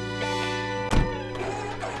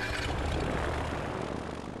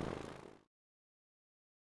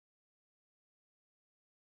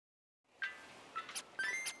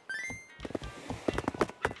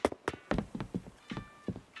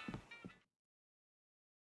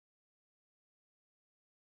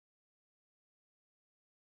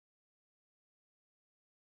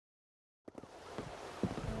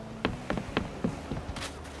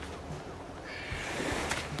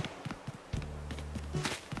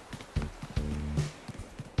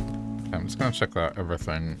 I'm just gonna check that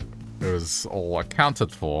everything is all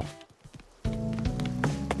accounted for.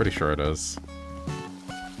 Pretty sure it is.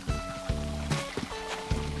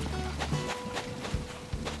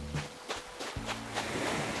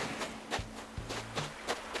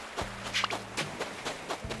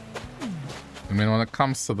 I mean, when it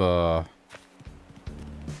comes to the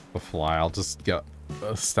fly, I'll just get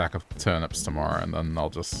a stack of turnips tomorrow and then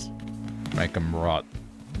I'll just make them rot.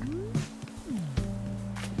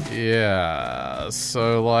 Yeah,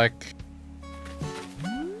 so, like,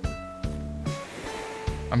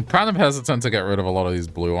 I'm kind of hesitant to get rid of a lot of these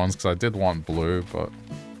blue ones, because I did want blue, but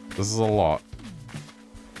this is a lot.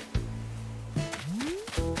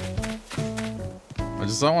 I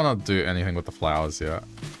just don't want to do anything with the flowers yet.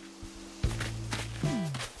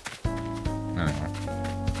 Anyway.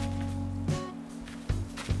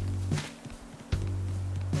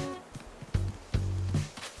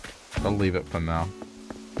 I'll leave it for now.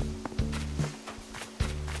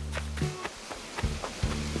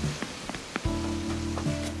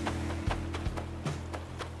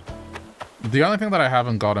 The only thing that I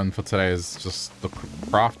haven't gotten for today is just the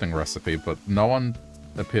crafting recipe, but no one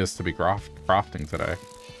appears to be crafting today.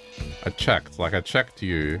 I checked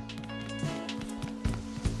you.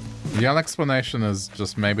 The only explanation is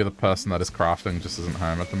just maybe the person that is crafting just isn't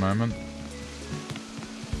home at the moment.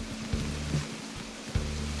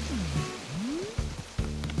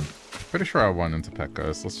 Pretty sure I went into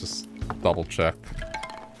Petco's. Let's just double check.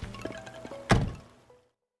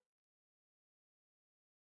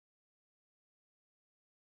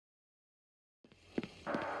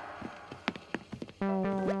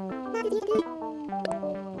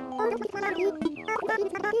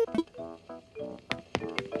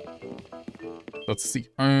 That's the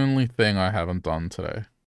only thing I haven't done today.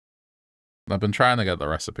 I've been trying to get the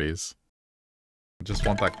recipes. I just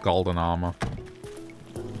want that golden armor.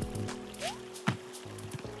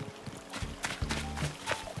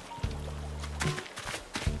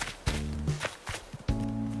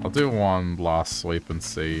 I'll do one last sweep and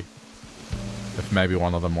see if maybe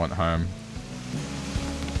one of them went home.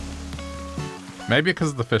 Maybe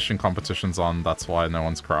because the fishing competition's on, that's why no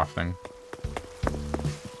one's crafting.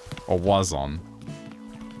 Or was on.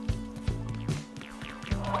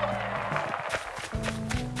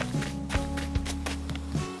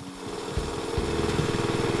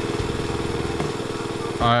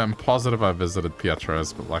 I am positive I visited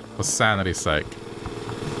Pietro's, but like, for sanity's sake.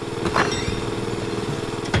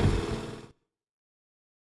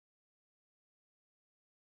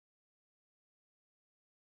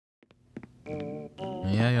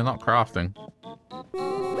 Yeah, you're not crafting.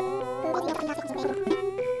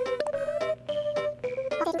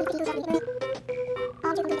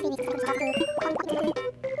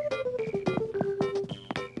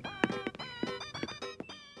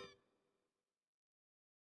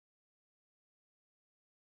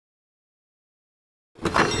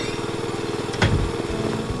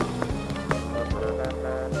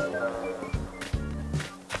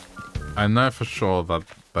 I know for sure that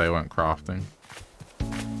they weren't crafting.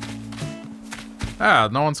 Yeah,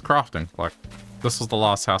 no one's crafting. Like, this was the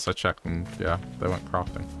last house I checked and yeah, they weren't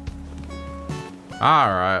crafting.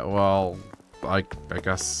 Alright, well, I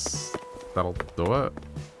guess that'll do it.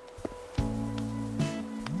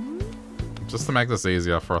 Just to make this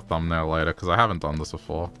easier for a thumbnail later, because I haven't done this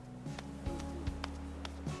before.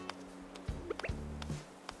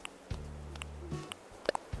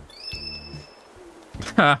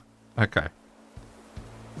 Okay.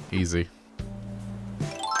 Easy.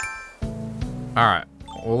 Alright,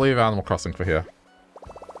 we'll leave Animal Crossing for here.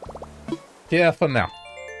 Yeah, for now.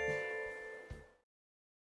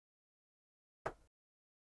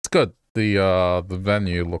 It's good. The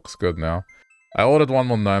venue looks good now. I ordered one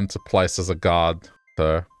more gnome to place as a guard,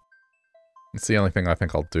 so it's the only thing I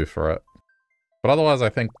think I'll do for it. But otherwise, I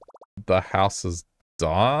think the house is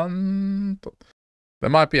done. There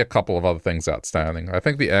might be a couple of other things outstanding. I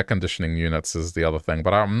think the air conditioning units is the other thing,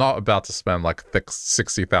 but I'm not about to spend like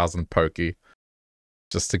 60,000 pokey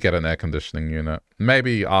just to get an air conditioning unit.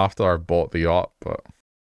 Maybe after I've bought the yacht, but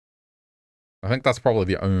I think that's probably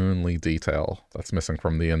the only detail that's missing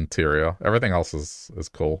from the interior. Everything else is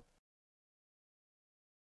cool.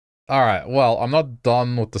 Alright, well, I'm not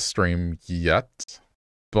done with the stream yet,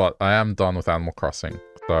 but I am done with Animal Crossing,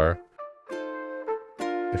 so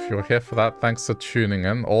if you're here for that, thanks for tuning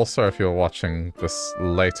in. Also, if you're watching this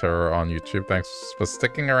later on YouTube, thanks for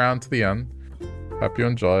sticking around to the end. Hope you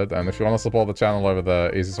enjoyed, and if you want to support the channel over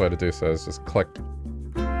there, easiest way to do so is just click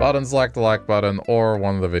buttons like the like button or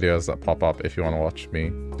one of the videos that pop up if you want to watch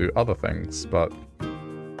me do other things. But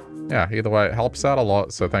yeah, either way, it helps out a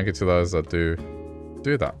lot, so thank you to those that do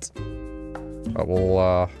that. But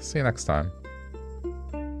we'll see you next time.